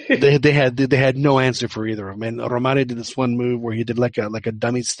 they had no answer for either of them. And Romario did this one move where he did like a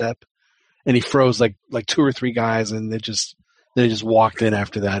dummy step, and he froze like 2 or 3 guys, and they just walked in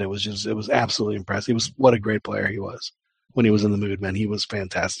after that. It was absolutely impressive. What a great player he was when he was in the mood, man. He was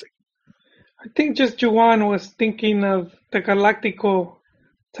fantastic. I think just Juan was thinking of the Galactico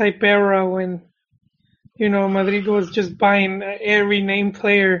type era when, Madrid was just buying every name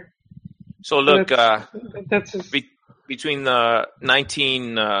player. So look, that's between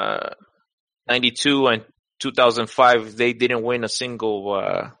 1992 and 2005, they didn't win a single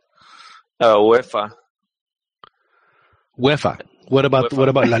UEFA. What about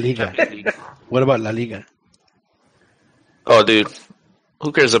La Liga? What about La Liga? Oh, dude,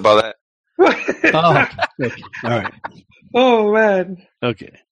 who cares about that? Oh, okay. All right. Oh man.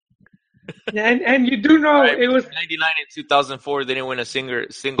 Okay. Yeah, and you do know it was 99 and 2004. They didn't win a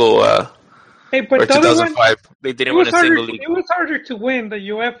single. Hey, but or 2005, they didn't win a single league. It was harder to win the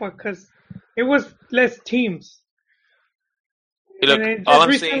UEFA because it was less teams. Look, all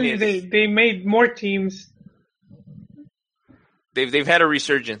I'm saying is they made more teams. They've had a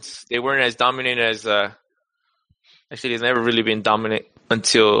resurgence. They weren't as dominant as actually they've never really been dominant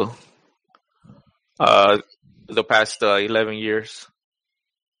until the past 11 years.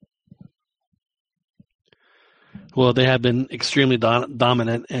 Well, they have been extremely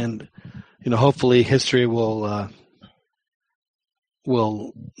dominant, and hopefully history will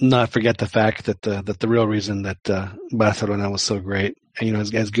not forget the fact that the real reason that Barcelona was so great, and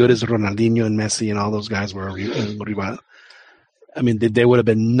as good as Ronaldinho and Messi and all those guys were, I mean, they would have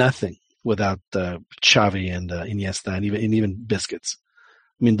been nothing without Xavi and Iniesta and even Busquets.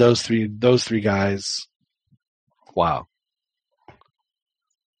 I mean, those three guys. Wow.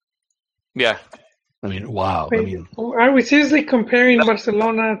 Yeah. I mean, wow. Wait, are we seriously comparing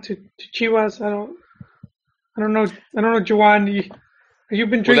Barcelona to Chivas? I don't know. I don't know, Juan. You've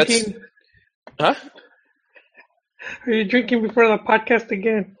been drinking. Huh? Are you drinking before the podcast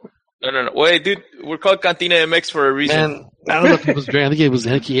again? No. Wait, dude, we're called Cantina MX for a reason. Man, I don't know if he was drinking. I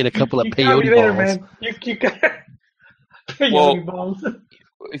think he ate a couple of peyote balls. Man. You got peyote balls.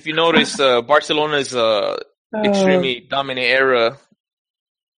 If you notice, Barcelona's extremely dominant era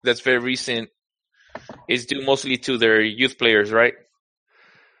that's very recent is due mostly to their youth players, right?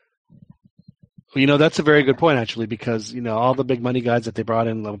 Well, that's a very good point, actually, because, all the big money guys that they brought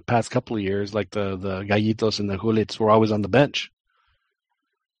in the past couple of years, like the Gallitos and the Hulits, were always on the bench.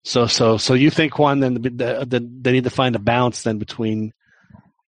 So you think, Juan, then they need to find a balance then between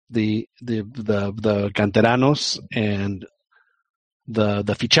the canteranos and the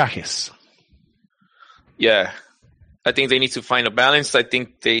fichajes. Yeah. I think they need to find a balance. I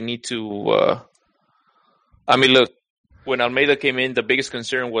think they need to look, when Almeida came in, the biggest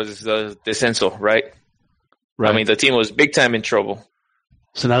concern was the descenso, right? I mean, the team was big time in trouble.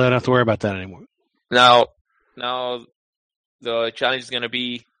 So now they don't have to worry about that anymore. Now the challenge is going to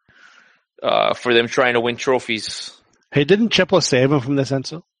be for them trying to win trophies. Hey, didn't Chepo save him from the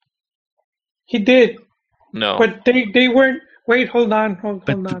descenso? He did. No. But they weren't. Wait, hold on.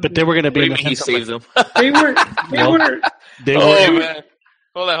 But they were going to be. What do you mean he saved them? They were. Man.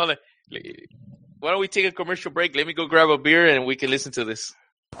 Hold on. Why don't we take a commercial break? Let me go grab a beer and we can listen to this.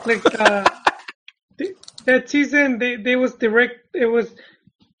 Like that season, they was direct.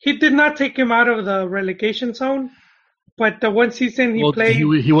 He did not take him out of the relegation zone, but the one season he played,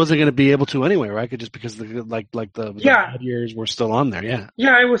 he wasn't going to be able to anyway, right? Just because the bad years were still on there. Yeah.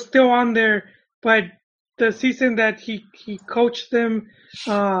 Yeah, it was still on there, but the season that he coached them,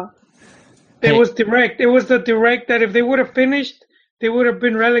 it was direct. It was the direct that if they would have finished, they would have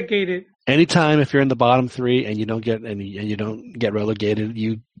been relegated. Anytime if you're in the bottom 3 and you don't get relegated,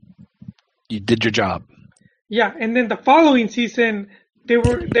 you did your job. Yeah, and then the following season there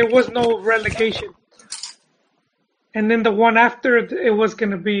was no relegation. and then the one after it was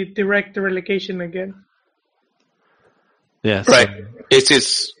going to be direct to relegation again. Yes. Right. It's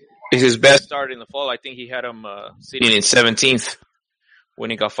his best start in the fall. I think he had him sitting in 17th when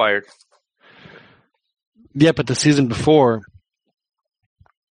he got fired. Yeah, but the season before,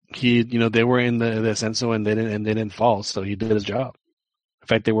 they were in the Ascenso and they didn't fall, so he did his job. In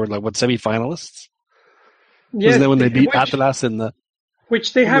fact, they were semi-finalists. Yes, wasn't that when they beat Atlas in the?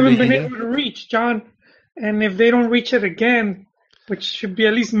 Which they haven't been able to reach, John. And if they don't reach it again, which should be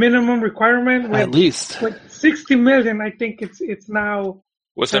at least minimum requirement, At least with 60 million, I think it's now.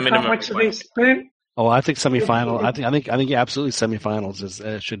 What's the minimum? How much they spent? Oh, I think semifinal. I think absolutely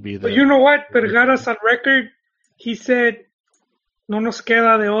semifinals should be there. But you know what? Vergara's on record. He said, "No nos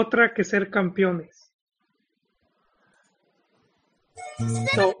queda de otra que ser campeones."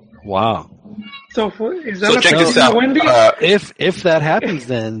 So wow. So check this out. If that happens,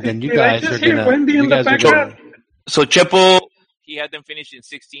 then you guys are gonna. Wendy in the background? So Chepo, he had them finish in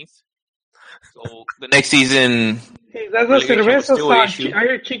 16th. So the next season,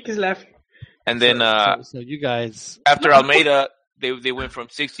 Chiquis laughing. And then so you guys after Almeida, they went from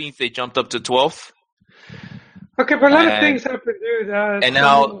 16th, they jumped up to 12th. Okay, but a lot of things happened, dude. And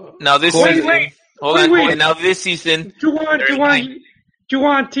now this season, hold on. And now this season, you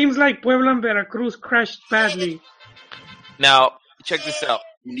want teams like Puebla and Veracruz crashed badly. Now check this out.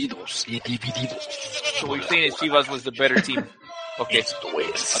 So what you're saying is Chivas was the better team. Okay,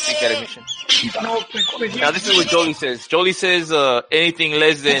 I'll take that admission. Now this is what Jolie says. Jolie says anything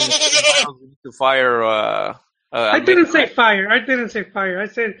less than to fire. I didn't say fire. I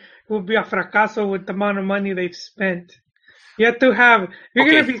said it will be a fracaso with the amount of money they've spent. You have to have. You're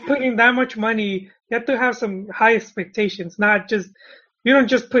going to be putting that much money. You have to have some high expectations. Not just. You don't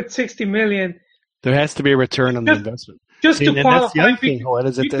just put 60 million. There has to be a return on the investment. Just to qualify. That's the other thing,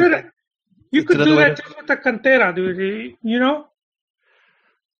 you could do that just with the cantera, dude. You know.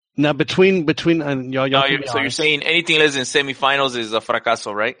 Now between y'all. So you're saying anything less than semifinals is a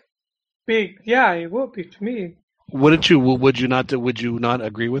fracaso, right? Big, yeah, it will be to me. Would you not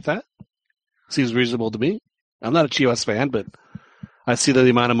agree with that? Seems reasonable to me. I'm not a Chivas fan, but I see the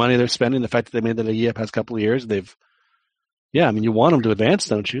amount of money they're spending. The fact that they made the Liguilla past couple of years, you want them to advance,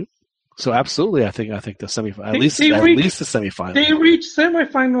 don't you? So absolutely, I think the semifinal, at least the semifinal. They reached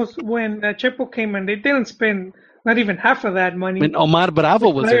semifinals when Chepo came and they didn't spend not even half of that money. I mean, Omar Bravo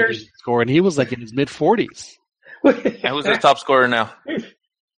was their scorer, and he was in his mid-40s. And who's their top scorer now?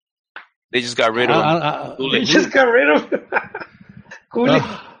 They just got rid of him. They just got rid of him.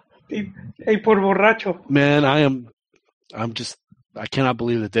 Hey, por borracho. Man, I cannot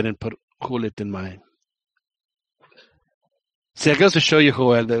believe that they didn't put Hulit in my. See, it goes to show you,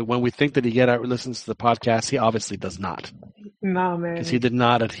 Joel, that when we think that he listens to the podcast, he obviously does not. No, man. Because he did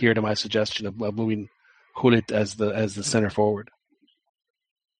not adhere to my suggestion of moving Hulit as the center forward.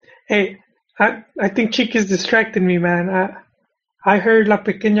 Hey, I think Chiquis distracted me, man. I heard La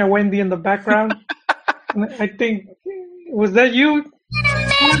Pequeña Wendy in the background. I think, was that you?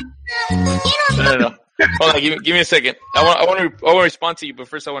 No. Hold on, give me a second. I want to respond to you, but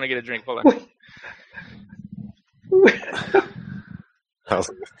first I want to get a drink. Hold on.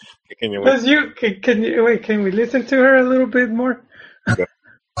 Was you? Can you wait? Can we listen to her a little bit more? Okay.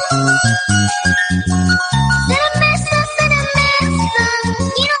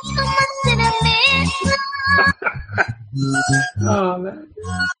 Oh man!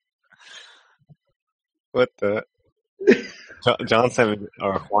 What the? John sent me,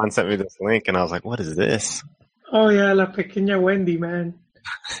 or Juan sent me this link, and I was like, "What is this?" Oh yeah, La Pequeña Wendy, man.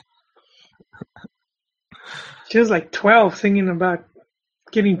 She was like 12, singing about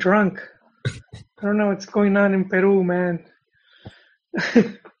getting drunk. I don't know what's going on in Peru, man.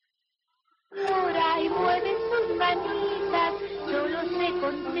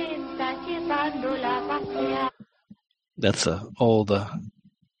 That's an old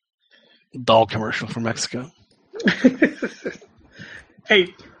doll commercial from Mexico.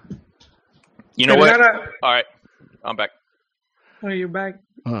 Hey. You know what? All right. I'm back. Are you back?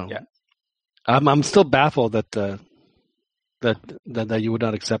 Oh. Yeah. I'm still baffled that you would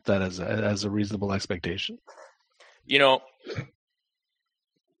not accept that as a reasonable expectation. You know,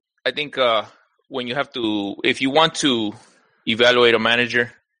 I think when you have to, if you want to evaluate a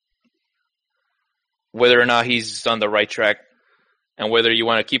manager, whether or not he's on the right track, and whether you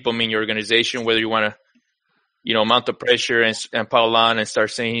want to keep him in your organization, whether you want to, mount the pressure and pile on and start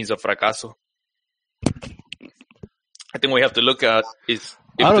saying he's a fracaso. I think what we have to look at is.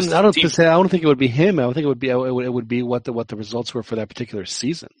 I don't think it would be him. I think it would be what the results were for that particular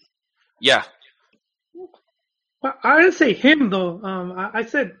season. Yeah. Well, I didn't say him though. I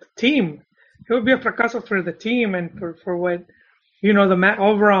said team. it would be a fracaso for the team and for what, the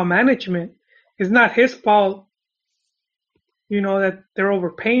overall management. It's not his fault, that they're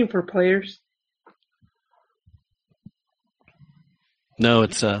overpaying for players. No,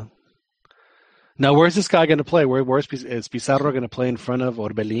 it's Now, where's this guy going to play? Is Pizarro going to play in front of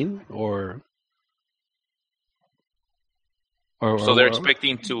Orbelin or? So they're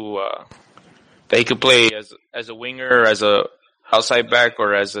expecting that he could play as a winger, as a outside back,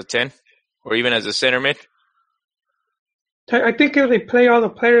 or as a 10, or even as a center mid. I think if they play all the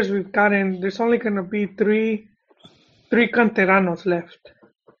players we've gotten, there's only going to be three canteranos left.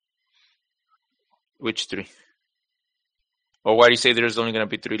 Which 3? Or why do you say there's only going to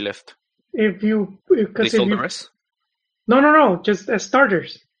be 3 left? They sold the rest? No, just as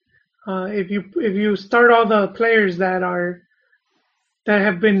starters. If you start all the players that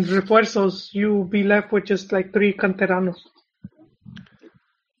have been refuerzos, you'll be left with just like 3 canteranos.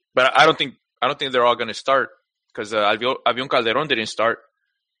 But I don't think they're all going to start because Avión Calderón didn't start.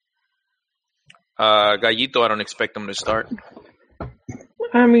 Gallito, I don't expect him to start.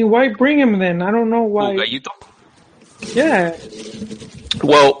 I mean, why bring him then? I don't know why. Gallito? Yeah.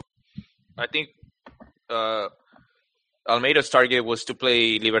 Well, I think Almeida's target was to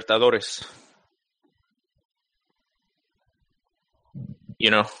play Libertadores.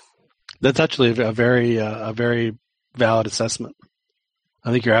 That's actually a very valid assessment.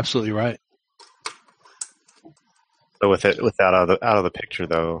 I think you're absolutely right. So with that out of the picture,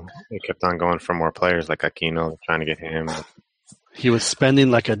 though, they kept on going for more players like Aquino, trying to get him. He was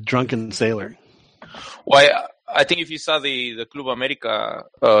spending like a drunken sailor. Well, I think if you saw the Club America,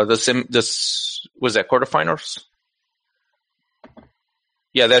 was that quarterfinals?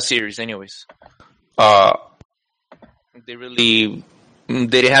 Yeah, that series. Anyways, they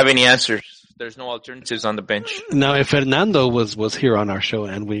didn't have any answers. There's no alternatives on the bench. Now, if Fernando was here on our show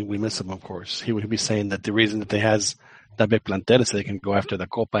and we miss him, of course, he would be saying that the reason that they has that big plantel is so they can go after the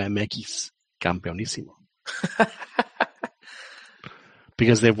Copa MX Campeonísimo.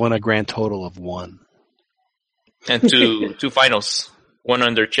 Because they've won a grand total of 1. And two finals. One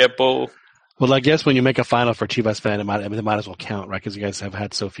under Chepo. Well, I guess when you make a final for Chivas fan, it might as well count, right? Because you guys have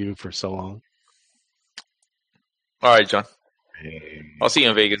had so few for so long. All right, John. I'll see you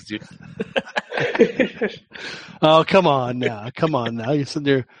in Vegas, dude. Oh, come on now. You said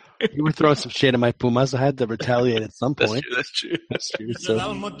you were throwing some shade at my Pumas. I had to retaliate at some point. That's true. So,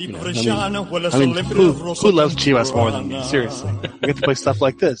 who loves Chivas more than me? Seriously. I get to play stuff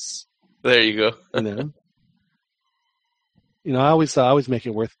like this. There you go. I always make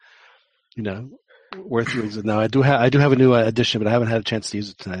it worth using. Now I do have a new addition, but I haven't had a chance to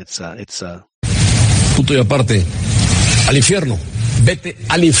use it tonight. It's Puto y aparte, al infierno, vete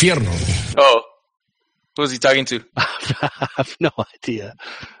al infierno. Oh, who's he talking to? I have no idea.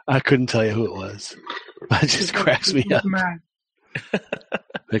 I couldn't tell you who it was. It just cracks me up.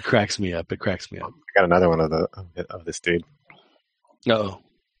 It cracks me up. I got another one of this dude. Uh-oh.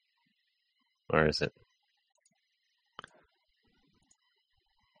 Where is it?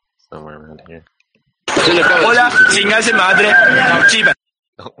 Somewhere around here. Hola, chingase madre, Chivas.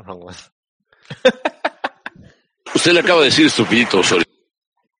 Oh, wrong one. Usted le acaba de decir estupidito, sorry.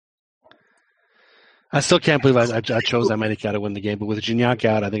 I still can't believe I chose America to win the game, but with Gignac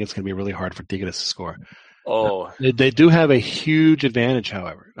out, I think it's going to be really hard for Tigres to score. Oh, they do have a huge advantage,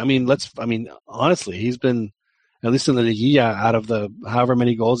 however. Honestly, he's been, at least in the Liguilla, out of the however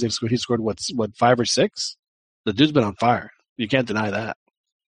many goals they've scored, he scored what 5 or 6? The dude's been on fire. You can't deny that.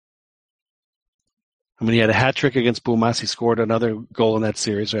 He had a hat trick against Pumas. He scored another goal in that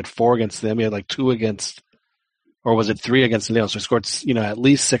series. He had 4 against them. He had 2 against, or was it 3 against Leon? So he scored, at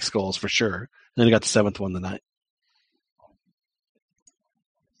least 6 goals for sure. And then he got the 7th one tonight.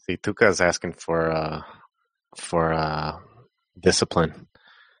 See, Tuca's asking for discipline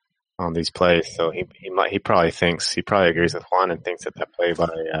on these plays. So he probably agrees with Juan and thinks that play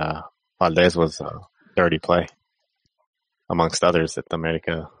by Valdez was a dirty play, amongst others that the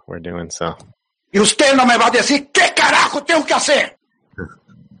America were doing. So. Y usted no me va a decir qué carajo tengo que hacer.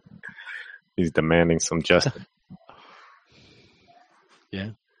 He's demanding some justice. Yeah.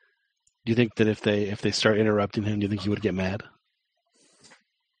 Do you think that if they start interrupting him, do you think he would get mad?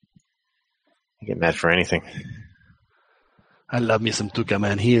 I get mad for anything. I love me some Tuca,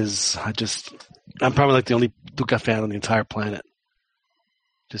 man. I'm probably the only Tuca fan on the entire planet.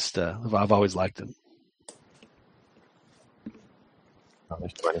 I've always liked him. Oh,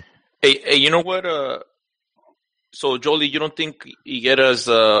 that's funny. Hey, you know what? So, Jolie, you don't think Higuera's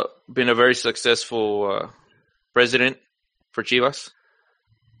been a very successful president for Chivas?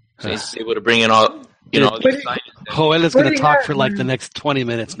 So he's able to bring in all, all these signings. Joel is going to talk for the next 20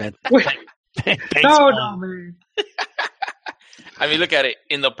 minutes, man. Thanks, no, man. I mean, look at it.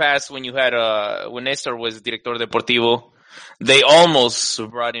 In the past, when you had when Nestor was Director Deportivo, they almost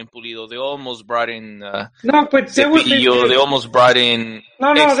brought in Pulido. They almost brought in no, but Cepillo. They almost brought in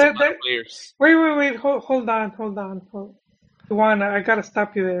players. Wait. Hold on. Juan, I gotta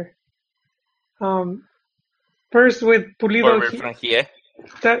stop you there. First with Pulido,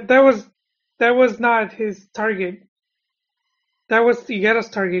 that was not his target. That was Higuera's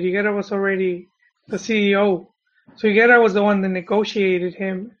target. Higuera was already the CEO. So Higuera was the one that negotiated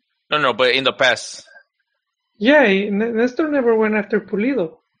him. No, but in the past. Yeah, Nestor never went after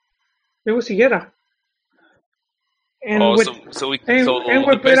Pulido. It was Higuera. And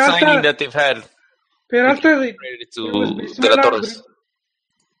the best signing that they've had. Peralta related to De La Torres.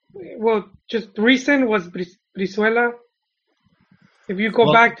 Well, just recent was Brizuela. If you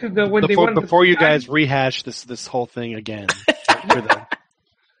go back to before you guys rehash this whole thing again for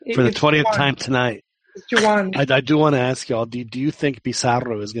the 20th time tonight, I do want to ask y'all: Do you think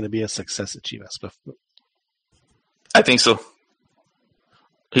Pizarro is going to be a success at Chivas? I think so.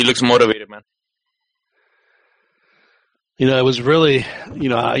 He looks motivated, man. It was really,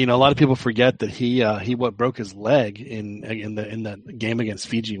 a lot of people forget that he broke his leg in that game against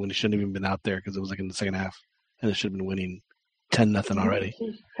Fiji when he shouldn't have even been out there because it was like in the second half and they should have been winning 10-0 already.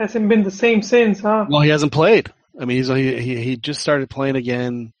 He hasn't been the same since, huh? Well, he hasn't played. I mean, he just started playing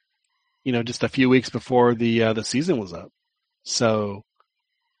again, just a few weeks before the season was up. So,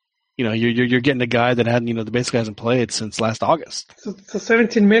 you're getting a guy that hadn't, basically hasn't played since last August. So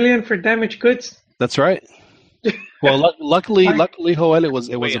 $17 million for damaged goods. That's right. Well, luckily, Joel, it was.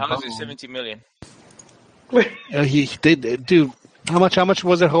 Wait, how is it $17 million? He did, dude. How much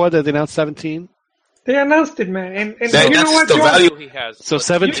was it, Joel? That they announced 17? They announced it, man. And that's you know what, the value he has. So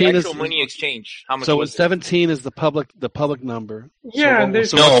 17 is money exchange. How much? So was 17 is the public number. Yeah,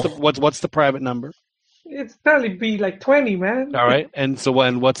 what's the private number? It's probably be like 20, man. All right, and so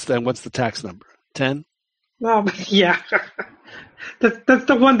what's the tax number? 10? No, yeah, that's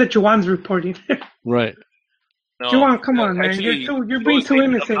the one that Juan's reporting. Right. No, Juan, come on, man. Actually, you're being too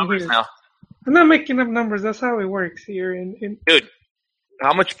innocent here. Now. I'm not making up numbers. That's how it works here. Dude,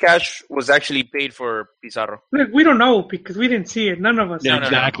 how much cash was actually paid for Pizarro? Look, we don't know because we didn't see it. None of us. Yeah,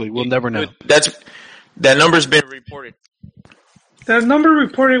 exactly. We'll never know. Dude, that number's been reported. The number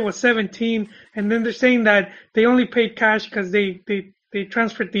reported was 17, and then they're saying that they only paid cash because they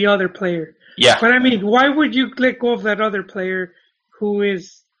transferred the other player. Yeah. But I mean, why would you let go of that other player who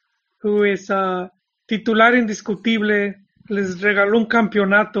is titular indiscutible, les regaló un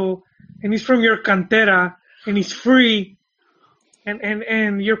campeonato, and he's from your cantera, and he's free,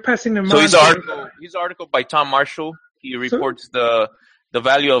 and you're passing him on. So his article by Tom Marshall, he reports the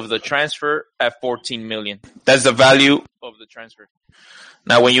value of the transfer at $14 million. That's the value of the transfer.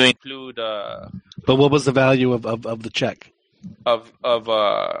 Now, when you include, but what was the value of the check? Of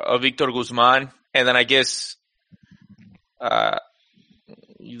Victor Guzman, and then I guess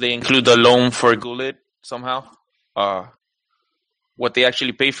they include the loan for Gullit somehow. What they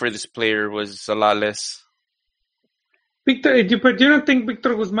actually paid for this player was a lot less. Victor, but you don't think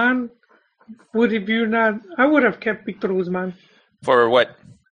Victor Guzman would have you not? I would have kept Victor Guzman. For what?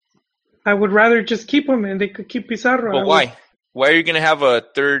 I would rather just keep him, and they could keep Pizarro. But why? Why are you going to have a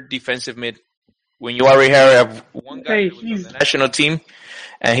third defensive mid when you already have one guy on the national team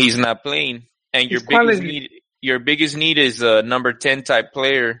and he's not playing? And your biggest need is a number 10 type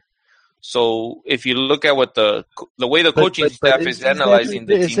player. So if you look at what the way the coaching staff is analyzing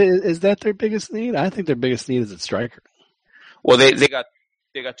the team, is that their biggest need? I think their biggest need is a striker. Well, they got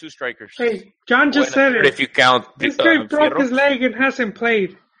two strikers. Hey, John just said it. If you count this guy broke his leg and hasn't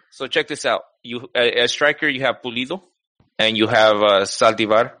played. So check this out. You as striker, you have Pulido, and you have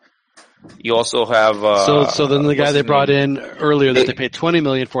Saldivar. You also have so then the guy they brought in earlier that they paid $20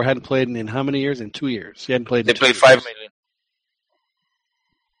 million for hadn't played in how many years? In 2 years. He hadn't played. They played $5 million.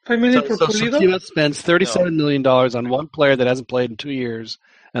 $5 million for Pulido. So Chivas spends $37 million on one player that hasn't played in 2 years,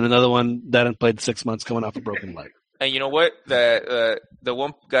 and another one that hasn't played 6 months, coming off a broken leg. And you know what? The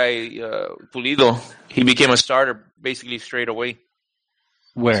one guy, Pulido, he became a starter basically straight away.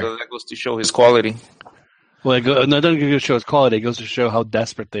 Where? So that goes to show his quality. Well, it doesn't go to show his quality. It goes to show how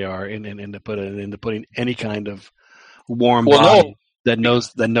desperate they are into putting any kind of warm body that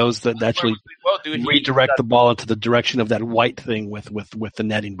knows that actually redirect the ball into the direction of that white thing with the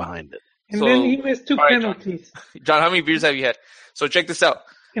netting behind it. And then he missed 2 penalties. John, how many beers have you had? So check this out.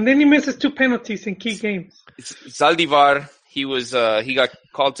 And then he misses 2 penalties in key games. Saldivar, he got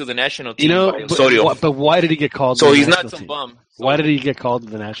called to the national team. But why did he get called? So he's not some bum. Why did he get called to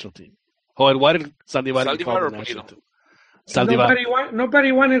the national team? Why did Saldivar get called to the national team? Saldivar.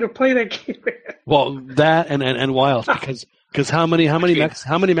 Nobody wanted to play that game. Well, that and Wild because how many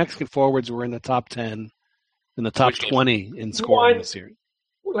Mexican forwards were in the top 10, in the top 20 in scoring this year?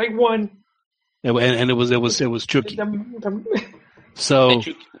 Like one. And it was Chucky. So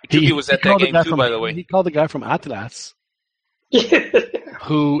Chucky was at that game too, by the way. He called the guy from Atlas,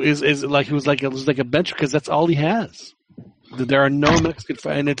 who is like he was like a bench because that's all he has. There are no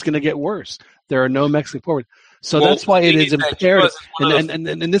Mexican, and it's going to get worse. There are no Mexican forwards. So that's why it is imperative,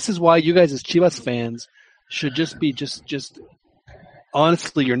 and this is why you guys as Chivas fans should just be just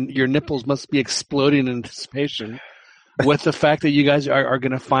honestly, your nipples must be exploding in anticipation with the fact that you guys are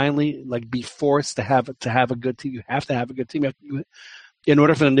going to finally be forced to have a good team. You have to have a good team. In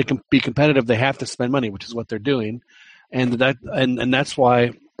order for them to be competitive, they have to spend money, which is what they're doing, and that's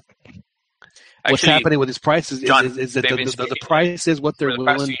why. What's happening with these prices is that the price is what they're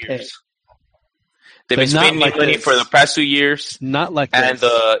willing to pay. They've been spending money for the past 2 years. Not like this. And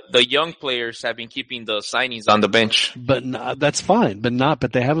the young players have been keeping the signings on the bench. But that's fine.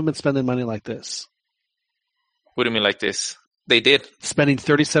 But they haven't been spending money like this. What do you mean like this? They did. Spending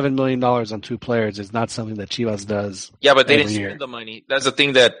 $37 million on 2 players is not something that Chivas does. Yeah, but they didn't spend the money. That's the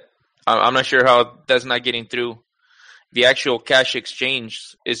thing that I'm not sure how that's not getting through. The actual cash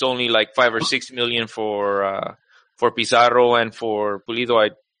exchange is only like $5 or $6 million for Pizarro and for Pulido.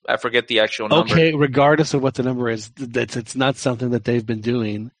 I forget the actual number. Okay, regardless of what the number is, it's not something that they've been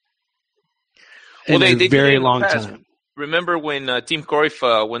doing in a very long time. Remember when Team Cruyff,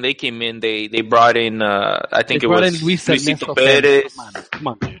 when they came in, they brought in, I think it was Luisito Perez. Come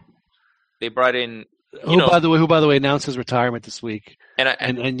on, dude. They brought in... Who, by the way, announced his retirement this week.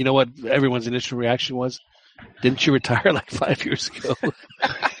 And you know what everyone's initial reaction was? Didn't you retire like 5 years ago?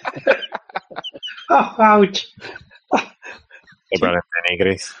 Oh, ouch. They brought in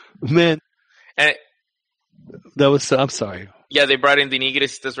Denigris. Man. And that was, I'm sorry. Yeah, they brought in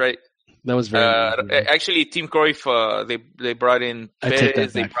Denigris, that's right. That was very actually, Team Cruyff, they brought in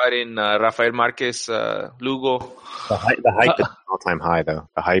Perez, they brought in Rafael Marquez, Lugo. The hype is an all-time high, though.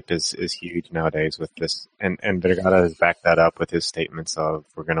 The hype is huge nowadays with this. And Vergara has backed that up with his statements of,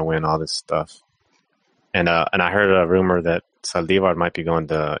 we're going to win all this stuff. And I heard a rumor that Saldivar might be going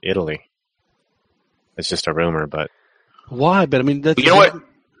to Italy. It's just a rumor, but... Why? But I mean, that's... You know what?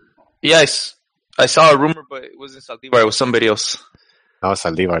 Yes, I saw a rumor, but it wasn't Saldivar. It was somebody else. Oh,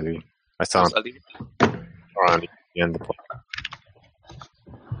 Saldivar, dude. I saw him around the end of the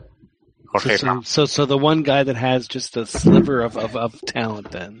play. So the one guy that has just a sliver of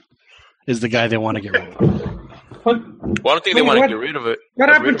talent then is the guy they want to get rid of. Well, I don't think they want to get rid of it. What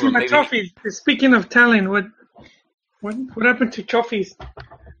happened to my trophies? Speaking of talent, what happened to trophies?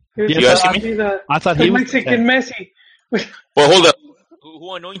 You asking me? I thought he was Mexican Messi. Well, hold up.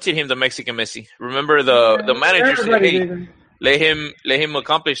 Who anointed him the Mexican Messi? Remember the manager said, "Hey, let him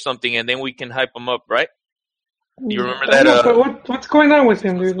accomplish something, and then we can hype him up." Right? You remember that? But what's going on with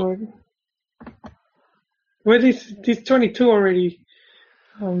him, dude? Well, he's 22 already.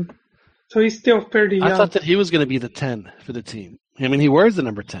 So he's still fairly young. I thought that he was going to be the 10 for the team. I mean, he wears the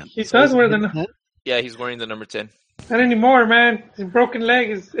number 10. He does wear the number 10. Yeah, he's wearing the number 10. Not anymore, man. His broken leg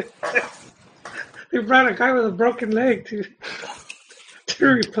is... They brought a guy with a broken leg to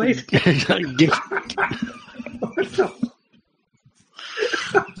replace him.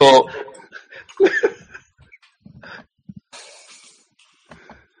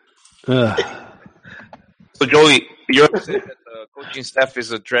 So Joey, you're saying that the coaching staff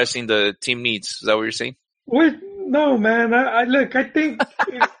is addressing the team needs. Is that what you're saying? What? No, man. I think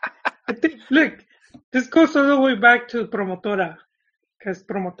look, this goes all the way back to Promotora, because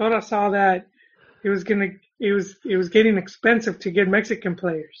Promotora saw that it was getting expensive to get Mexican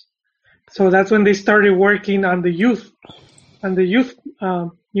players, so that's when they started working on the youth, that's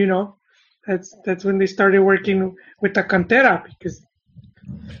when they started working with the cantera,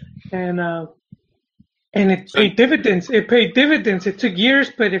 and it paid dividends. It took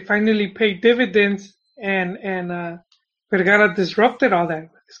years, but it finally paid dividends, and Vergara disrupted all that.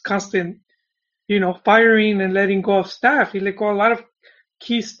 This constant, firing and letting go of staff. He let go a lot of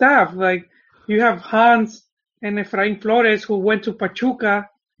key staff. Like, you have Hans and Efrain Flores, who went to Pachuca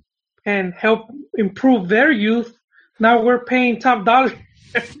and helped improve their youth. Now we're paying top dollar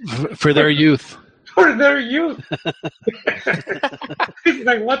for their youth. For their youth. It's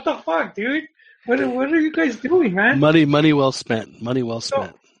like, what the fuck, dude? What are you guys doing, man? Money well spent. Money well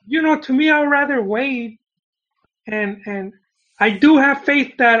spent. So, to me, I'd rather wait, and I do have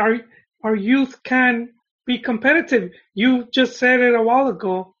faith that our youth can be competitive. You just said it a while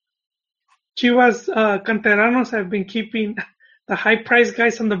ago. Chivas canteranos have been keeping the high-priced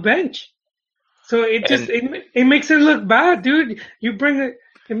guys on the bench. So it just it makes it look bad, dude.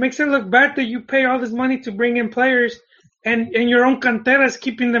 It makes it look bad that you pay all this money to bring in players, and your own cantera is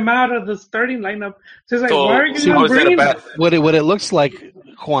keeping them out of the starting lineup. So it's like, why are you not bringing them? What it looks like,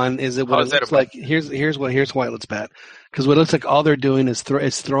 Juan, is it what it looks like? Here's why it looks bad. Because what it looks like, all they're doing is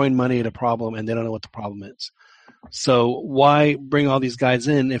throwing money at a problem, and they don't know what the problem is. So why bring all these guys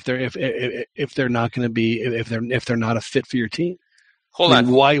in if they're not going to be if they're not a fit for your team? Hold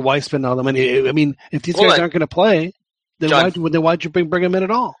on. Why spend all the money? I mean, if these guys aren't going to play, then John, why'd you bring them in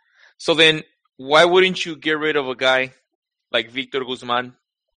at all? So then, why wouldn't you get rid of a guy like Victor Guzman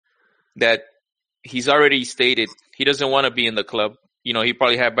that he's already stated he doesn't want to be in the club? You know, he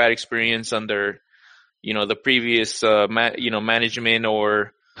probably had bad experience under, you know, the previous management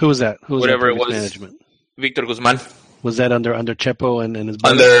or who was that? Whatever it was. Management. Victor Guzman. Was that under Chepo and his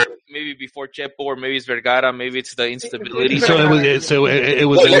brother? Under maybe before Chepo, or maybe it's Vergara, maybe it's the instability. So it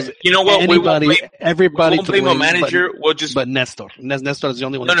was. You know what? Everybody won't blame a manager. But Nestor. Nestor is the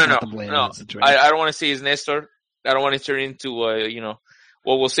only one. No. To blame in that situation. I don't want to say it's Nestor. I don't want to turn into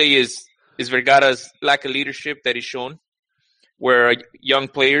what we'll say is Vergara's lack of leadership that is shown, where young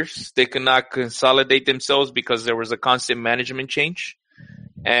players they cannot consolidate themselves because there was a constant management change,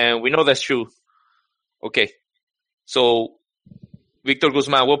 and we know that's true. Okay, so Victor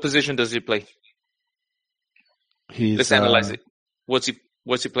Guzman, what position does he play? Let's analyze it. What's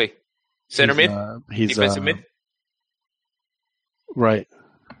he play? Center mid? Defensive mid? Right.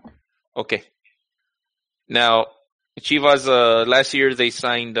 Okay. Now, Chivas, last year they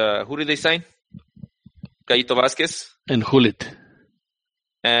signed, who did they sign? Gallito Vasquez? And Hulit.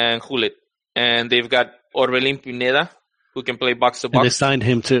 And they've got Orbelín Pineda, who can play box to box. And they signed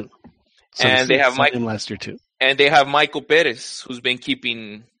him too. So and they have him last year too. And they have Michael Perez, who's been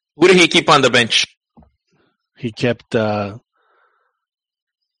keeping. Who did he keep on the bench? He kept Gallito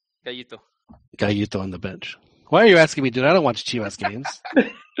on the bench. Why are you asking me, dude? I don't watch Chivas games.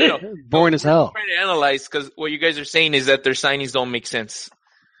 Boring as hell. I'm trying to analyze because what you guys are saying is that their signings don't make sense.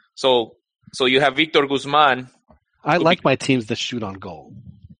 So you have Victor Guzman. I like my teams that shoot on goal.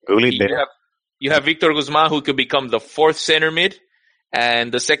 You have Victor Guzman, who could become the fourth center mid,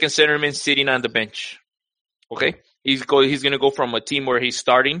 and the second center mid sitting on the bench. Okay, he's going to go from a team where he's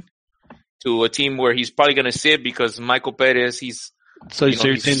starting to a team where he's probably going to sit because Michael Perez. So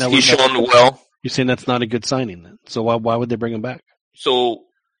you're saying that he's shown well. You're saying that's not a good signing then. So why would they bring him back? So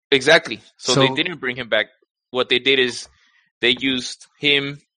exactly. So they didn't bring him back. What they did is they used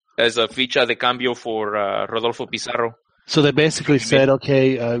him as a ficha de cambio for Rodolfo Pizarro. So they basically said,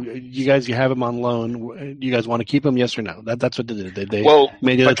 okay, you have him on loan. You guys want to keep him? Yes or no? That's what they did. They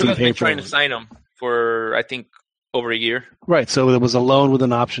made the other team pay for him. Trying to sign him for, I think, over a year. Right. So it was a loan with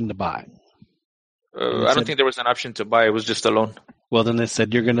an option to buy. I don't think there was an option to buy. It was just a loan. Well, then they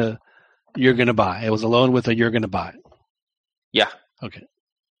said you're gonna buy. It was a loan with a you're gonna buy. Yeah. Okay.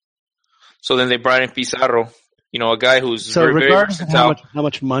 So then they brought in Pizarro, a guy who's regardless very versatile. Of how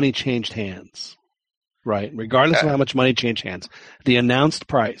much money changed hands, right? Regardless of how much money changed hands, the announced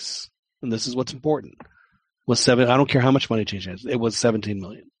price, and this is what's important, was I don't care how much money changed hands. It was $17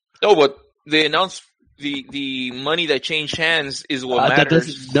 million. No, but the announced the money that changed hands is what matters.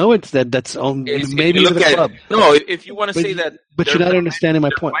 That's maybe to the club. No, if you want to say that, but you're not understanding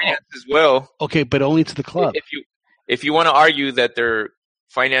my point. As well. Okay, but only to the club. If you want to argue that their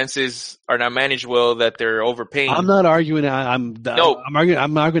finances are not managed well, that they're overpaying. I'm not arguing. I'm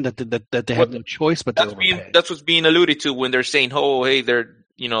arguing that they have no choice, but that's what's being alluded to when they're saying, "Oh, hey, they're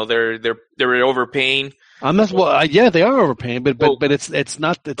overpaying." I'm not. Well, yeah, they are overpaying, but it's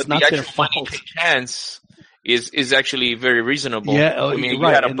not their fault. Chance is actually very reasonable. Yeah, I mean, you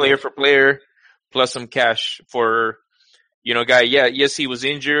had a player for player plus some cash for guy. Yeah, yes, he was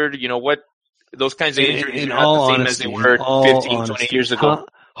injured. You know what? Those kinds of injuries are not the same as they were 15, 20 years ago.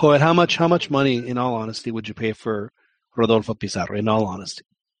 How much money, in all honesty, would you pay for Rodolfo Pizarro? In all honesty,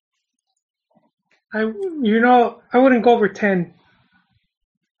 I wouldn't go over 10.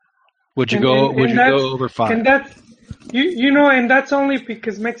 Would you go over 5? And that's and that's only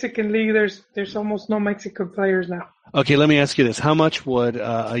because Mexican League there's almost no Mexican players now. Okay, let me ask you this: how much would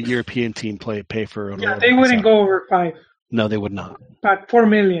a European team pay for Rodolfo? Yeah, they wouldn't go over 5. No, they would not. About $4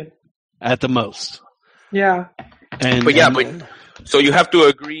 million at the most. Yeah. So you have to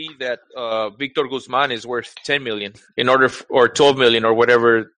agree that Victor Guzman is worth $10 million or $12 million or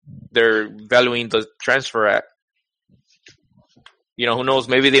whatever they're valuing the transfer at. Who knows?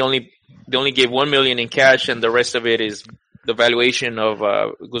 Maybe they only gave $1 million in cash, and the rest of it is the valuation of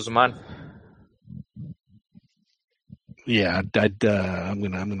Guzman. Yeah, I'm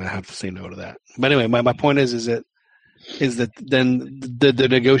gonna have to say no to that. But anyway, my point is that is that then the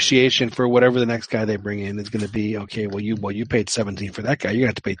negotiation for whatever the next guy they bring in is going to be, okay, well you paid 17 for that guy, you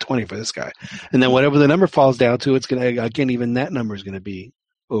have to pay 20 for this guy, and then whatever the number falls down to, it's going to, again, even that number is going to be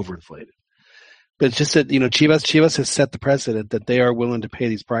overinflated. But it's just that, Chivas has set the precedent that they are willing to pay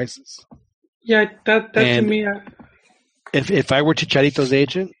these prices. Yeah, that to me. If I were Chicharito's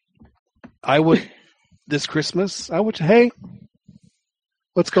agent, I would this Christmas. I would, hey,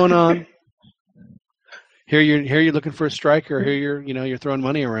 what's going on? Here you're looking for a striker. Here you're throwing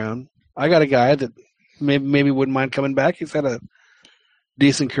money around. I got a guy that maybe wouldn't mind coming back. He's had a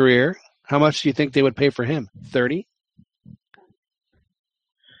decent career. How much do you think they would pay for him? 30?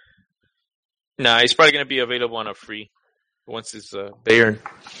 Nah, he's probably going to be available on a free once it's Bayern.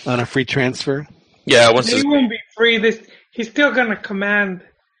 On a free transfer? Yeah, once he won't be free. He's still going to command,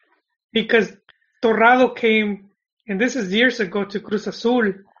 because Torrado came, and this is years ago, to Cruz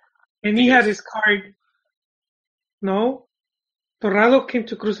Azul, and he had his card. No, Torrado came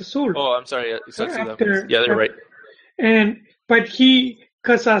to Cruz Azul. Oh, I'm sorry. Yeah, they're right. But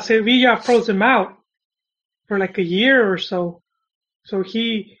because Sevilla froze him out for like a year or so, so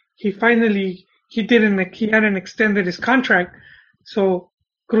he finally he hadn't extended his contract, so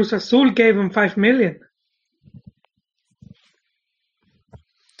Cruz Azul gave him $5 million.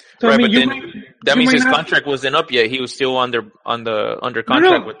 So, right, that means his contract wasn't up yet. He was still under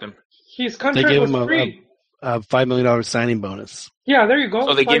contract with them. His contract was free. A $5 million signing bonus. Yeah, there you go.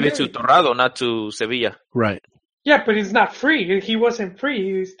 So they gave it to Torrado, not to Sevilla. Right. Yeah, but he's not free. He wasn't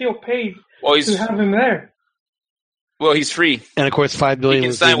free. He still paid to have him there. Well, he's free. And of course, $5 billion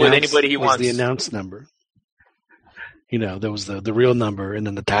was sign with anybody he wants. The announced number. There was the real number and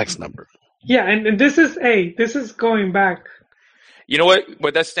then the tax number. Yeah, and this is going back. You know what?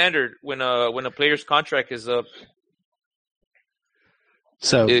 But that's standard when a player's contract is up.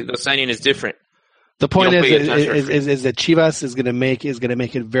 So the signing is different. The point is that Chivas is going to make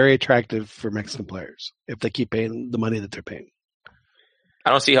it very attractive for Mexican players if they keep paying the money that they're paying. I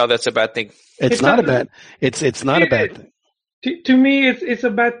don't see how that's a bad thing. It's not a bad thing. To me, it's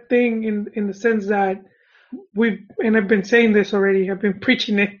a bad thing in the sense that I've been saying this already. I've been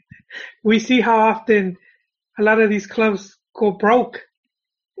preaching it. We see how often a lot of these clubs go broke,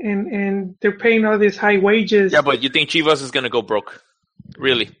 and they're paying all these high wages. Yeah, but you think Chivas is going to go broke?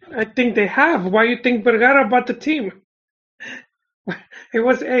 Really? I think they have. Why do you think Vergara bought the team? It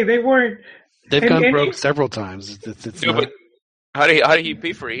was they weren't. They've gone broke several times. But how did he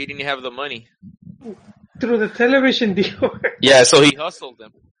pay for it? He didn't have the money through the television deal. Yeah, so he hustled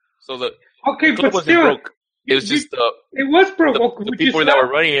them. So the club wasn't broke. It was just it was broke. The people that were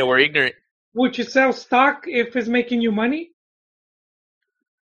running it were ignorant. Would you sell stock if it's making you money?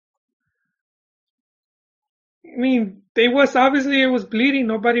 I mean, it was bleeding.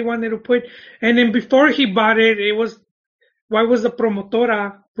 Nobody wanted to put. And then before he bought it, why was the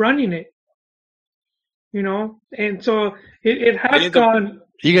promotora running it? And so it has gone.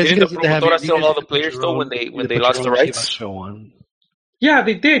 Didn't the promotora sell all the players though when they lost the rights? Yeah,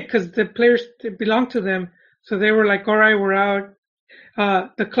 they did, because the players belonged to them. So they were like, all right, we're out.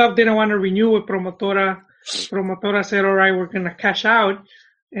 The club didn't want to renew with promotora. Promotora said, all right, we're going to cash out.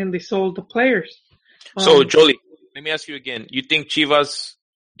 And they sold the players. So, Jolie, let me ask you again. You think Chivas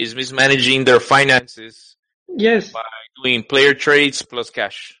is mismanaging their finances? Yes. By doing player trades plus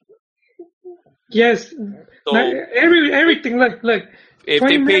cash? Yes. So, everything. Look. If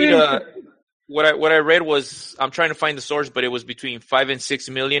they paid, what I read was, I'm trying to find the source, but it was between $5 and $6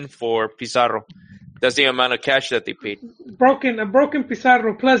 million for Pizarro. That's the amount of cash that they paid. A broken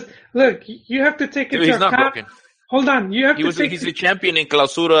Pizarro. Plus, look, you have to take into account. He's not broken. Hold on, he's a champion in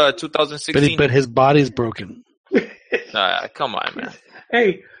Clausura 2016. But his body's broken. Come on, man.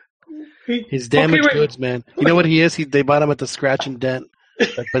 Hey, he's damaged goods, man. You know what he is? They bought him at the scratch and dent,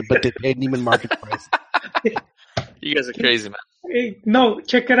 but they paid Neiman market price. You guys are crazy, man. Hey, no,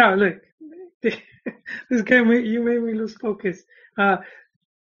 check it out. Look, this guy you made me lose focus. But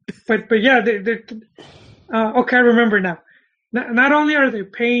yeah, okay, I remember now. Not only are they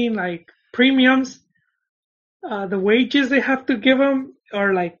paying like premiums. The wages they have to give them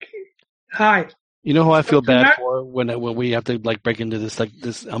are like high. You know who I feel bad for when we have to like break into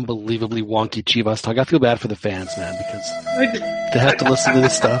this unbelievably wonky Chivas talk? I feel bad for the fans, man, because they have to listen to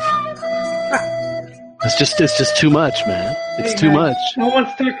this stuff. It's just too much, man. It's too much. No one's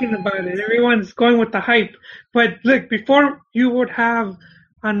talking about it. Everyone's going with the hype. But look, before you would have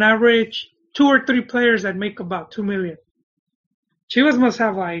on average 2 or 3 players that make about $2 million. Chivas must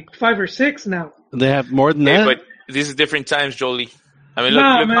have like 5 or 6 now. They have more than that. But this is different times, Jolie. I mean,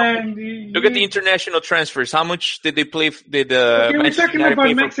 look at the international transfers. How much did they play? We're talking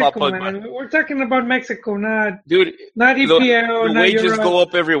about Mexico, man. We're talking about Mexico, not EPL. The wages go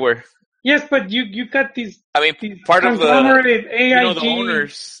up everywhere. Yes, but you got these. I mean, part of the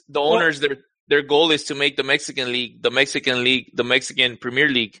owners, their goal is to make the Mexican Premier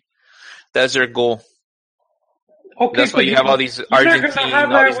League. That's their goal. Okay, that's why you have all these Argentine,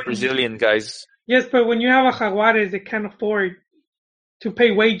 all these Brazilian guys. Yes, but when you have a Jaguares that can't afford to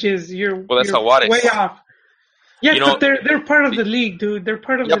pay wages, that's you're Jaguares. way off. Yes, but they're part of the league, dude. They're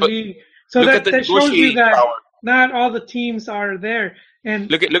part of the league. So that shows you that not all the teams are there. And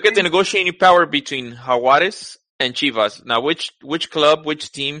look at the negotiating power between Jaguares and Chivas. Now, which club,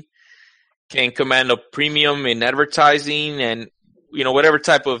 which team can command a premium in advertising and whatever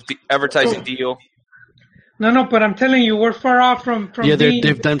type of advertising deal? No, but I'm telling you, we're far off from. Yeah,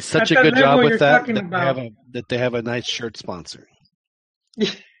 they've done such a good job with that they have a nice shirt sponsor.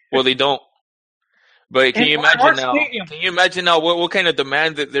 Well, they don't. But can you imagine now? Can you imagine now what kind of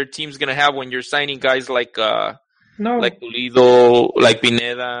demand that their team's gonna have when you're signing guys like Pulido, like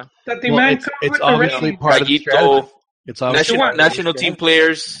Pineda? The demand it's obviously part of the strategy. It's obviously national team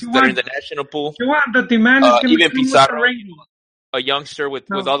players that are in the national pool. The demand is even Pizarro, a youngster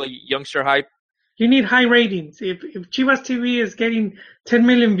with all the youngster hype. You need high ratings. If Chivas TV is getting 10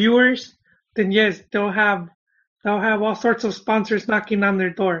 million viewers, then yes, they'll have all sorts of sponsors knocking on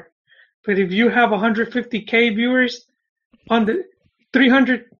their door. But if you have 150K viewers on the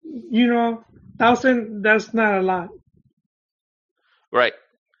 300,000, that's not a lot. Right.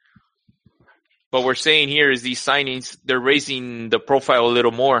 What we're saying here is these signings, they're raising the profile a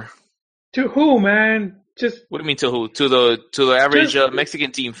little more. To who, man? What do you mean to who? To the average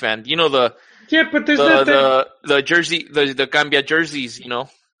Mexican team fan. Yeah, but there's the jersey, the Cambia jerseys,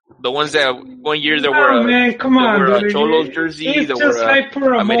 the ones that one year there were a Cholos jersey, there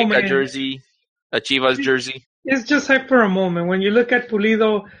were a America jersey, a Chivas jersey. It's just hype for a moment. When you look at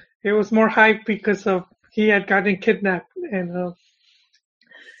Pulido, it was more hype because of he had gotten kidnapped and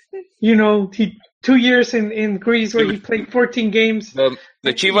 2 years in Greece where he played 14 games. The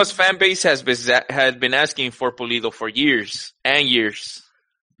Chivas fan base had been asking for Pulido for years and years.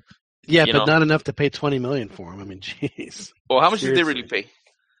 Yeah, but not enough to pay $20 million for him. I mean, jeez. Well, how much did they really pay?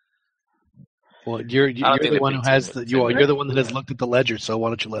 Well, you're the one who has you're the one that has looked at the ledger. So why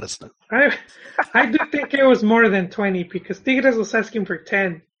don't you let us know? I do think it was more than 20 because Tigres was asking for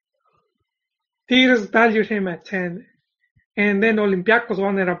 10. Tigres valued him at 10, and then Olympiacos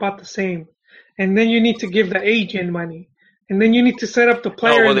wanted about the same. And then you need to give the agent money, and then you need to set up the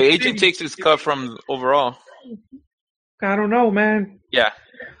player. Oh, well, the agent takes his cut from overall. I don't know, man. Yeah.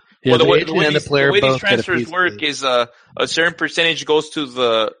 Yeah, well, the way these transfers work is a certain percentage goes to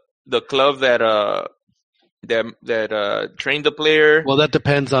the club that trained the player. Well, that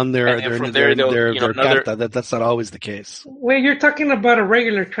depends on their carta. That's not always the case. Wait, you're talking about a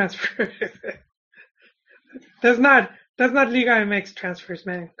regular transfer. That's not Liga MX transfers,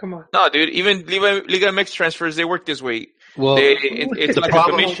 man. Come on. No, dude. Even Liga MX transfers, they work this way. Well, it's like a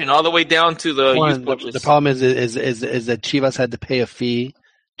commission all the way down to the youth coaches. The problem is that Chivas had to pay a fee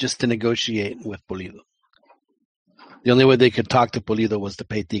just to negotiate with Pulido. The only way they could talk to Pulido was to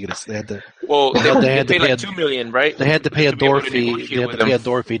pay Tigres. They had to. Well, they had to pay like $2 million, right? They had to pay a door fee. They had to pay a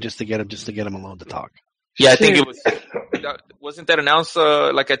door fee just to get him alone to talk. Yeah, I think it was. Wasn't that announced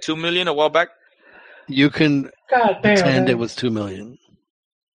like at $2 million a while back? You can pretend it was $2 million.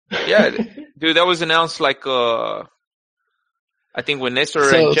 Yeah, dude, that was announced like I think when Nestor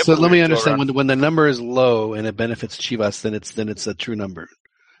and Chepo. So let me understand when the number is low and it benefits Chivas, then it's a true number.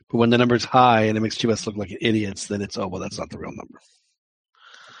 But when the number is high and it makes Chivas look like idiots, then it's that's not the real number.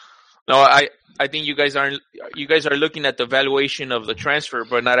 No, I think you guys are looking at the valuation of the transfer,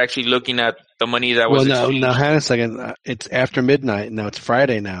 but not actually looking at the money that was. Well, now hang on a second. It's after midnight now. It's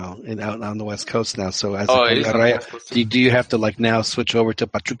Friday now, and out on the West Coast now. So do you have to now switch over to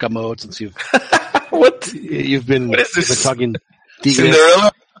Pachuca mode since you've you've been talking Tigres?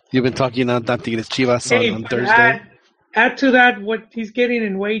 You've been talking on Tigres Chivas on Thursday. Add to that what he's getting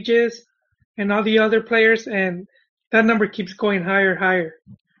in wages and all the other players, and that number keeps going higher, higher.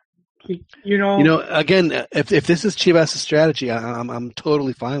 Again, if this is Chivas' strategy, I'm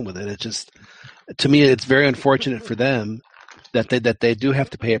totally fine with it. It's just, to me, it's very unfortunate for them that they do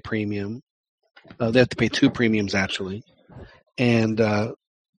have to pay a premium. They have to pay 2 premiums actually, and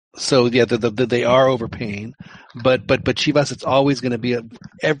so yeah, they are overpaying. But Chivas, it's always going to be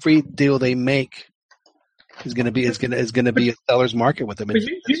every deal they make is going to be a seller's market with them.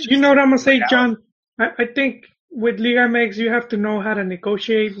 You know what I'm gonna say, John? I think with Liga MX, you have to know how to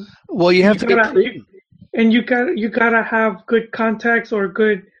negotiate. Well, you have to get prudent. and you gotta have good contacts or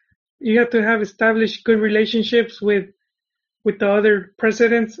you have to have established good relationships with the other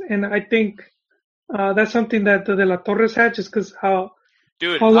presidents, and I think that's something that the De La Torres had, just because how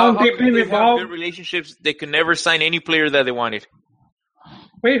long they've been involved. Good relationships. They could never sign any player that they wanted.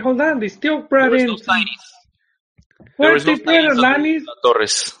 Wait, hold on. They still brought there was in no signings. What they brought Alanis?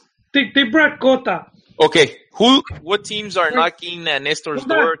 Torres. They brought Cota. Okay, what teams are knocking at Nestor's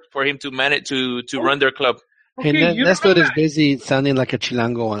door for him to manage to run their club? Okay, Nestor is busy sounding like a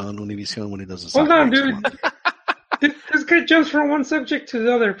chilango on Univision when he does the Hold on, dude. This guy jumps from one subject to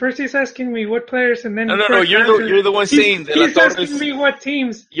the other. First, he's asking me what players, and then no. You're the one saying De La he's Torres. Asking me what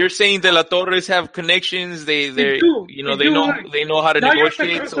teams. You're saying De La Torres have connections. They know how to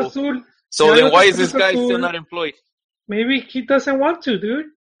negotiate. So then why is this guy still not employed? Maybe he doesn't want to, dude.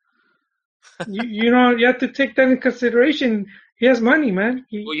 you have to take that in consideration. He has money, man.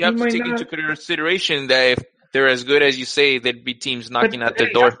 You have to take into consideration that if they're as good as you say, there'd be teams knocking at their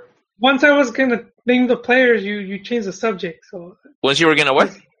door. Once I was gonna name the players, you changed the subject. So once you were gonna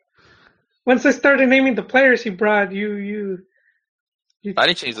what? Once I started naming the players he brought, you I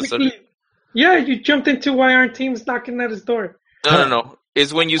didn't change the subject. Yeah, you jumped into why aren't teams knocking at his door? No.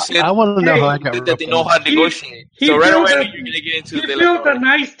 It's when you said I want to know how I got that they know how to negotiate. So right away you're gonna get into. He built a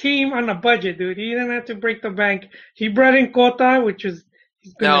nice team on a budget, dude. He didn't have to break the bank. He brought in Cota,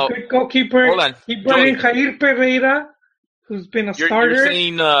 he's been a good goalkeeper. Hold on. He brought in Jair Pereira, who's been a starter.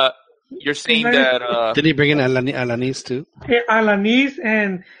 You're saying that. Did he bring in Alanis too? Alanis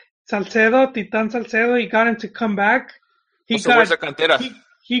and Salcedo, Titan Salcedo. He got him to come back. Where's the cantera?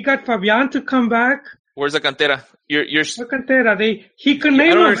 He got Fabian to come back. Where's the cantera? You're cantera. He can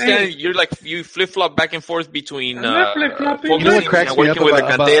name I don't them. understand. You're like you flip flop back and forth between. I'm not flip-flopping. You know what cracks me up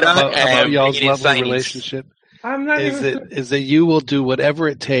about y'all's level of signings. relationship? I'm not is that you will do whatever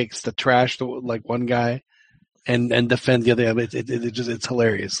it takes to trash like one guy and defend the other. It's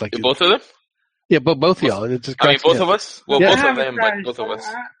hilarious. Like both of them. Yeah, but both of y'all. It just both of us. Well, both of them, but both of us.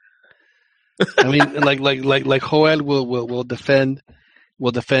 I mean, like Joel will defend. Will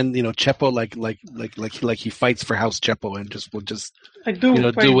defend, Chepo like he fights for House Chepo and will just do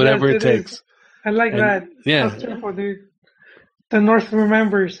whatever it takes. I like that. Yeah, House Chepo, dude. The North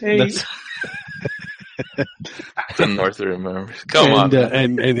remembers. Hey. The North remembers. Come on.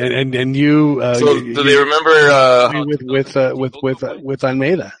 And you. Do they remember with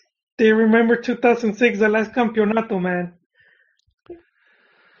Almeida? They remember 2006, the last campeonato, man.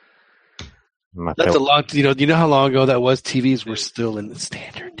 That's a long. You know how long ago that was. TVs were still in the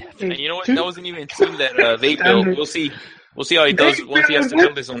standard. And you know what? That wasn't even a team that they built. We'll see how he does once he has to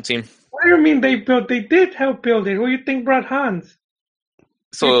build his own team. What do you mean they built? They did help build it. Who do you think brought Hans?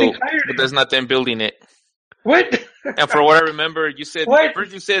 So, but that's not them building it. What? And for what I remember, you said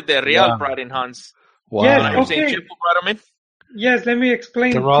first you said that Real brought in Hans. Wow. Yes, You're saying Chepo brought him in? Yes, let me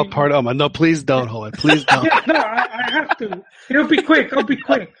explain. They're all part of them. No, please don't, Joel. Please don't. No, I have to. It'll be quick. I'll be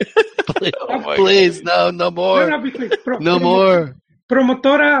quick. Please, no more. No, I'll be quick. No more.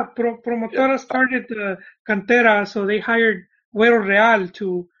 Promotora started the cantera, so they hired Güero Real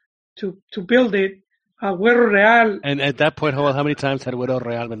to build it. Güero Real. And at that point, Joel, how many times had Güero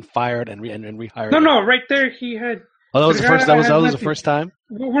Real been fired and rehired? No, right there he had. Oh, that was the first. That was the first time.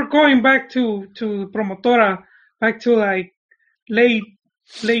 We're going back to Promotora, back to like late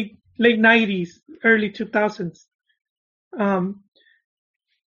 90s, early 2000s.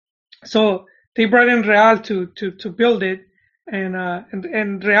 So they brought in Real to build it,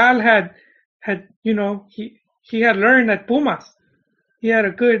 and Real had he had learned at Pumas. He had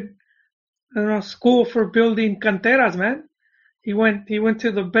a good school for building canteras, man. He went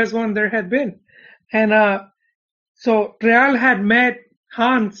to the best one there had been, and so Real had met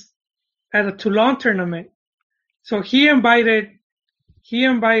Hans at a Toulon tournament. So he invited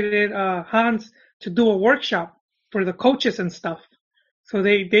Hans to do a workshop for the coaches and stuff. So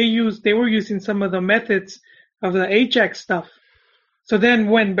they were using some of the methods of the Ajax stuff. So then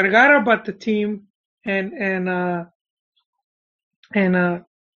when Vergara bought the team and the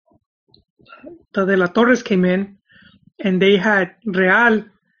De La Torres came in and they had Real,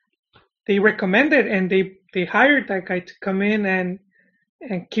 they recommended and they hired that guy to come in and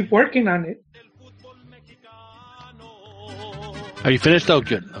keep working on it. Are you finished? Oh,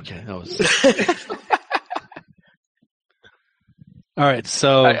 good. Okay. All right.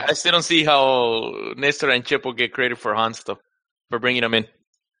 So I still don't see how Nestor and Chepo get credit for Hans though, for bringing him in. I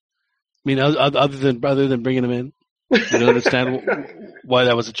mean, other than bringing him in, you don't understand why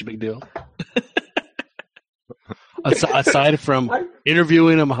that was such a big deal. Aside from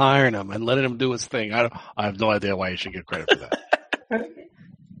interviewing him, hiring him, and letting him do his thing, I have no idea why you should get credit for that.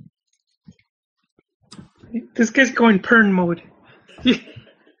 This guy's going Pern mode.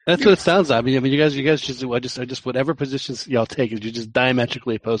 That's what it sounds like. I mean, you guys just whatever positions y'all take, is you just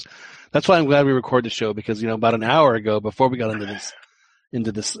diametrically opposed. That's why I'm glad we record the show, because about an hour ago, before we got into this,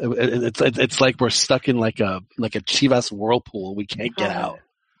 it's like we're stuck in like a Chivas whirlpool. We can't get out.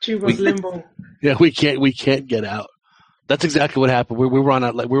 Chivas limbo. Yeah, we can't get out. That's exactly what happened. We were on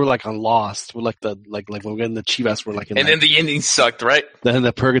on Lost. We're like when we're getting the Chivas. We're like in. And then the ending sucked, right? Then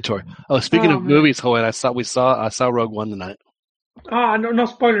the purgatory. Oh, speaking of movies, Hoyt, I saw Rogue One tonight. Oh, no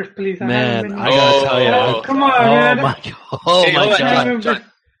spoilers, please. Man, I gotta tell you. Come on, man. My God. John.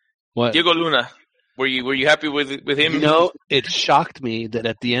 What? Diego Luna. Were you happy with him? It shocked me that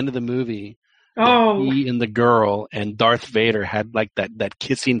at the end of the movie, he and the girl and Darth Vader had like that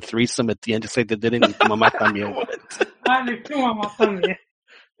kissing threesome at the end, just like they did in Mamá También.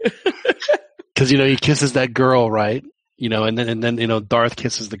 Because he kisses that girl, right? And then Darth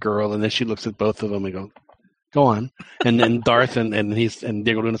kisses the girl, and then she looks at both of them and go on. And then Darth and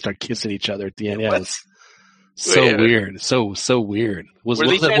Diego Luna start kissing each other at the end. Yeah, it was so weird. So weird.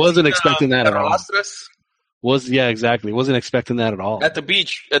 Wasn't expecting that at all. Exactly. Wasn't expecting that at all. At the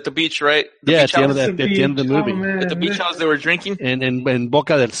beach, right? At the end of the movie. At the beach house they were drinking. And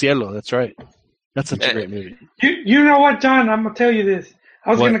Boca del Cielo, that's right. That's such a great movie. You know what, John? I'm gonna tell you this.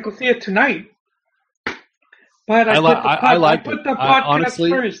 I was gonna go see it tonight, but I put the podcast honestly,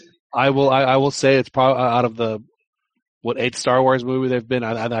 first. I will say it's probably out of the 8 Star Wars movie they've been.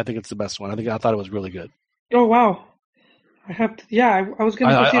 I think it's the best one. I thought it was really good. Oh wow! I have to. Yeah, I was going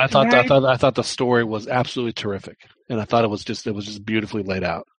to go see it tonight. I thought the story was absolutely terrific, and I thought it was just beautifully laid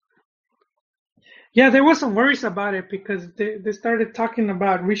out. Yeah, there was some worries about it because they started talking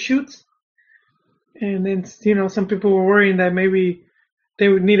about reshoots, and then some people were worrying that maybe they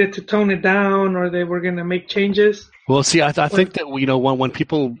needed to tone it down or they were going to make changes. Well, see, I think that when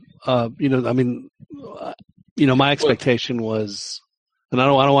people, my expectation was, and I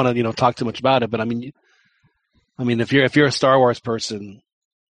don't want to talk too much about it, but I mean, if you're a Star Wars person,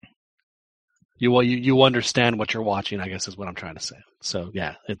 you understand what you're watching, I guess is what I'm trying to say. So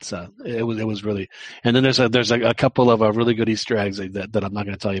yeah, it was really, and then there's a couple of really good Easter eggs that I'm not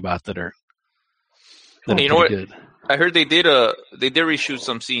going to tell you about that are you know what? Good. I heard they did reshoot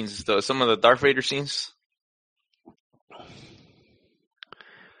some scenes, some of the Darth Vader scenes.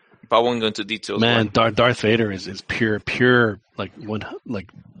 But I won't go into details. Man, Darth Vader is pure like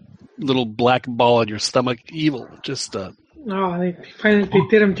little black ball in your stomach evil. Just they finally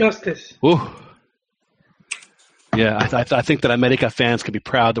did him justice. Ooh. Yeah, I think that America fans could be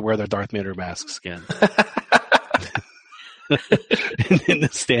proud to wear their Darth Vader masks again. in the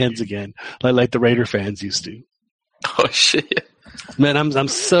stands again, like the Raider fans used to. Oh shit! Man, I'm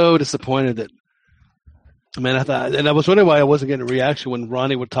so disappointed that. Man, I was wondering why I wasn't getting a reaction when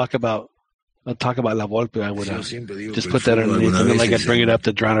Ronnie would talk about La Volpe. I would just put that underneath, and then I'd bring it up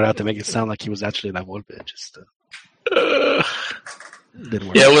to drown it out to make it sound like he was actually La Volpe. It just didn't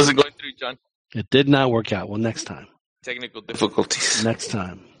work. Yeah, it wasn't going through, John. It did not work out. Well, next time. Technical difficulties. Next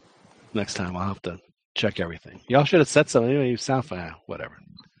time, I'll have to check everything. Y'all should have said so. Anyway, you sound fine. Whatever.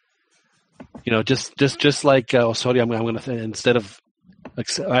 Just like Osorio, I'm going to instead of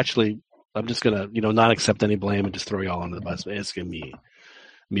actually. I'm just going to, not accept any blame and just throw y'all under the bus. Es que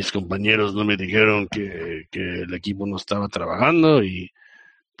mis compañeros no me dijeron que el equipo no estaba trabajando y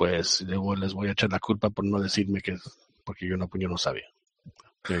pues luego les voy a echar la culpa por no decirme porque yo no sabía.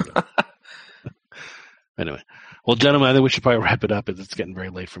 There you go. Anyway. Well, gentlemen, I think we should probably wrap it up as it's getting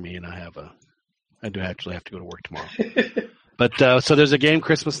very late for me and I do actually have to go to work tomorrow. But, so there's a game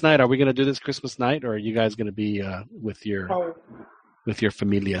Christmas night. Are we going to do this Christmas night or are you guys going to be with your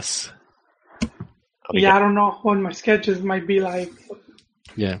familias? Yeah, I don't know what my schedules might be like.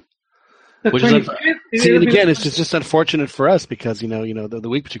 Yeah. Which is again, it's just unfortunate for us because the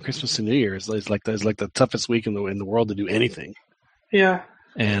week between Christmas and New Year's is like the toughest week in the world to do anything. Yeah.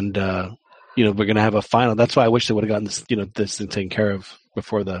 And we're gonna have a final. That's why I wish they would have gotten this this thing taken care of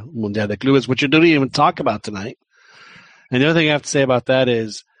before the Mundial de Clubes, which you didn't even talk about tonight. And the other thing I have to say about that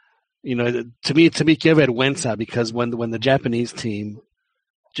is, to me, que vergüenza, because when the Japanese team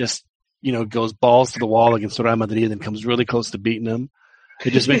just goes balls to the wall against Real Madrid and comes really close to beating them.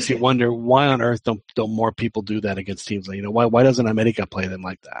 It just makes you wonder why on earth don't more people do that against teams? Why doesn't America play them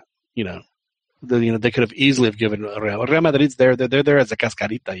like that? They could have easily have given Real Madrid's there. They're there as a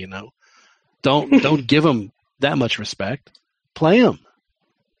cascarita. Don't give them that much respect. Play them.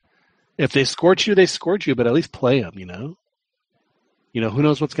 If they scorch you, they scorch you, but at least play them. Who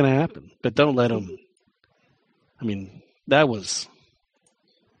knows what's going to happen? But don't let them. I mean, that was.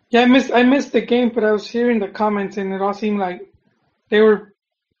 Yeah, I missed the game, but I was hearing the comments, and it all seemed like they were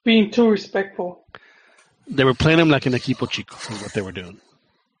being too respectful. They were playing them like an equipo chico is what they were doing.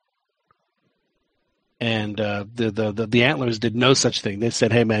 And the Antlers did no such thing. They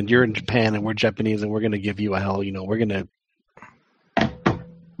said, hey, man, you're in Japan and we're Japanese and we're going to give you a hell. We're going to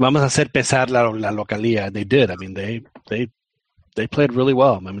vamos a hacer pesar la localía. They did. I mean, they played really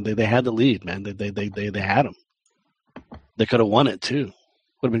well. I mean, they had the lead, man. They had them. They could have won it, too.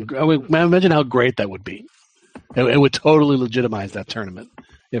 Would have been. I mean, imagine how great that would be. It would totally legitimize that tournament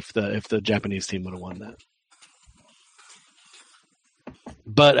if the Japanese team would have won that.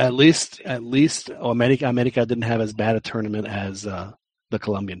 But at least America didn't have as bad a tournament as the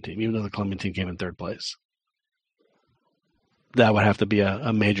Colombian team, even though the Colombian team came in third place. That would have to be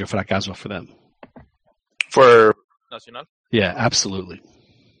a major fracaso for them. For Nacional? Yeah, absolutely.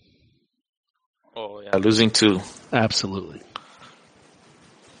 Oh, yeah, losing to... Absolutely.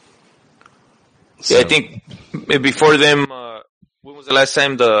 So, yeah, I think before them, when was the last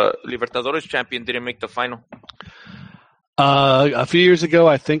time the Libertadores champion didn't make the final? A few years ago,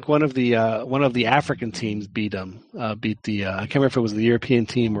 I think one of the African teams beat them. I can't remember if it was the European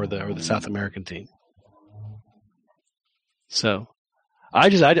team or the South American team. So, I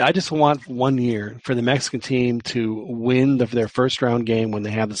just want 1 year for the Mexican team to win their first round game when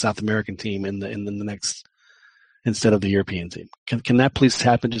they have the South American team in the next instead of the European team. Can that please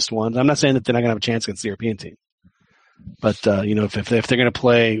happen just once? I'm not saying that they're not going to have a chance against the European team. But, if they're going to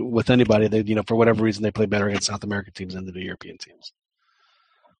play with anybody, they, for whatever reason, they play better against South American teams than the European teams.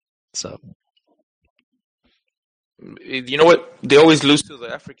 So. You know what? They always lose to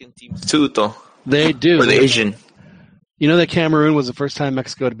the African teams too, though. They do. Or the Asian. You know that Cameroon was the first time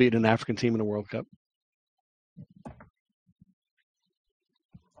Mexico had beaten an African team in a World Cup?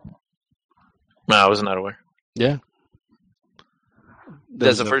 No, I was not aware. Yeah.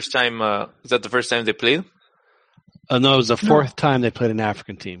 That's the first time. Is that the first time they played? No, it was the fourth time they played an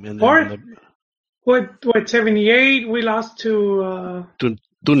African team. And fourth? What, 78? We lost to...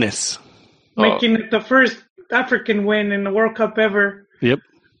 Tunis. Making it the first African win in the World Cup ever. Yep.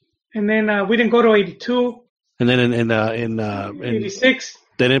 And then we didn't go to 82. And then in 86.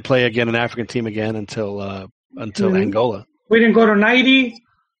 They didn't play again an African team again until Angola. We didn't go to 90.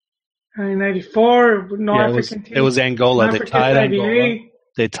 94, African team. It was Angola. They tied Angola.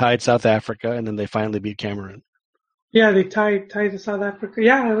 They tied South Africa, and then they finally beat Cameroon. Yeah, they tied to South Africa.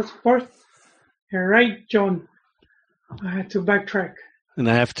 Yeah, that was fourth. You're right, John. I had to backtrack. And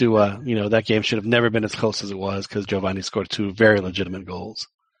I have to, that game should have never been as close as it was because Giovanni scored 2 very legitimate goals.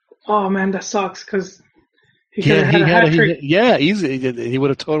 Oh, man, that sucks because he could have had a hat trick. Easy. He would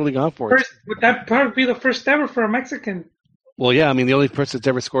have totally gone for it. Would that probably be the first ever for a Mexican? Well, yeah, I mean, the only person that's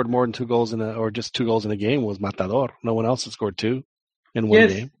ever scored more than 2 goals or just 2 goals in a game was Matador. No one else has scored 2 in one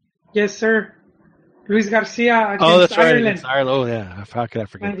game. Yes, sir. Luis Garcia against that's right. Ireland. Against Ireland. Oh, yeah. How could I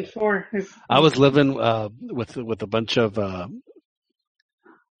forget? 94. I was living with a bunch of I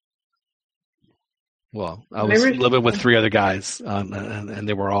was living with 3 other guys, and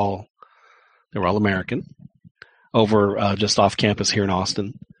they were all American over just off campus here in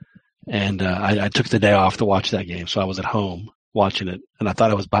Austin. And I took the day off to watch that game, so I was at home watching it, and I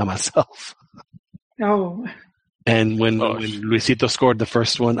thought I was by myself. Oh. And when Luisito scored the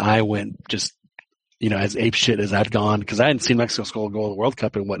first one, I went just, as apeshit as I'd gone, because I hadn't seen Mexico score a goal in the World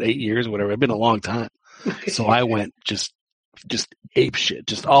Cup in 8 years or whatever. It'd been a long time. So I went just apeshit,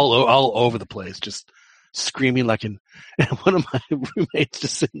 just all over the place, just screaming and one of my roommates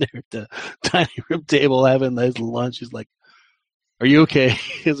just sitting there at the dining room table having his lunch. He's like, "Are you okay?"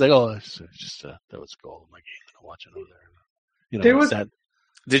 He's like, "Oh, it's just that was a goal in my game that I'm watching over there." Sad.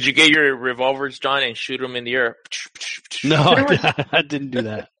 Did you get your revolvers, John, and shoot them in the air? No, I didn't do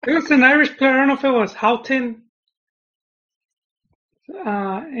that. There was an Irish player, I don't know if it was Houghton,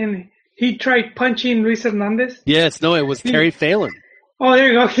 and he tried punching Luis Hernandez. Yes, no, it was Terry Phelan. Oh,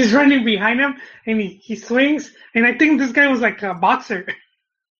 there you go. He's running behind him, and he swings, and I think this guy was like a boxer.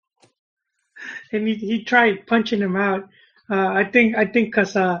 And he tried punching him out. I think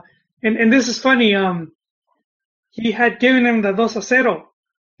because, and this is funny, he had given him the 2-0.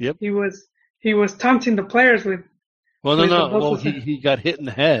 Yep. He was taunting the players with. Well, no. Well, he got hit in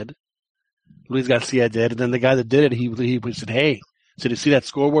the head. Luis Garcia did, and then the guy that did it, he said, "Hey," said, "You see that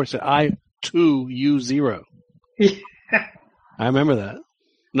scoreboard?" Said, "I 2, you 0." Yeah. I remember that.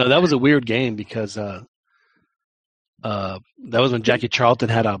 No, that was a weird game because that was when Jackie Charlton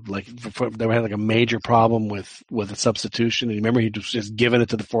had a major problem with a substitution. And you remember he was just giving it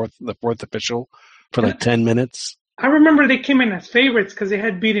to the fourth official for 10 minutes. I remember they came in as favorites because they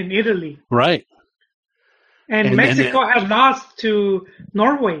had beaten Italy. Right. And Mexico had lost to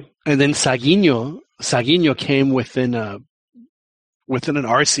Norway. And then Saguinho came within within an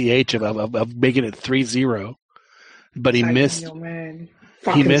RCH of making it 3-0, but he missed. Man.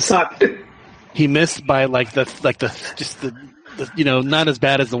 He missed. Sucked. He missed by like the not as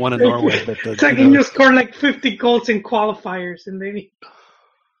bad as the one in Norway, but it's like he just scored like 50 goals in qualifiers, and then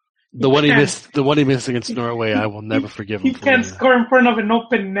the one he missed against Norway, I will never forgive him. He can't score in front of an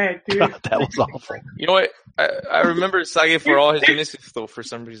open net, dude. God, that was awful. You know what? I remember Sage for all his misses though. For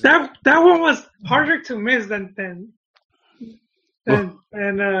some reason, that one was harder to miss than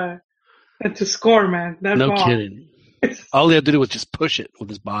to score, man. That no ball. Kidding. All he had to do was just push it with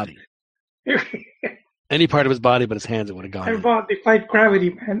his body. Any part of his body but his hands, it would have gone. That ball defied gravity,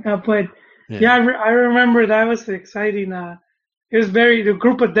 man. But I remember that was exciting. It was the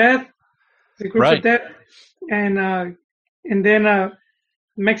group of death, and then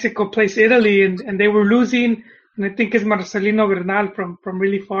Mexico plays Italy, and they were losing, and I think it's Marcelino Bernal from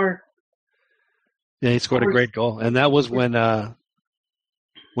really far. Yeah, he scored a great goal, and that was when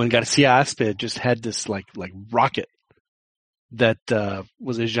Garcia Aspe just had this like rocket. That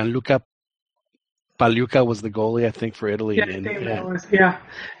was it. Gianluca Pagliuca was the goalie, I think, for Italy. Yeah, and that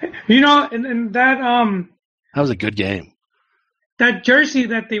that was a good game. That jersey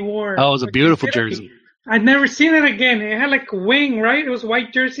that they wore. Oh, it was a beautiful jersey. I'd never seen it again. It had like a wing, right? It was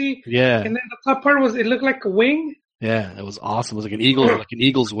white jersey. Yeah. And then the top part it looked like a wing. Yeah, it was awesome. It was like an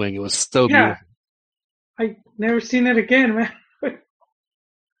eagle's wing. It was so beautiful. I never seen it again, man.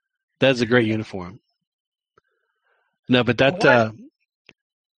 That's a great uniform. No, but that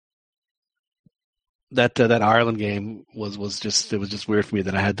Ireland game was just weird for me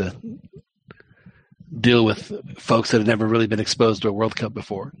that I had to deal with folks that had never really been exposed to a World Cup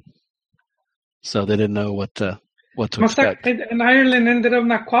before, so they didn't know what to expect. And Ireland ended up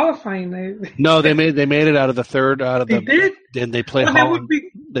not qualifying. No, they made it out of the third. They did. Then they played Holland.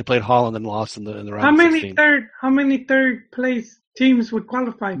 They played Holland and lost in the round. How many third place teams would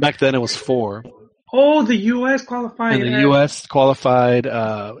qualify? Back then it was 4. Oh, the U.S. qualified. And the U.S. qualified.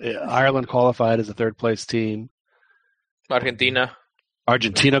 Ireland qualified as a third-place team.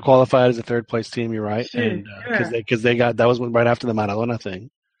 Argentina qualified as a third-place team. You're right, and because they got that was right after the Maradona thing.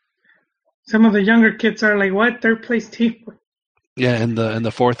 Some of the younger kids are like, "What third-place team?" Yeah, and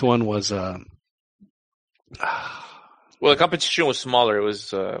the fourth one was. Well, the competition was smaller. It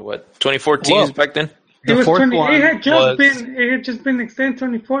was 24 teams back then. It was 20. It had just been extended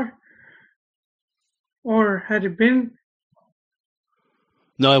 24. Or had it been?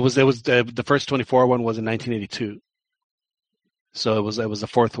 No, it was the first 24 one was in 1982. So it was the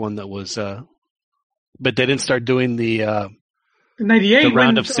fourth one that was, but they didn't start doing the 98 the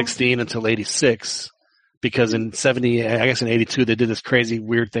round of 16 until 86, because in 70, I guess in 82 they did this crazy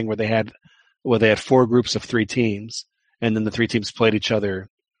weird thing where they had 4 groups of 3 teams, and then the 3 teams played each other.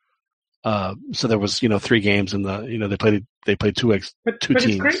 So there was 3 games, and they played 2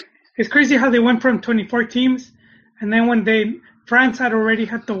 teams. It's crazy how they went from 24 teams, and then when France had already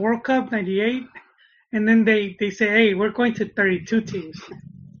had the World Cup 98, and then they say, "Hey, we're going to 32 teams."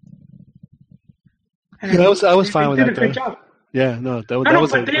 And I was fine with that. They did a good job. Yeah, no, that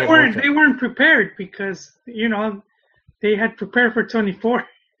was. But they weren't prepared because they had prepared for 24.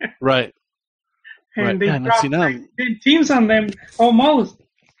 Right. And they dropped 10 teams on them almost.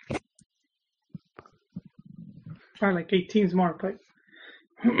 Probably like 8 teams more, but.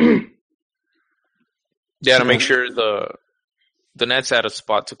 Yeah, to make sure the Nets had a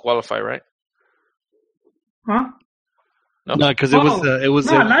spot to qualify, right? Huh? No, because it was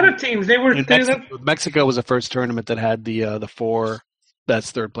a lot of teams. They were Mexico was the first tournament that had the 4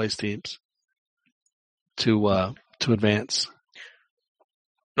 best third place teams to advance.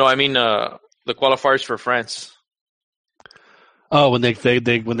 No, I mean the qualifiers for France. Oh, when they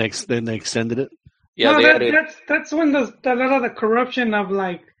extended it. Yeah, that's when a lot of the corruption of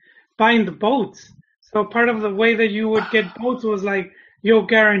like buying the boats. So part of the way that you would get boats was like you'll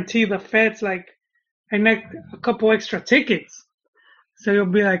guarantee the feds like a couple extra tickets. So you'll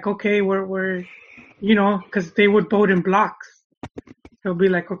be like, okay, we're because they would boat in blocks. They'll be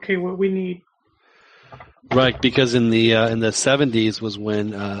like, okay, what we need. Right, because in the 70s was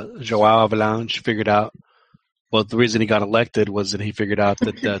when João Avalanche figured out. Well, the reason he got elected was that he figured out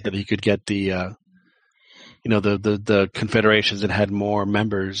that he could get the confederations that had more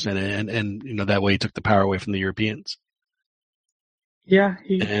members, and that way he took the power away from the Europeans. Yeah.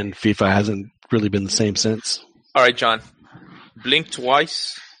 And FIFA hasn't really been the same since. All right, John. Blink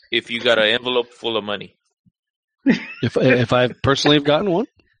twice if you got an envelope full of money. If I personally have gotten one?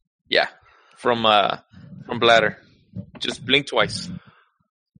 Yeah. From Bladder. Just blink twice.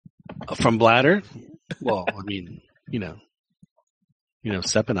 From Bladder? Well, I mean,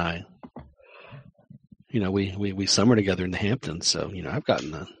 Sepp and I. we summer together in the Hamptons. So, I've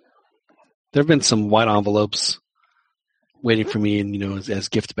gotten there have been some white envelopes waiting for me and, as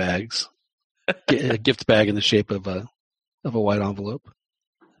gift bags, a gift bag in the shape of a white envelope.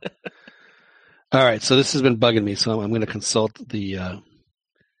 All right. So this has been bugging me. So I'm going to consult the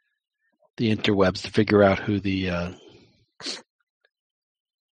interwebs to figure out who the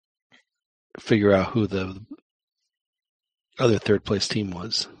other third place team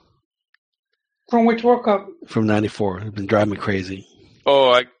was. From which World Cup? From 94. It's been driving me crazy.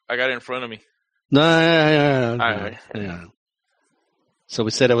 Oh, I got it in front of me. No. Right. Yeah. So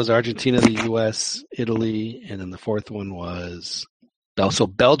we said it was Argentina, the U.S., Italy, and then the fourth one was so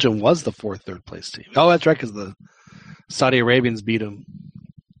Belgium was the third place team. Oh, that's right, because the Saudi Arabians beat them.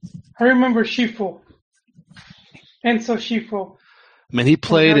 I remember Schifo. Enzo Schifo. I mean, he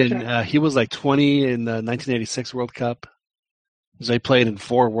played he was like 20 in the 1986 World Cup. So he played in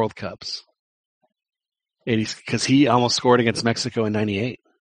 4 World Cups. Because he almost scored against Mexico in 98.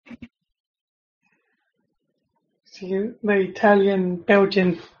 See, the Italian,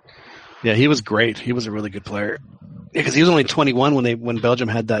 Belgian. Yeah, he was great. He was a really good player. Because he was only 21 when Belgium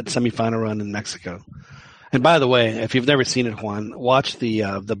had that semifinal run in Mexico. And by the way, if you've never seen it, Juan, watch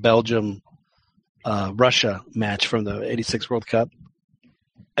the Belgium Russia match from the 86 World Cup.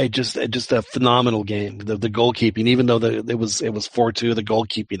 Just a phenomenal game. The goalkeeping, even though it was 4-2, the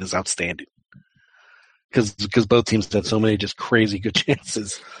goalkeeping is outstanding. Because both teams had so many just crazy good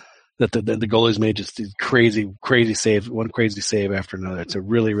chances that the goalies made just these crazy saves, one crazy save after another. It's a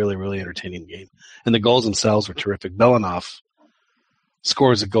really, really, really entertaining game. And the goals themselves were terrific. Belanov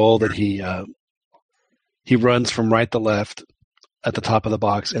scores a goal that he runs from right to left at the top of the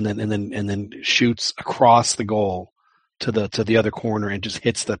box and then shoots across the goal to the other corner and just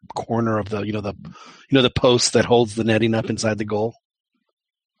hits the corner of the post that holds the netting up inside the goal.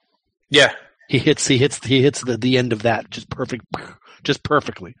 Yeah. He hits the end of that just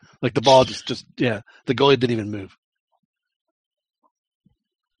perfectly. Like the ball just the goalie didn't even move.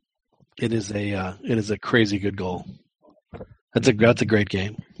 It is a crazy good goal. That's a great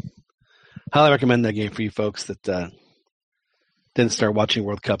game. Highly recommend that game for you folks that didn't start watching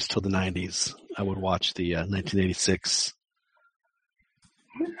World Cups till the 90s. I would watch the 1986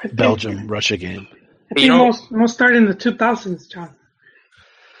 Belgium-Russia game. I think most started in the 2000s, John.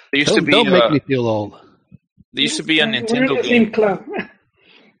 Don't make me feel old. There used to be a Nintendo game. Club. I don't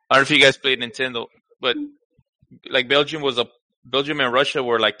know if you guys played Nintendo, but like Belgium and Russia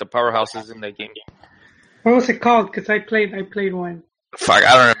were like the powerhouses in that game. What was it called? Because I played one. Fuck,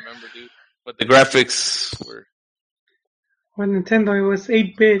 I don't remember, dude. But the graphics were. When Nintendo, it was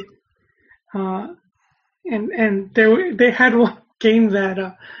 8-bit, and they had one game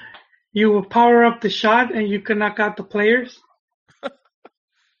that you would power up the shot and you could knock out the players.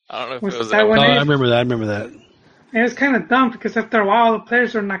 I don't know if it was that one. I remember that. And it was kind of dumb because after a while the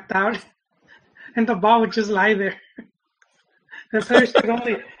players were knocked out, and the ball would just lie there. The players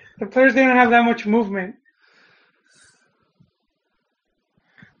didn't have that much movement.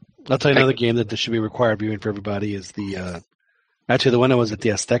 I'll tell you another game that should be required viewing for everybody is the one that was at the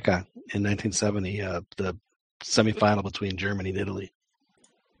Azteca in 1970, the semifinal between Germany and Italy.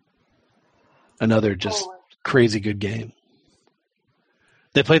 Another just crazy good game.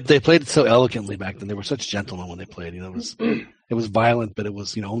 They played it so elegantly back then. They were such gentlemen when they played. It was violent, but it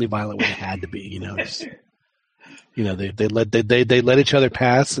was only violent when it had to be. They let each other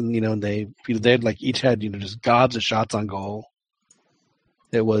pass, and they had like each had just gobs of shots on goal.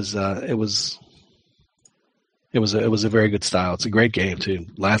 It was a very good style. It's a great game too.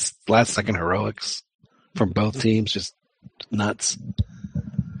 Last second heroics from both teams, just nuts.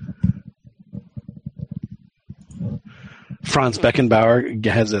 Franz Beckenbauer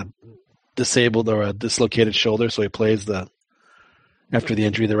has a disabled or a dislocated shoulder, so he plays after the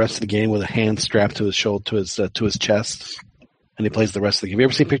injury the rest of the game with a hand strapped to his shoulder to his chest, and he plays the rest of the game. Have you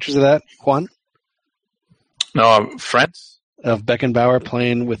ever seen pictures of that, Juan? No, Franz of Beckenbauer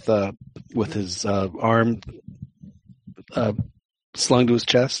playing with his arm slung to his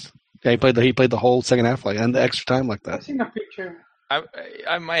chest. Yeah, he played the whole second half and the extra time like that. I've seen a picture.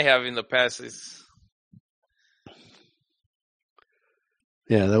 I might have in the past.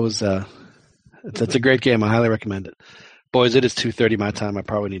 Yeah, that was that's a great game. I highly recommend it. Boys, it is 2:30 my time. I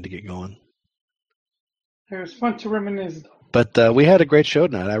probably need to get going. It was fun to reminisce. But we had a great show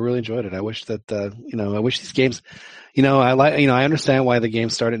tonight. I really enjoyed it. I wish that I wish these games, I understand why the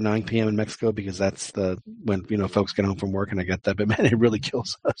games start at 9 p.m. in Mexico because that's when folks get home from work, and I get that. But man, it really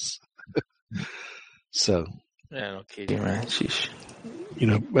kills us. So. Yeah, no kidding, man. Sheesh.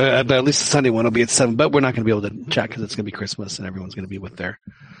 But at least the Sunday one will be at 7. But we're not going to be able to chat because it's going to be Christmas and everyone's going to be with their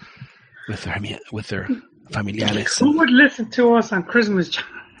with their familiares. Who would listen to us on Christmas, John?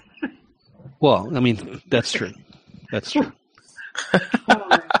 Well, I mean, that's true. That's true.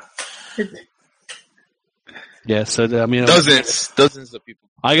 Yeah, so I mean, dozens of people.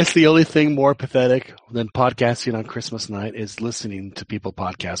 I guess the only thing more pathetic than podcasting on Christmas night is listening to people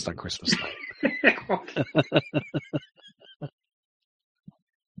podcast on Christmas night.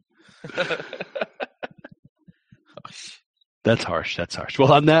 That's harsh. That's harsh.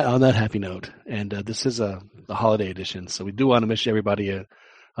 Well, on that happy note, and this is the holiday edition, so we do want to wish everybody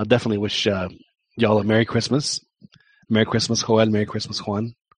I'll definitely wish y'all a Merry Christmas. Merry Christmas, Joel. Merry Christmas,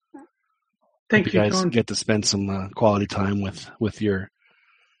 Juan. Thank Hope you, you guys John. get to spend some quality time with your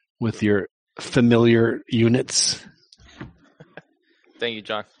familiar units. Thank you,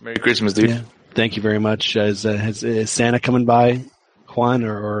 John. Merry Christmas, dude. Yeah. Thank you very much. Is Santa coming by, Juan,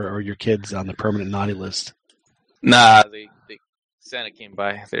 or your kids on the permanent naughty list? Nah, Santa came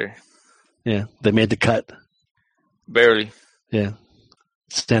by there. Yeah, they made the cut. Barely. Yeah.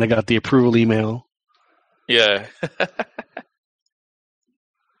 Santa got the approval email. Yeah.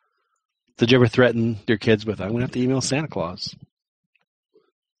 Did you ever threaten your kids with, I'm going to have to email Santa Claus?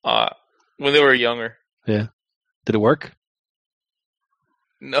 When they were younger. Yeah. Did it work?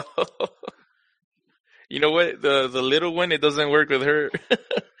 No. You know what? The little one, it doesn't work with her.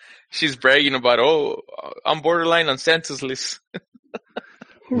 She's bragging about, I'm borderline on Santa's list.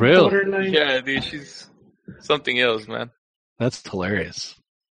 Really? Borderline. Yeah, dude, she's something else, man. That's hilarious.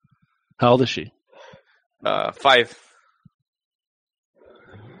 How old is she? 5.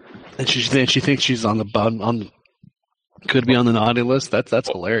 And she thinks she's on could be on the naughty list. That's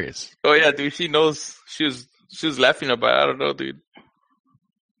hilarious. Oh yeah, dude, she knows. She was laughing about it. I don't know, dude. I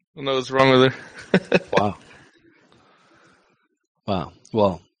don't know what's wrong with her. Wow.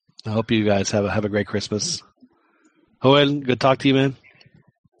 Well, I hope you guys have a great Christmas. Joel, good to talk to you, man.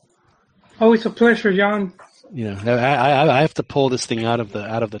 Always a pleasure, John. You know, I have to pull this thing out of the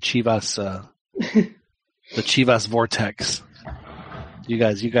Chivas the Chivas vortex. You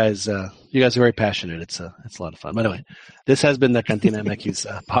guys are very passionate. It's a lot of fun. But anyway, this has been the Cantina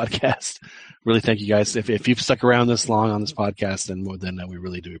MX podcast. Really thank you guys. If you've stuck around this long on this podcast, then we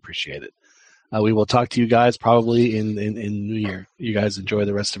really do appreciate it. We will talk to you guys probably in New Year. You guys enjoy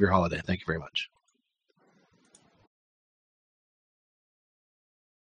the rest of your holiday. Thank you very much.